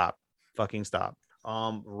 fucking stop.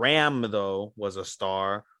 Ram though was a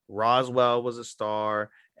star. Roswell was a star.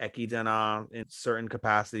 Ekidana in certain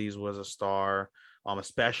capacities was a star,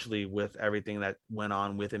 especially with everything that went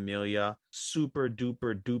on with Amelia. Super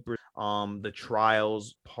duper duper. The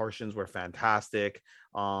trials portions were fantastic.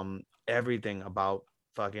 Everything about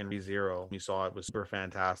fucking ReZero, we saw it was super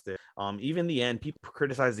fantastic. Even the end, people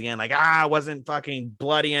criticized the end, like it wasn't fucking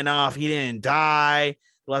bloody enough. He didn't die.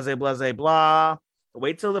 Blase blase blah.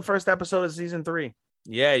 Wait till the first episode of season 3.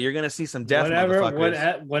 Yeah, you're gonna see some death. Whenever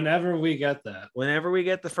we get that. Whenever we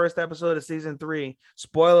get the first episode of season 3,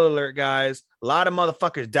 spoiler alert, guys, a lot of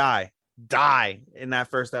motherfuckers die in that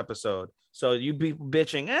first episode. So you be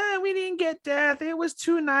bitching, we didn't get death. It was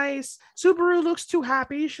too nice. Subaru looks too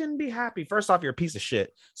happy. You shouldn't be happy. First off, you're a piece of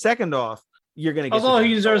shit. Second off, you're gonna get. Although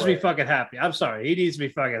he deserves to be fucking happy. I'm sorry, he needs to be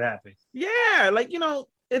fucking happy. Yeah, like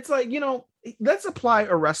it's like let's apply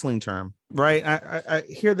a wrestling term, right? I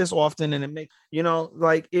hear this often, and it makes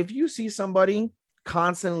like if you see somebody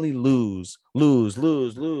constantly lose,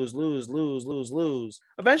 eventually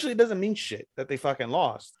it doesn't mean shit that they fucking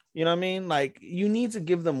lost. You know what I mean? Like you need to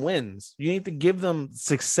give them wins. You need to give them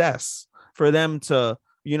success for them to.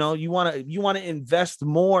 You want to invest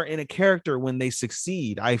more in a character when they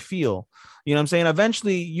succeed. I feel, what I'm saying?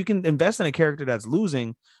 Eventually you can invest in a character that's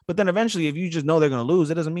losing, but then eventually if you just know they're going to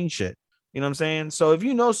lose, it doesn't mean shit. You know what I'm saying? So if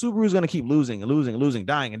Subaru's going to keep losing,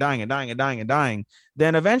 dying,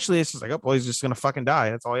 then eventually it's just like, oh, well, he's just going to fucking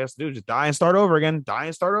die. That's all he has to do. Just die and start over again.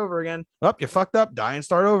 Oh, you fucked up. Die and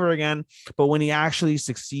start over again. But when he actually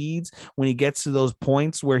succeeds, when he gets to those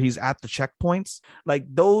points where he's at the checkpoints, like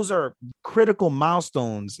those are critical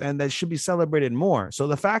milestones and that should be celebrated more. So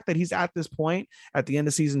the fact that he's at this point at the end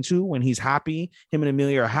of season 2, when he's happy, him and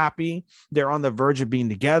Amelia are happy, they're on the verge of being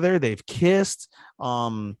together. They've kissed,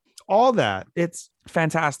 all that. It's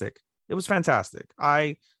fantastic. It was fantastic.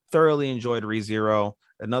 I thoroughly enjoyed ReZero,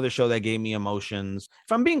 another show that gave me emotions.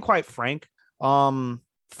 If I'm being quite frank,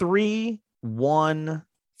 3, 1,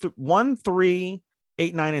 3,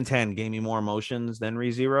 8, 9, and 10 gave me more emotions than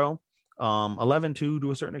ReZero. 11, 2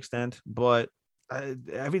 to a certain extent, but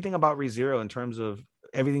everything about ReZero in terms of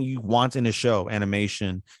everything you want in a show,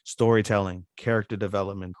 animation, storytelling, character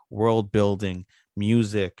development, world building,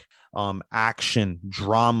 music, action,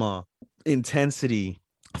 drama, intensity,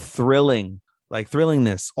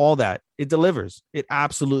 thrillingness, all that, it delivers. It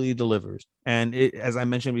absolutely delivers. And as I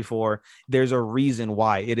mentioned before, there's a reason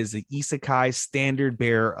why it is the isekai standard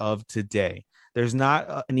bearer of today. There's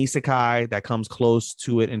not an isekai that comes close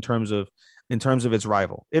to it in terms of its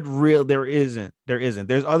rival. There isn't.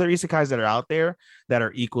 There's other isekais that are out there that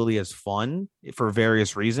are equally as fun for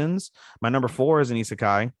various reasons. My number 4 is an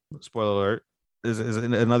isekai. Spoiler alert. Is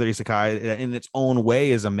another isekai that in its own way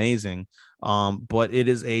is amazing, but it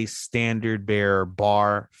is a standard bearer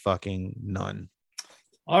bar fucking none.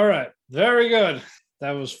 All right, very good.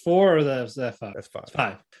 That was 4 or that 5? That's 5.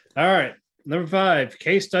 5. All right, number 5,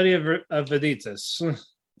 case study of Vanitas.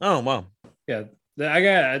 Oh wow, yeah,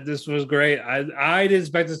 this was great. I didn't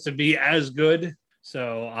expect this to be as good,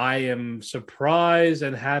 so I am surprised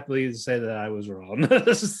and happy to say that I was wrong.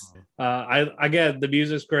 Again, the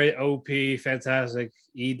music's great. OP, fantastic.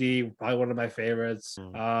 ED, probably one of my favorites.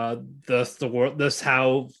 That's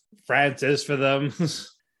how France is for them.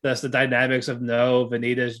 That's the dynamics of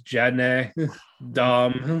Vanitas, Jenna,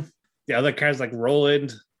 Dom. The other characters like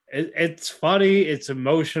Roland. It's funny. It's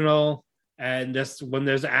emotional. And just when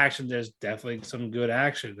there's action, there's definitely some good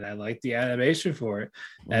action. I like the animation for it.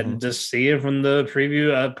 And just seeing from the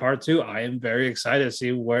preview of part 2, I am very excited to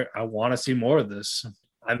see where I want to see more of this.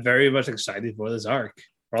 I'm very much excited for this arc.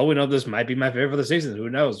 For all we know, this might be my favorite of the season. Who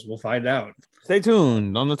knows? We'll find out. Stay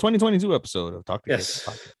tuned on the 2022 episode of Talk to Yes.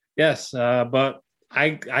 Yes. But I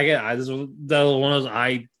get this was the one of those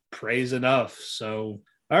I praise enough. So,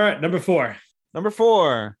 all right. Number 4.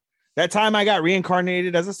 That time I got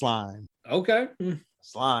reincarnated as a slime. Okay.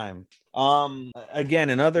 Slime.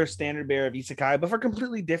 Again, another standard bearer of isekai, but for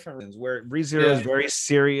completely different reasons. Where ReZero is very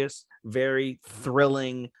serious, very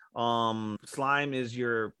thrilling. Slime is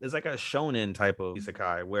like a shonen type of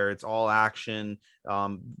isekai where it's all action,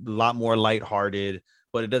 a lot more lighthearted,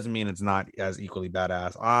 but it doesn't mean it's not as equally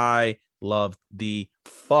badass. I love the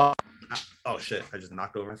fuck. Oh shit! I just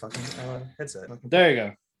knocked over my fucking headset. There you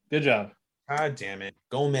go. Good job. God damn it!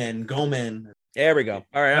 Go men. There we go.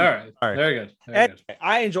 All right. Very good.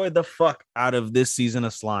 I enjoyed the fuck out of this season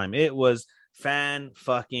of Slime. It was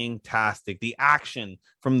fan-fucking-tastic. The action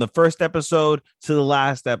from the first episode to the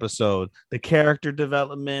last episode, the character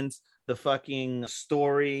development, the fucking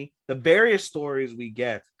story, the various stories we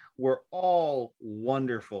get were all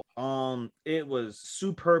wonderful. It was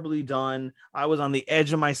superbly done. I was on the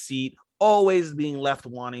edge of my seat, always being left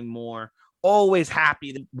wanting more. Always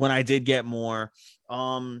happy when I did get more.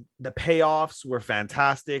 The payoffs were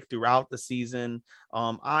fantastic throughout the season.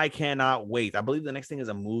 I cannot wait. I believe the next thing is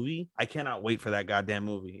a movie. I cannot wait for that goddamn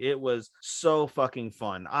movie. It was so fucking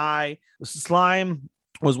fun. Slime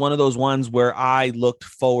was one of those ones where I looked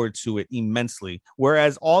forward to it immensely.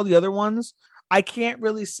 Whereas all the other ones, I can't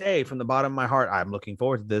really say from the bottom of my heart, I'm looking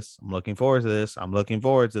forward to this. I'm looking forward to this. I'm looking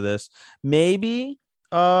forward to this. Maybe,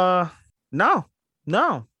 no.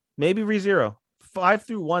 Maybe ReZero 5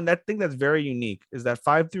 through 1. That thing that's very unique is that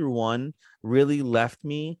 5 through 1 really left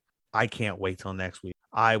me. I can't wait till next week.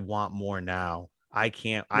 I want more now. I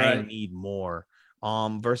can't. Right. I need more.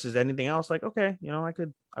 Versus anything else. Like, okay, I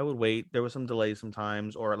could I would wait. There was some delays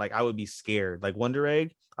sometimes, or like I would be scared. Like Wonder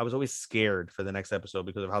Egg, I was always scared for the next episode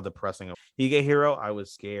because of how depressing it was. Hige Hero, I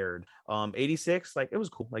was scared. 86, like it was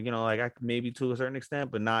cool. Like, like I maybe to a certain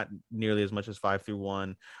extent, but not nearly as much as 5 through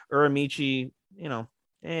 1. Uramichi,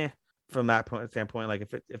 from that standpoint,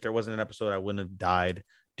 like if there wasn't an episode, I wouldn't have died.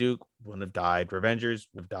 Duke wouldn't have died. Revengers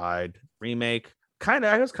would have died. Remake,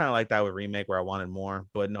 I was kind of like that with Remake where I wanted more,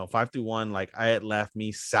 but no, 5 through 1, like it left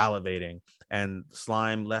me salivating, and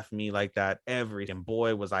Slime left me like that and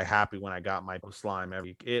boy was I happy when I got my Slime every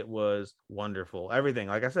week. It was wonderful. Everything,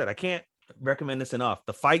 like I said, I can't recommend this enough.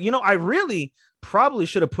 The fight, I really probably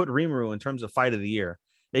should have put Rimuru in terms of fight of the year.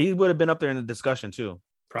 He would have been up there in the discussion too.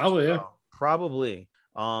 Probably, yeah. Probably.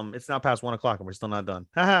 It's now past 1 o'clock and we're still not done.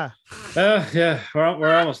 Yeah, we're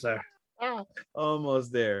almost there.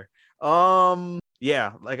 Almost there.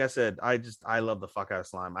 Yeah, like I said, I love the fuck out of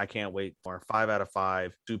Slime. I can't wait for 5 out of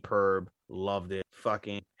 5. Superb. Loved it.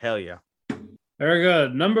 Fucking hell yeah. Very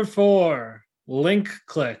good. Number 4, Link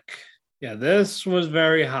Click. Yeah, this was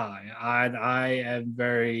very high. I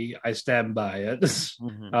stand by it.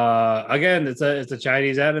 Mm-hmm. Again, it's a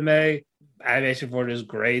Chinese anime. Animation for it is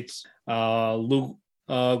great. Guanlu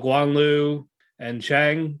and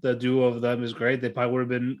Chang, the duo of them is great. They probably would have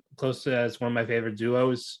been close to as one of my favorite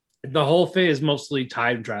duos. The whole thing is mostly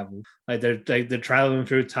time travel. Like they're traveling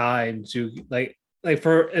through time to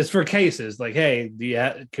for cases. Like, hey,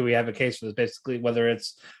 can we have a case for this? Basically, whether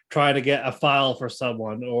it's trying to get a file for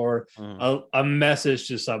someone or a message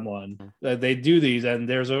to someone, they do these, and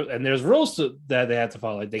there's rules that they have to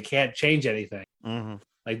follow. Like they can't change anything. Mm-hmm.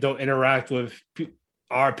 Like don't interact with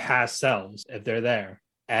our past selves if they're there.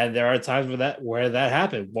 And there are times where that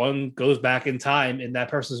happened. One goes back in time in that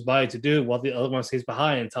person's body to do while the other one stays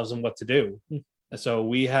behind and tells them what to do. And so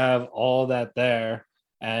we have all that there.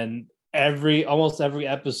 And almost every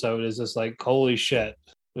episode is just like, holy shit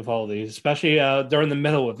with all these, especially during the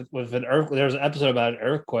middle with an earthquake. There was an episode about an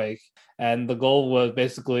earthquake. And the goal was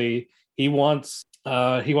basically he wants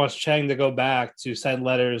Chang to go back to send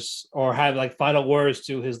letters or have like final words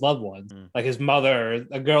to his loved ones, like his mother,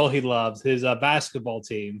 a girl he loves, his basketball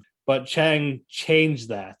team. But Chang changed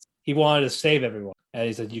that. He wanted to save everyone. And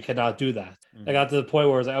he said, you cannot do that. I got to the point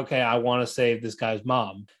where it's like, okay, I want to save this guy's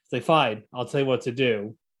mom. It's like, fine, I'll tell you what to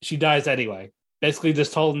do. She dies anyway. Basically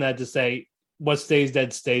just told him that to say, what stays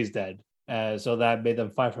dead, stays dead. So that made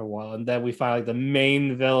them fight for a while. And then we find like the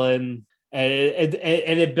main villain. And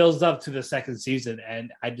it builds up to the second season,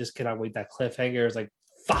 and I just cannot wait. That cliffhanger is like,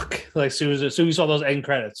 fuck. Like, as soon as we saw those end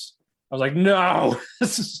credits, I was like, no.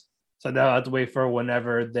 So now I have to wait for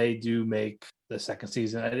whenever they do make the second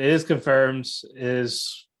season. It is confirmed,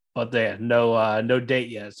 but they had no date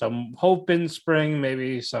yet. So I'm hoping spring,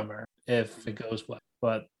 maybe summer, if it goes well.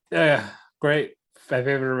 But yeah, great. My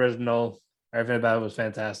favorite original. Everything about it was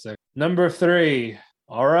fantastic. Number 3.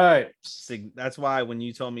 All right. That's why when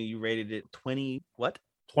you told me you rated it 20, what?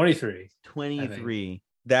 23. 23.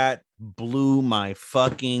 That blew my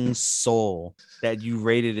fucking soul that you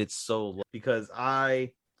rated it so low, because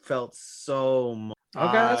I felt so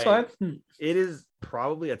okay, that's fine. It is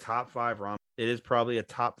probably a top 5 rom. It is probably a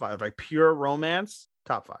top 5, like pure romance,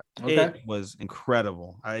 top 5. Okay. It was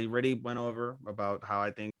incredible. I already went over about how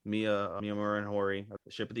I think Miyamura and Hori are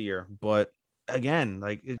the ship of the year, but again,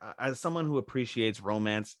 like as someone who appreciates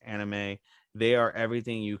romance anime, they are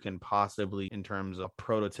everything you can possibly in terms of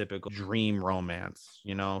prototypical dream romance,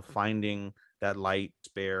 finding that light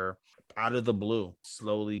spare out of the blue,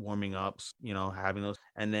 slowly warming up, having those,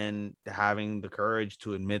 and then having the courage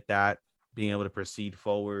to admit that, being able to proceed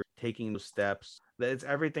forward, taking those steps. It's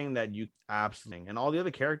everything that you absolutely, and all the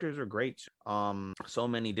other characters are great. So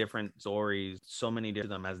many different stories, so many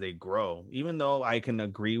different them as they grow. Even though I can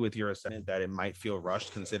agree with your assessment that it might feel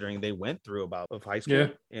rushed, considering they went through about of high school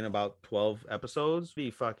in about 12 episodes,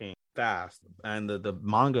 be fucking fast. And the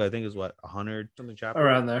manga, I think, is what 100 something chapters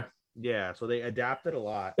around there. Yeah, so they adapted a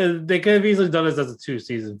lot. They could have easily done this as a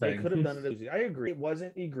 2-season thing. They could have done it. I agree. It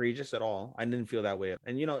wasn't egregious at all. I didn't feel that way.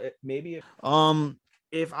 And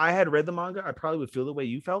if I had read the manga, I probably would feel the way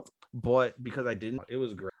you felt. But because I didn't, it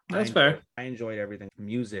was great. That's fair. I enjoyed everything.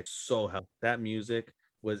 Music, so helpful. That music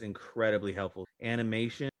was incredibly helpful.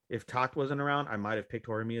 Animation. If Takt wasn't around, I might have picked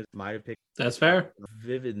Horimiya. That's fair.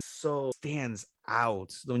 Vivid, so stands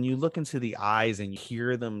out. When you look into the eyes and you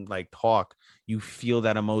hear them like talk, you feel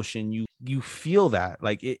that emotion. You feel that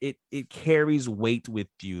like it carries weight with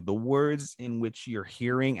you. The words in which you're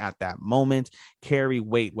hearing at that moment carry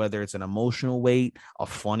weight, whether it's an emotional weight, a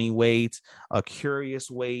funny weight, a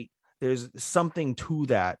curious weight. there's something to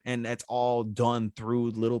that, and that's all done through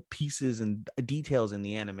little pieces and details in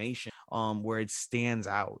the animation where it stands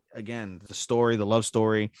out. Again, the story, the love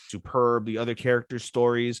story, superb. The other characters'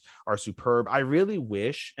 stories are superb. I really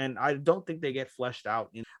wish, and I don't think they get fleshed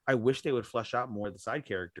out, I wish they would flesh out more of the side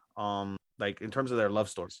character, like in terms of their love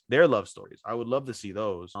stories. I would love to see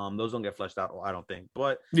those. Those don't get fleshed out, I don't think,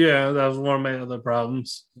 but yeah, that was one of my other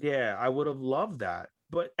problems. yeah, I would have loved that.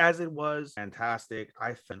 But as it was, fantastic.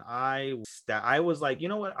 I was like, you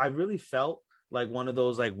know what? I really felt like one of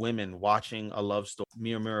those like women watching a love story.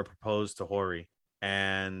 Miyamura proposed to Hori,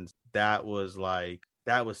 and that was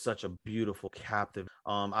such a beautiful, captive.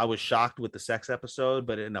 I was shocked with the sex episode,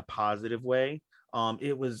 but in a positive way.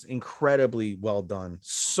 It was incredibly well done,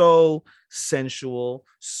 so sensual,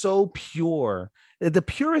 so pure, the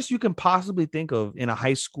purest you can possibly think of in a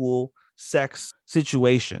high school sex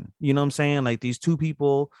situation. You know what I'm saying? Like these two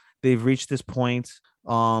people, they've reached this point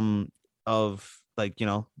of like, you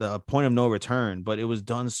know, the point of no return, but it was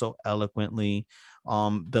done so eloquently.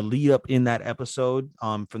 The lead up in that episode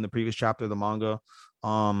from the previous chapter of the manga,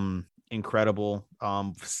 incredible,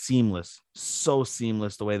 seamless, so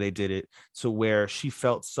seamless the way they did it, to where she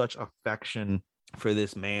felt such affection for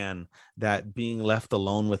this man that being left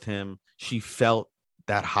alone with him, she felt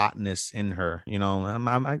that hotness in her. You know,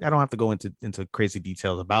 I don't have to go into crazy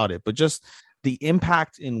details about it, but just the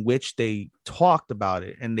impact in which they talked about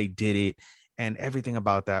it and they did it, and everything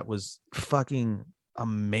about that was fucking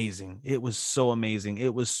amazing. It was so amazing.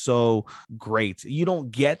 It was so great. You don't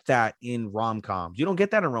get that in rom-coms. You don't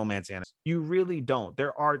get that in romance anime. You really don't.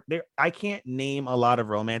 I can't name a lot of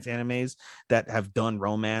romance animes that have done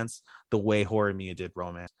romance the way Horimiya did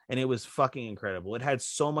romance, and it was fucking incredible. It had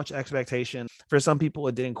so much expectation. For some people,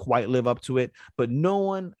 it didn't quite live up to it, but no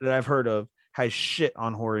one that I've heard of has shit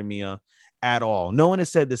on Horimiya at all. No one has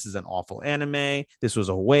said this is an awful anime, this was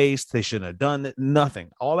a waste, they shouldn't have done it. Nothing.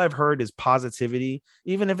 All I've heard is positivity,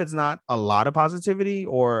 even if it's not a lot of positivity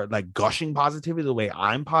or like gushing positivity the way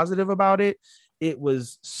I'm positive about it. It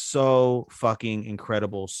was so fucking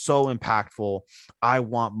incredible, so impactful. I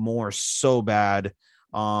want more so bad.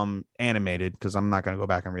 Animated, because I'm not going to go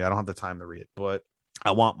back and read. I don't have the time to read it, but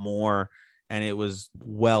I want more. And it was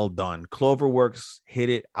well done. Cloverworks hit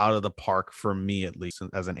it out of the park for me, at least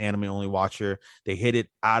as an anime only watcher. They hit it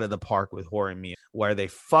out of the park with Horimiya, where they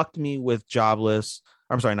fucked me with Jobless.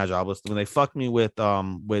 I'm sorry, not Jobless. When they fucked me with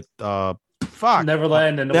Neverland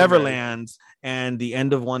and the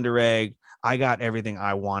end of Wonder Egg. I got everything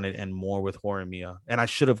I wanted and more with Horimiya. And I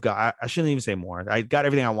shouldn't even say more. I got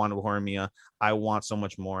everything I wanted with Horimiya. I want so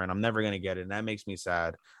much more, and I'm never going to get it. And that makes me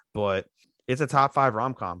sad. But it's a top 5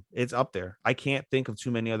 rom-com. It's up there. I can't think of too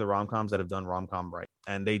many other rom-coms that have done rom-com right.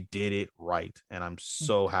 And they did it right. And I'm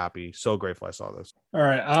so happy, so grateful I saw this. All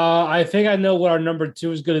right. I think I know what our number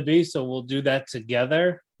 2 is going to be, so we'll do that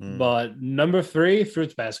together. But number 3,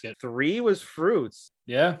 Fruits Basket. 3 was Fruits.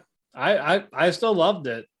 Yeah. I still loved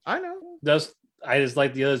it. I know. I just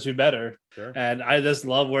like the other 2 better. Sure. And I just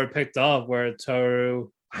love where it picked off, where Toru.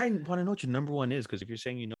 I want to know what your number 1 is, because if you're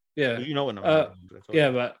saying yeah, you know what number 1 is.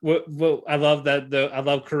 Yeah, but I love that. I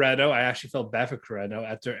love Kureno. I actually felt bad for Kureno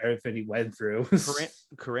after everything he went through.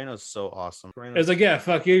 Kureno's so awesome. It's like, yeah,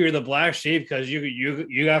 fuck you. You're the black sheep because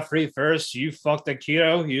you got free first. You fucked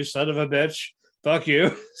Akito, you son of a bitch. Fuck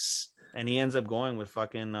you. And he ends up going with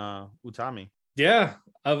fucking Utami. Yeah,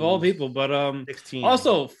 of all people. But 16.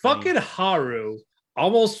 Also, fucking Haru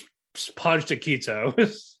almost punched Akito.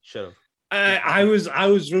 Should have. I was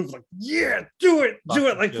like, yeah, do it,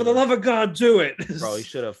 like for the love of God, do it, bro. You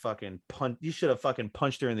should have fucking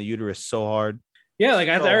punched her in the uterus so hard. Yeah, like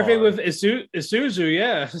after everything with Isuzu,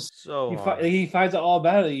 yeah. So he finds out all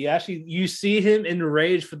about it. You see him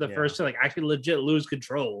enraged for the first time, like actually legit lose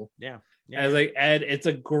control. Yeah. And it's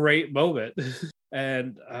a great moment.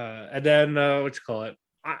 and then what you call it?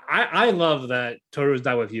 I love that Toru's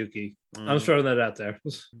not with Yuki. I'm throwing that out there.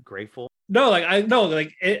 Grateful. No, like I love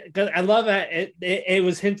that it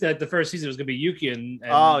was hinted that the first season was gonna be Yuki and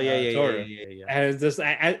Toru. Yeah. And this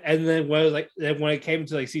and then when it came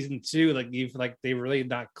to like season 2, like they really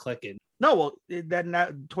not clicking. No, well,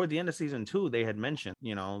 toward the end of season 2, they had mentioned,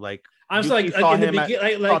 like I'm just like in the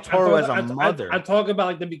beginning, like Toru as a mother. I talk about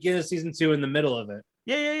like the beginning of season 2 in the middle of it.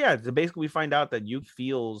 Yeah. So basically, we find out that Yuki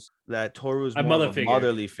feels that Toru is more of a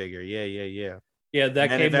motherly figure. Yeah. Yeah, if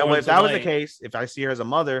that was the case, if I see her as a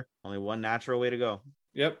mother, only one natural way to go.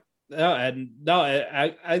 Yep. They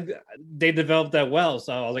developed that well,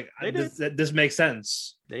 so I was like, this makes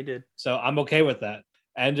sense. They did. So I'm okay with that.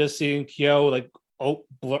 And just seeing Kyo like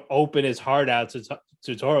open his heart out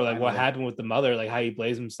to Toru, like what happened with the mother, like how he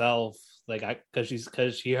blames himself, like because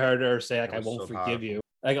she heard her say like I won't forgive you.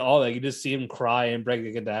 like all like you just see him cry and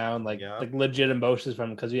breaking it down, like Yeah. like legit emotions from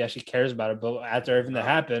him because he actually cares about it. But after everything that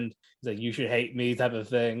happened, he's like, "You should hate me," type of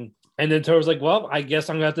thing. And then Toro's like, "Well, I guess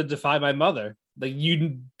I'm gonna have to defy my mother." Like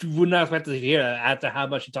you would not expect to hear that after how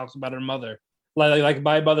much he talks about her mother. Like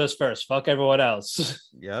my mother's first. Fuck everyone else.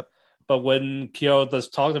 Yep. But when Kyo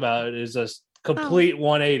just talked about it, it's a complete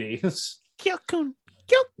 180. Kyokun.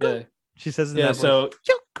 Yeah. She says in Yeah, that so voice,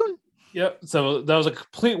 Kyokun. yep. So that was a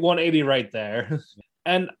complete 180 right there.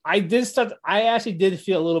 And I actually did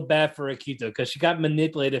feel a little bad for Akito because she got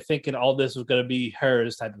manipulated thinking all this was gonna be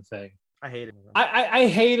hers type of thing. I hate it. I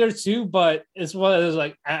hate her too, but it's one of those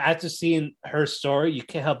like after seeing her story, you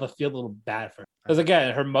can't help but feel a little bad for her. Because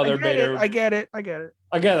again, her mother made her I get it.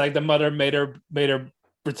 again, like the mother made her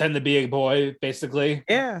pretend to be a boy, basically.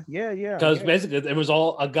 Yeah. Because basically it was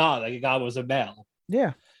all a god, like a god was a male.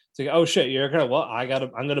 Yeah. It's like, oh shit, you're a girl. Well, I'm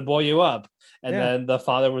gonna boy you up. And then the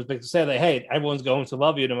father was big to say, like, hey, everyone's going to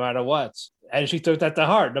love you no matter what. And she took that to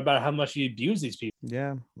heart, no matter how much she abused these people.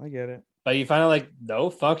 Yeah, I get it. But you find out, like,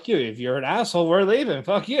 no, fuck you. If you're an asshole, we're leaving.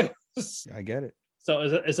 Fuck you. I get it. So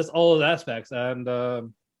it's just all those aspects. And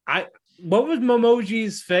what was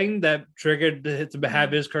Momoji's thing that triggered to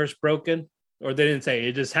have his curse broken? Or they didn't say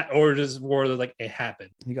it just or just more like it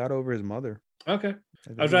happened. He got over his mother. Okay.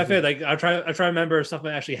 I was trying to feel like I try to remember if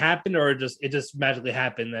something actually happened or it just magically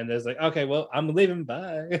happened and it's like, okay, well, I'm leaving.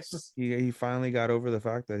 Bye. He finally got over the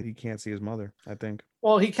fact that he can't see his mother, I think.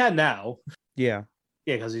 Well, he can now. Yeah.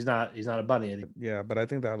 Yeah, because he's not a bunny anymore. Yeah, but I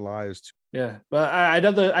think that lies too. Yeah, but I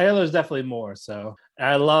know there's definitely more. So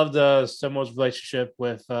I loved Somo's relationship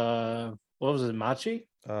with what was it, Machi?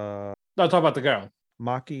 No, talk about the girl.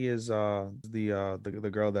 Maki is the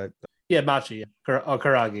girl that Machi,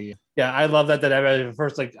 Karagi. Yeah, I love that everybody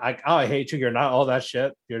first like I hate you. You're not all that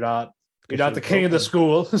shit. You're not the king of the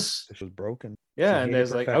school. she was broken. Yeah, and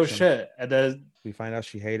there's like, oh shit, and then we find out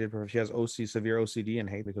she hated her. She has severe OCD and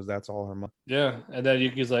hate because that's all her mother. Yeah, and then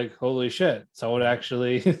Yuki's like, holy shit, someone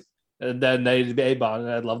actually. And then they bond,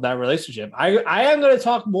 and I love that relationship. I am going to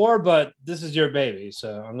talk more, but this is your baby,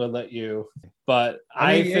 so I'm going to let you. But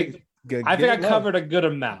I think I covered a good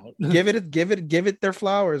amount. Give it their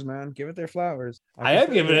flowers, man. Give it their flowers. I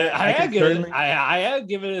am giving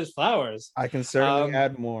it his flowers. I can certainly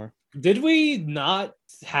add more. Did we not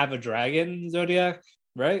have a dragon Zodiac?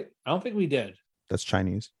 Right? I don't think we did. That's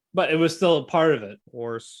Chinese. But it was still a part of it.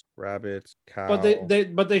 Horse, rabbit, cow.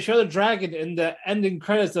 But they show the dragon in the ending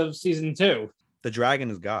credits of season 2. The dragon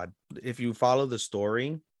is God. If you follow the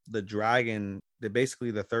story, the dragon, they're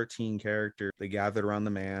basically the 13 characters. They gathered around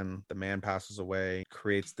the man. The man passes away,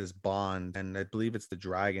 creates this bond, and I believe it's the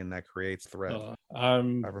dragon that creates threat. I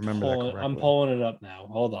remember that correctly. I'm pulling it up now.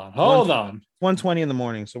 Hold on. 1:20 in the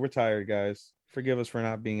morning, so we're tired, guys. Forgive us for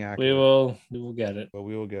not being accurate. We will get it. But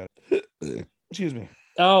we will get it. Excuse me.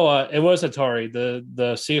 Oh, it was Hattori,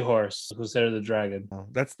 the seahorse, considered the dragon. Oh,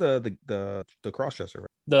 that's the crossdresser, right?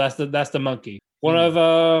 No, that's the monkey. One of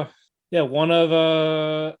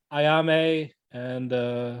Ayame and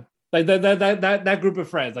like that group of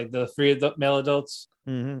friends, like the 3 male adults.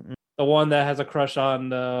 Mm-hmm. The one that has a crush on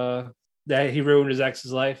that he ruined his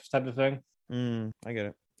ex's life type of thing. I get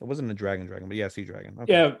it. It wasn't a dragon, but yeah, sea dragon.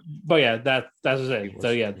 Okay. Yeah, but yeah, that's it. So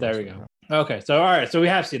yeah, there we go. Okay, so all right, so we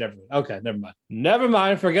have seen everything. Okay, never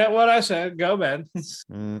mind. Forget what I said. Go, man.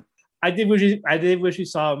 I did wish you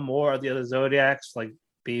saw more of the other Zodiacs, like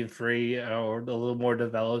being free or a little more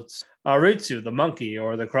developed. Ritsu, the monkey,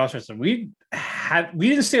 or the crossdresser. We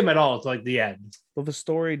didn't see him at all until like the end. Well, the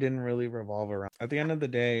story didn't really revolve around. At the end of the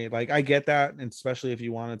day, like I get that, and especially if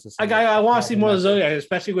you wanted to. I want to see more of the Zodiac,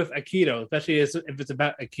 especially with Akito, especially if it's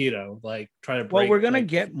about Akito, like trying to. Well, we're gonna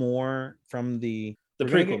get more from the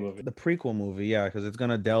prequel movie, yeah, because it's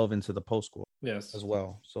gonna delve into the post school, yes, as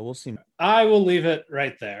well. So we'll see. I will leave it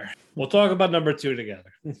right there. We'll talk about number 2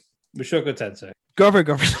 together. Mushoku Tensei. Go for it.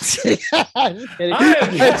 Just kidding. I'm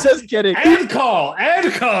just kidding. And call.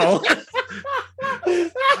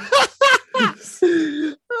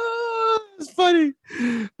 It's funny.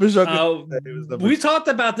 We talked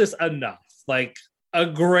about this enough, like a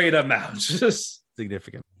great amount. Just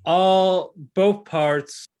significant. Both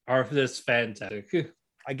parts are just fantastic.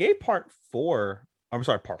 I gave part 4. I'm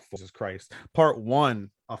sorry, part 4. Jesus Christ. Part 1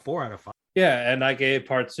 a 4 out of 5. Yeah, and I gave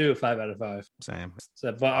part 2 a 5 out of 5. Same.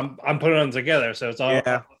 So, but I'm putting them together, so it's all.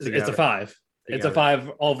 Yeah, it's a 5. It's a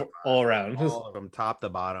 5 all around. All of them, top to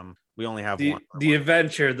bottom. We only have the one. The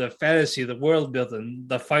adventure, the fantasy, the world building,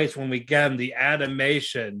 the fights when we get them, the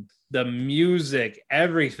animation, the music,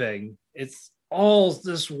 everything. It's all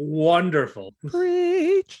just wonderful.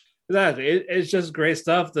 Preach. Exactly. It's just great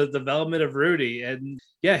stuff. The development of Rudy, and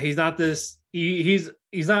yeah, he's not this. He's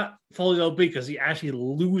not fully OP because he actually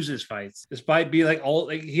loses fights, despite being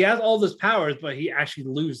he has all this powers, but he actually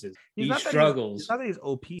loses. He struggles. It's not that he's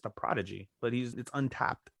OP, a prodigy, but it's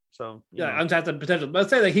untapped. So untapped potential. But I'd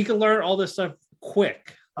say he can learn all this stuff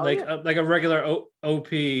quick, like a regular OP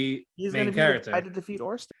he's main character. Try to defeat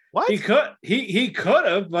Orster. What he could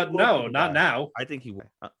have, but no, not now. I think he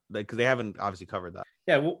will, because they haven't obviously covered that.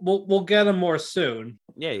 Yeah, we'll get him more soon.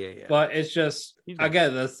 Yeah. But it's just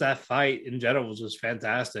again, that fight in general was just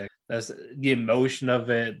fantastic. That's the emotion of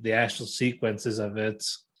it, the actual sequences of it,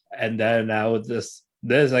 and then now with this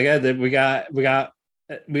again, we got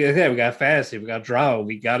fantasy, we got drama,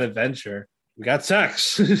 we got adventure, we got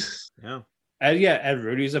sex. Yeah. And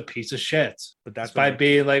Rudy's a piece of shit. But that's despite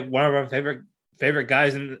being like one of our favorite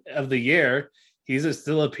guys of the year, he's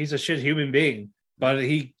still a piece of shit human being. But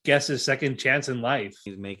he gets his second chance in life.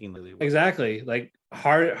 He's making the exactly like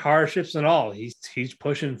hardships and all. He's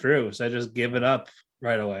pushing through. Instead of just giving up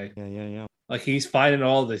right away. Yeah. Like he's finding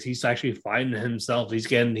all this. He's actually finding himself. He's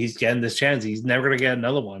getting this chance. He's never gonna get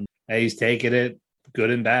another one. And he's taking it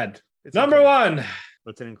good and bad. It's number one.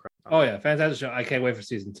 That's an incredible. Oh yeah, fantastic show. I can't wait for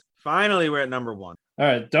season 2. Finally, we're at number 1. All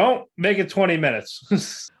right, don't make it 20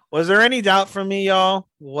 minutes. Was there any doubt for me, y'all,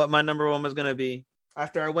 what my number 1 was going to be?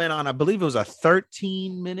 After I went on, I believe it was a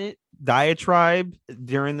 13-minute diatribe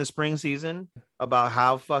during the spring season about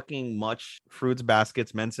how fucking much Fruits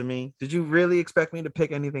Baskets meant to me. Did you really expect me to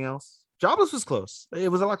pick anything else? Jobless was close. It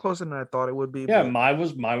was a lot closer than I thought it would be. Yeah, mine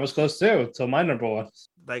was close too. So my number 1.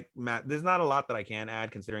 Like Matt, there's not a lot that I can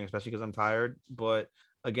add, considering, especially because I'm tired. But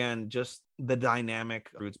again, just the dynamic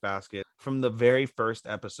Fruits Basket from the very first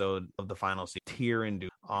episode of the final season, tear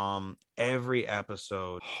inducing. Every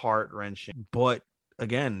episode heart-wrenching, but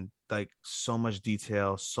again, like so much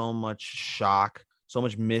detail, so much shock, so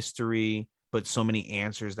much mystery, but so many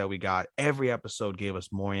answers that we got. Every episode gave us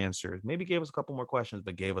more answers, maybe gave us a couple more questions,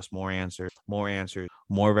 but gave us more answers,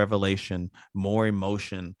 more revelation, more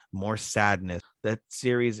emotion, more sadness. That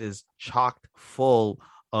series is chocked full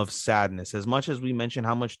of sadness. As much as we mentioned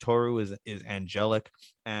how much Toru is angelic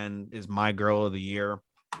and is my girl of the year,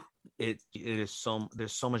 it is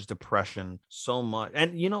there's so much depression, so much.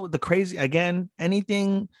 And the crazy, again,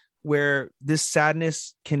 anything where this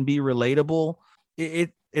sadness can be relatable,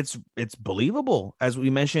 it's believable. As we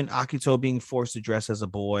mentioned, Akito being forced to dress as a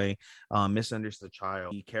boy, misunderstood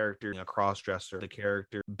child, the character being a cross-dresser, the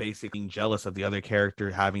character basically being jealous of the other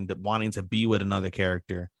character, wanting to be with another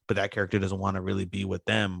character, but that character doesn't want to really be with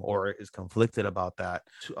them or is conflicted about that.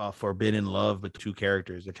 Forbidden love with two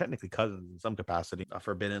characters. They're technically cousins in some capacity.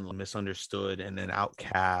 Forbidden, misunderstood, and then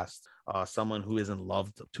outcast. Someone who isn't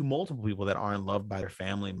loved, to multiple people that aren't loved by their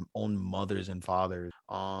family, own mothers and fathers.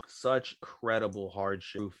 Such credible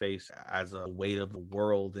hardship face as a weight of the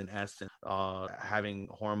world in essence. Having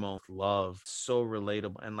hormone love, so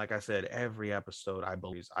relatable. And like I said, every episode I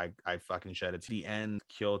believe I fucking shed it. To the end,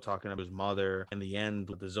 Kyo talking about his mother, and the end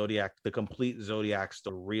with the Zodiac, the complete Zodiac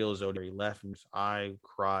story, real Zodiac left me. I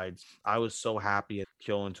cried. I was so happy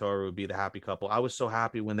Kyo and Toru would be the happy couple. I was so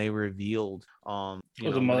happy when they revealed the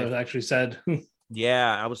mother actually said.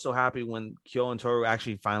 Yeah, I was so happy when Kyo and Toru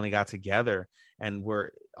actually finally got together and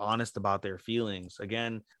were honest about their feelings.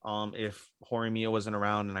 Again, if Horimiya wasn't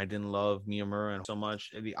around and I didn't love Miyamura so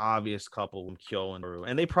much, the obvious couple with Kyo and Toru,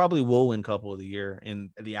 and they probably will win couple of the year in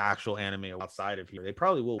the actual anime outside of here. They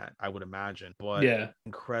probably will, I would imagine. But yeah,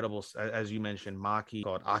 incredible, as you mentioned, Maki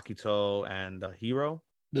called Akito and Hiro,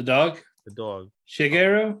 the dog,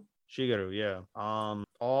 Shigeru, yeah.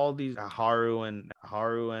 All these Haru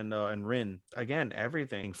and Rin, again,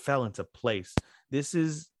 everything fell into place. This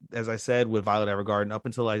is, as I said, with Violet Evergarden, up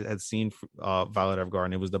until I had seen Violet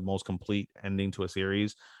Evergarden, it was the most complete ending to a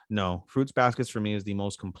series. No, Fruits Baskets for me is the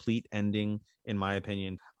most complete ending, in my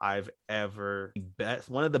opinion, I've ever,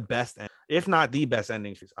 one of the best, if not the best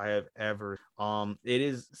endings I have ever.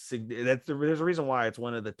 There's a reason why it's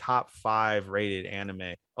one of the top 5 rated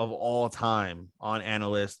anime of all time on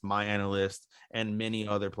Analyst, My Analyst, and many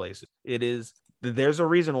other places. There's a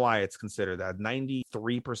reason why it's considered that 93%,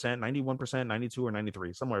 91%, 92 or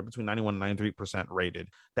 93, somewhere between 91 and 93% rated.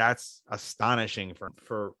 That's astonishing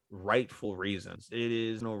for rightful reasons. It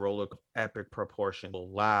is no roller epic proportion.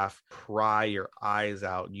 You'll laugh, cry your eyes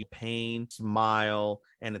out, you pain, smile,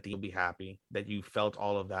 and at the end you'll be happy that you felt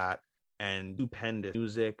all of that. And stupendous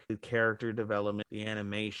music, the character development, the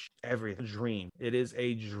animation, everything. Dream. It is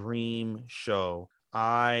a dream show.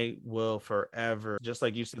 I will forever, just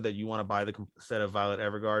like you said that you want to buy the set of Violet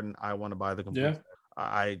Evergarden, I want to buy the complete set.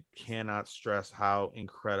 I cannot stress how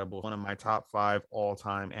incredible. One of my top 5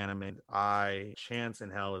 all-time anime. Chance in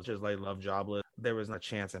Hell is just like Love Jobless. There was no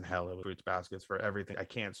chance in hell it was Fruits Baskets for everything. I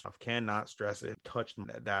cannot stress it. Touched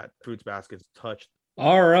that Fruits Baskets touched.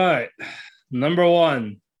 All right. Number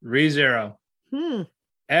 1, ReZero.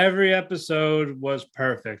 Every episode was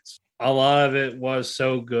perfect. A lot of it was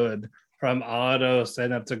so good. From Otto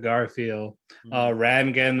stand up to Garfield,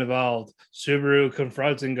 Ram getting involved, Subaru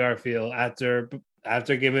confronting Garfield after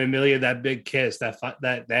giving Amelia that big kiss,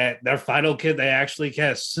 that their final kiss, they actually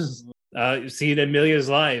kissed. You see Amelia's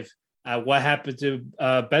life. What happened to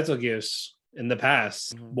Betelgeuse in the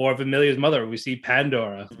past? More of Amelia's mother. We see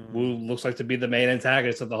Pandora, who looks like to be the main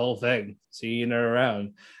antagonist of the whole thing. Seeing her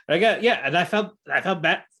around. And I felt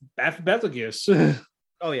bad for Betelgeuse.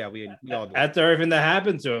 Oh yeah, we all did. After everything that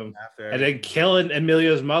happened to him, and then killing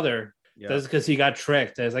Amelia's mother, that's because he got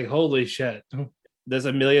tricked. And it's like, holy shit. There's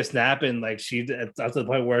Amelia snapping, like she up to the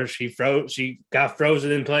point where she got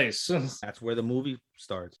frozen in place. That's where the movie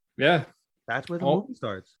starts. Yeah, that's where the movie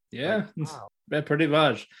starts. Yeah, like, wow. Yeah, pretty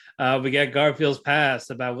much. We get Garfield's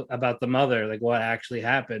past about the mother, like what actually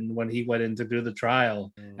happened when he went in to do the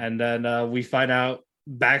trial, and then we find out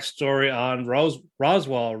backstory on Roswaal,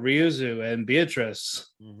 Ryuzu, and Beatrice.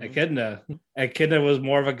 Echidna. Echidna was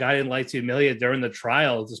more of a guiding light to Amelia during the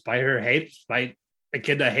trial, despite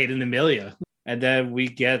Echidna hating Amelia. And then we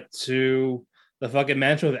get to the fucking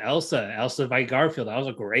mansion with Elsa by Garfield. That was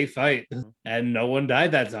a great fight, and no one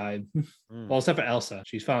died that time. Well, except for Elsa.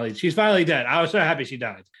 She's finally dead. I was so happy she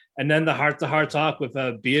died. And then the heart-to-heart talk with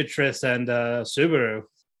Beatrice and Subaru.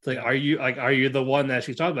 It's like, are you the one that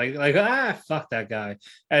she's talking about? Fuck that guy.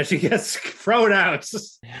 And she gets thrown out.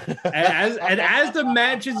 and as the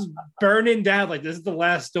mansion's burning down, like, this is the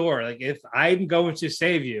last door. Like, if I'm going to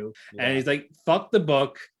save you. Yeah. And he's like, fuck the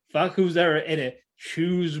book. Fuck who's ever in it.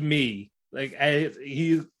 Choose me. Like,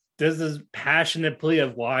 he does this passionate plea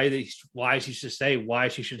of why she should stay, why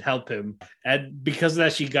she should help him. And because of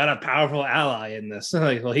that, she got a powerful ally in this.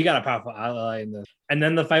 Like, well, he got a powerful ally in this. And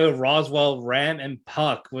then the fight with Roswaal, Ram, and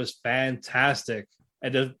Puck was fantastic.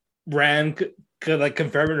 And the Ram could like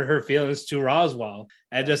confirming her feelings to Roswaal.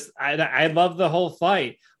 And just, I love the whole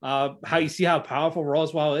fight. How you see how powerful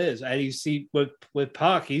Roswaal is. And you see with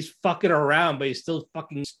Puck, he's fucking around, but he's still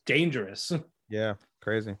fucking dangerous. Yeah,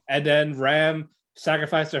 crazy. And then Ram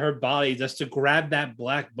sacrificed her body just to grab that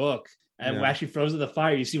black book. And when she throws in the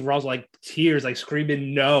fire, you see Roswaal like tears, like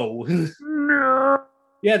screaming no. No.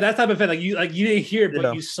 Yeah, that type of thing. Like you didn't hear it,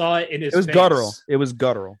 but you saw it in his face. It was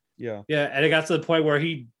guttural. Yeah. Yeah, and it got to the point where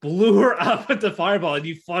he blew her up with the fireball, and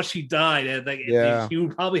you thought she died. And like, she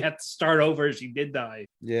would probably have to start over if she did die.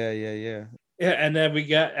 Yeah. Yeah, and then we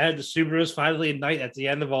had the Subarus finally ignite at the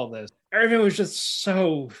end of all this. Everything was just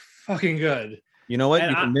so fucking good. You know what?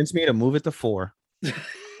 And you convinced me to move it to 4.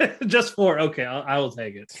 Just 4. Okay, I will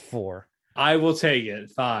take it. 4. I will take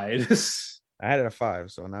it. 5. I had it at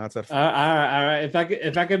 5, so now it's at 4. All right.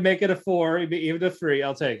 If I could make it a 4, even a 3,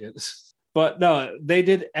 I'll take it. But no, they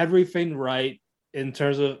did everything right in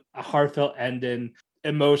terms of a heartfelt ending,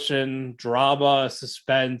 emotion, drama,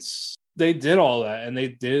 suspense. They did all that, and they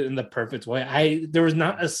did it in the perfect way. There was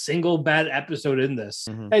not a single bad episode in this.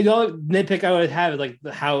 Hey, the only nitpick I would have is like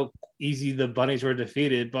how easy the bunnies were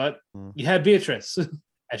defeated, but you had Beatrice,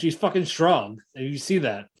 and she's fucking strong, and you see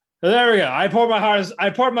that. So there we go. I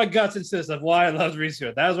poured my guts into this of why I love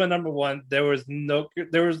ReZero. That was my number 1. There was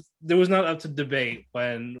not up to debate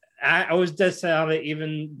when I was dead set on it,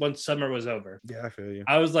 even when summer was over. Yeah, I feel you.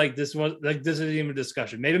 I was like, this isn't even a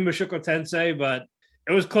discussion. Maybe Mushoku Tensei, but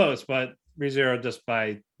it was close. But ReZero just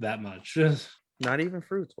by that much. Not even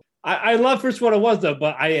Fruits. I love Fruits what it was though,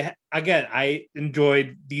 but I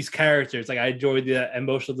enjoyed these characters. Like I enjoyed the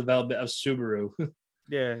emotional development of Subaru.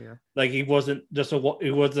 Yeah. Like he wasn't just a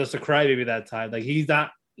crybaby that time. Like he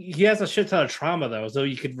has a shit ton of trauma though, so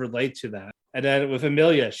you could relate to that. And then with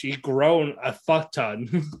Amelia, she's grown a fuck ton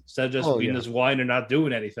instead of just being this whine and not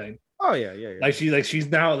doing anything. Oh yeah. Like she's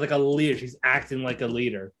now like a leader. She's acting like a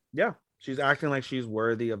leader. Yeah, she's acting like she's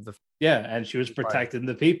worthy of the. Yeah, and she was protecting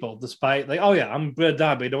the people despite like, oh yeah, I'm gonna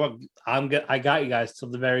die, but you know what? I got you guys till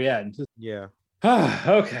the very end. Yeah.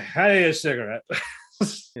 Okay, I need a cigarette.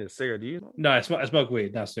 Yeah, cigarette. Do you? No, I smoke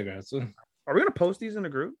weed, not cigarettes. Are we gonna post these in the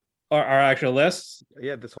group? Our actual lists?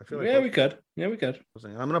 Yeah, this. I feel like we could. Yeah, we could.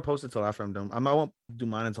 I'm gonna post it till after I'm done. I won't do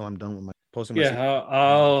mine until I'm done with my posting. Yeah,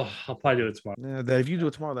 I'll probably do it tomorrow. Yeah, if you do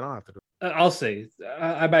it tomorrow, then I'll have to do it. I'll see.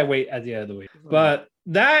 I might wait at the end of the week. But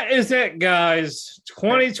that is it, guys.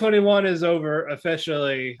 2021 is over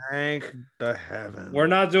officially. Thank the heavens. We're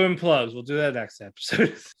not doing plugs. We'll do that next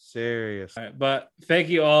episode. Serious. All right, but thank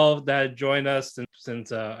you all that joined us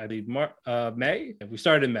since I believe May. We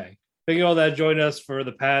started in May. Thank you all that joined us for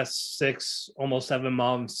the past 6, almost 7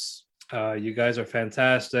 months. You guys are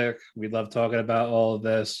fantastic. We love talking about all of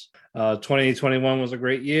this. 2021 was a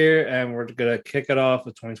great year, and we're going to kick it off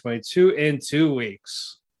with 2022 in 2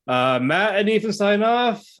 weeks. Matt and Ethan sign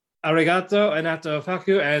off. Arigato, anato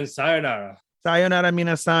faku, and sayonara. Sayonara,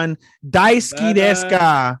 minasan. Daisuki desu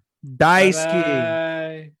ka?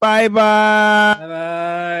 Daisuki. Bye-bye.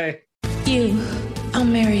 Bye-bye. You, I'll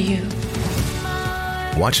marry you.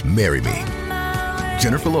 Watch Marry Me.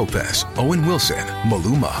 Jennifer Lopez, Owen Wilson,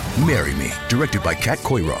 Maluma, Marry Me. Directed by Kat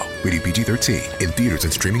Coiro. Rated PG-13. In theaters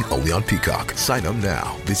and streaming only on Peacock. Sign up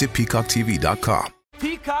now. Visit PeacockTV.com.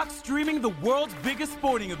 Peacock streaming the world's biggest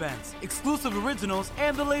sporting events, exclusive originals,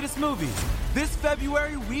 and the latest movies. This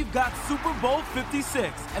February, we've got Super Bowl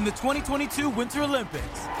 56 and the 2022 Winter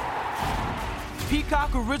Olympics. Peacock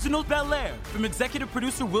Original Bel Air from executive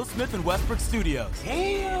producer Will Smith and Westbrook Studios.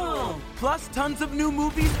 Damn! Plus tons of new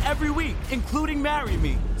movies every week, including Marry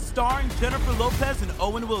Me, starring Jennifer Lopez and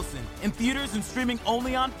Owen Wilson. In theaters and streaming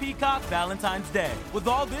only on Peacock Valentine's Day. With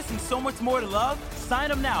all this and so much more to love,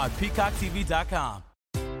 sign up now at PeacockTV.com.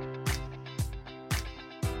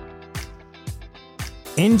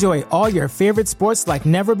 Enjoy all your favorite sports like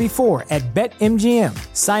never before at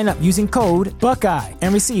BetMGM. Sign up using code Buckeye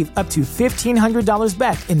and receive up to $1,500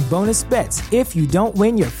 back in bonus bets if you don't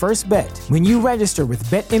win your first bet. When you register with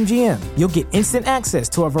BetMGM, you'll get instant access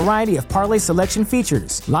to a variety of parlay selection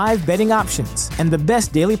features, live betting options, and the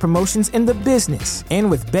best daily promotions in the business.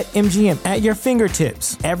 And with BetMGM at your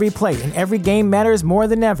fingertips, every play and every game matters more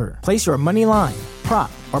than ever. Place your money line,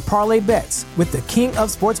 prop, or parlay bets with the king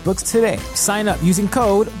of sportsbooks today. Sign up using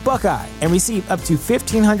code Buckeye and receive up to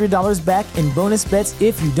 $1,500 back in bonus bets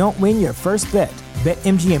if you don't win your first bet.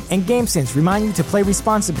 BetMGM and GameSense remind you to play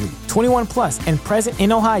responsibly. 21 plus and present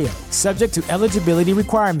in Ohio, subject to eligibility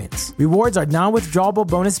requirements. Rewards are non-withdrawable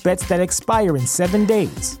bonus bets that expire in 7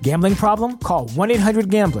 days. Gambling problem? Call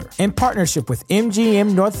 1-800-GAMBLER in partnership with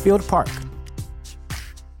MGM Northfield Park.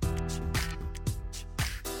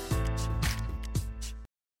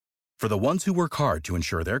 For the ones who work hard to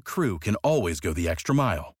ensure their crew can always go the extra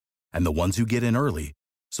mile, and the ones who get in early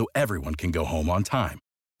so everyone can go home on time,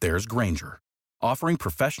 there's Grainger, offering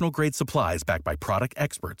professional-grade supplies backed by product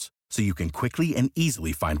experts so you can quickly and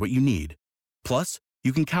easily find what you need. Plus,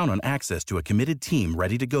 you can count on access to a committed team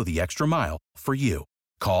ready to go the extra mile for you.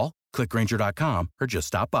 Call, click Grainger.com, or just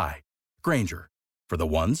stop by. Grainger, for the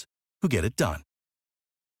ones who get it done.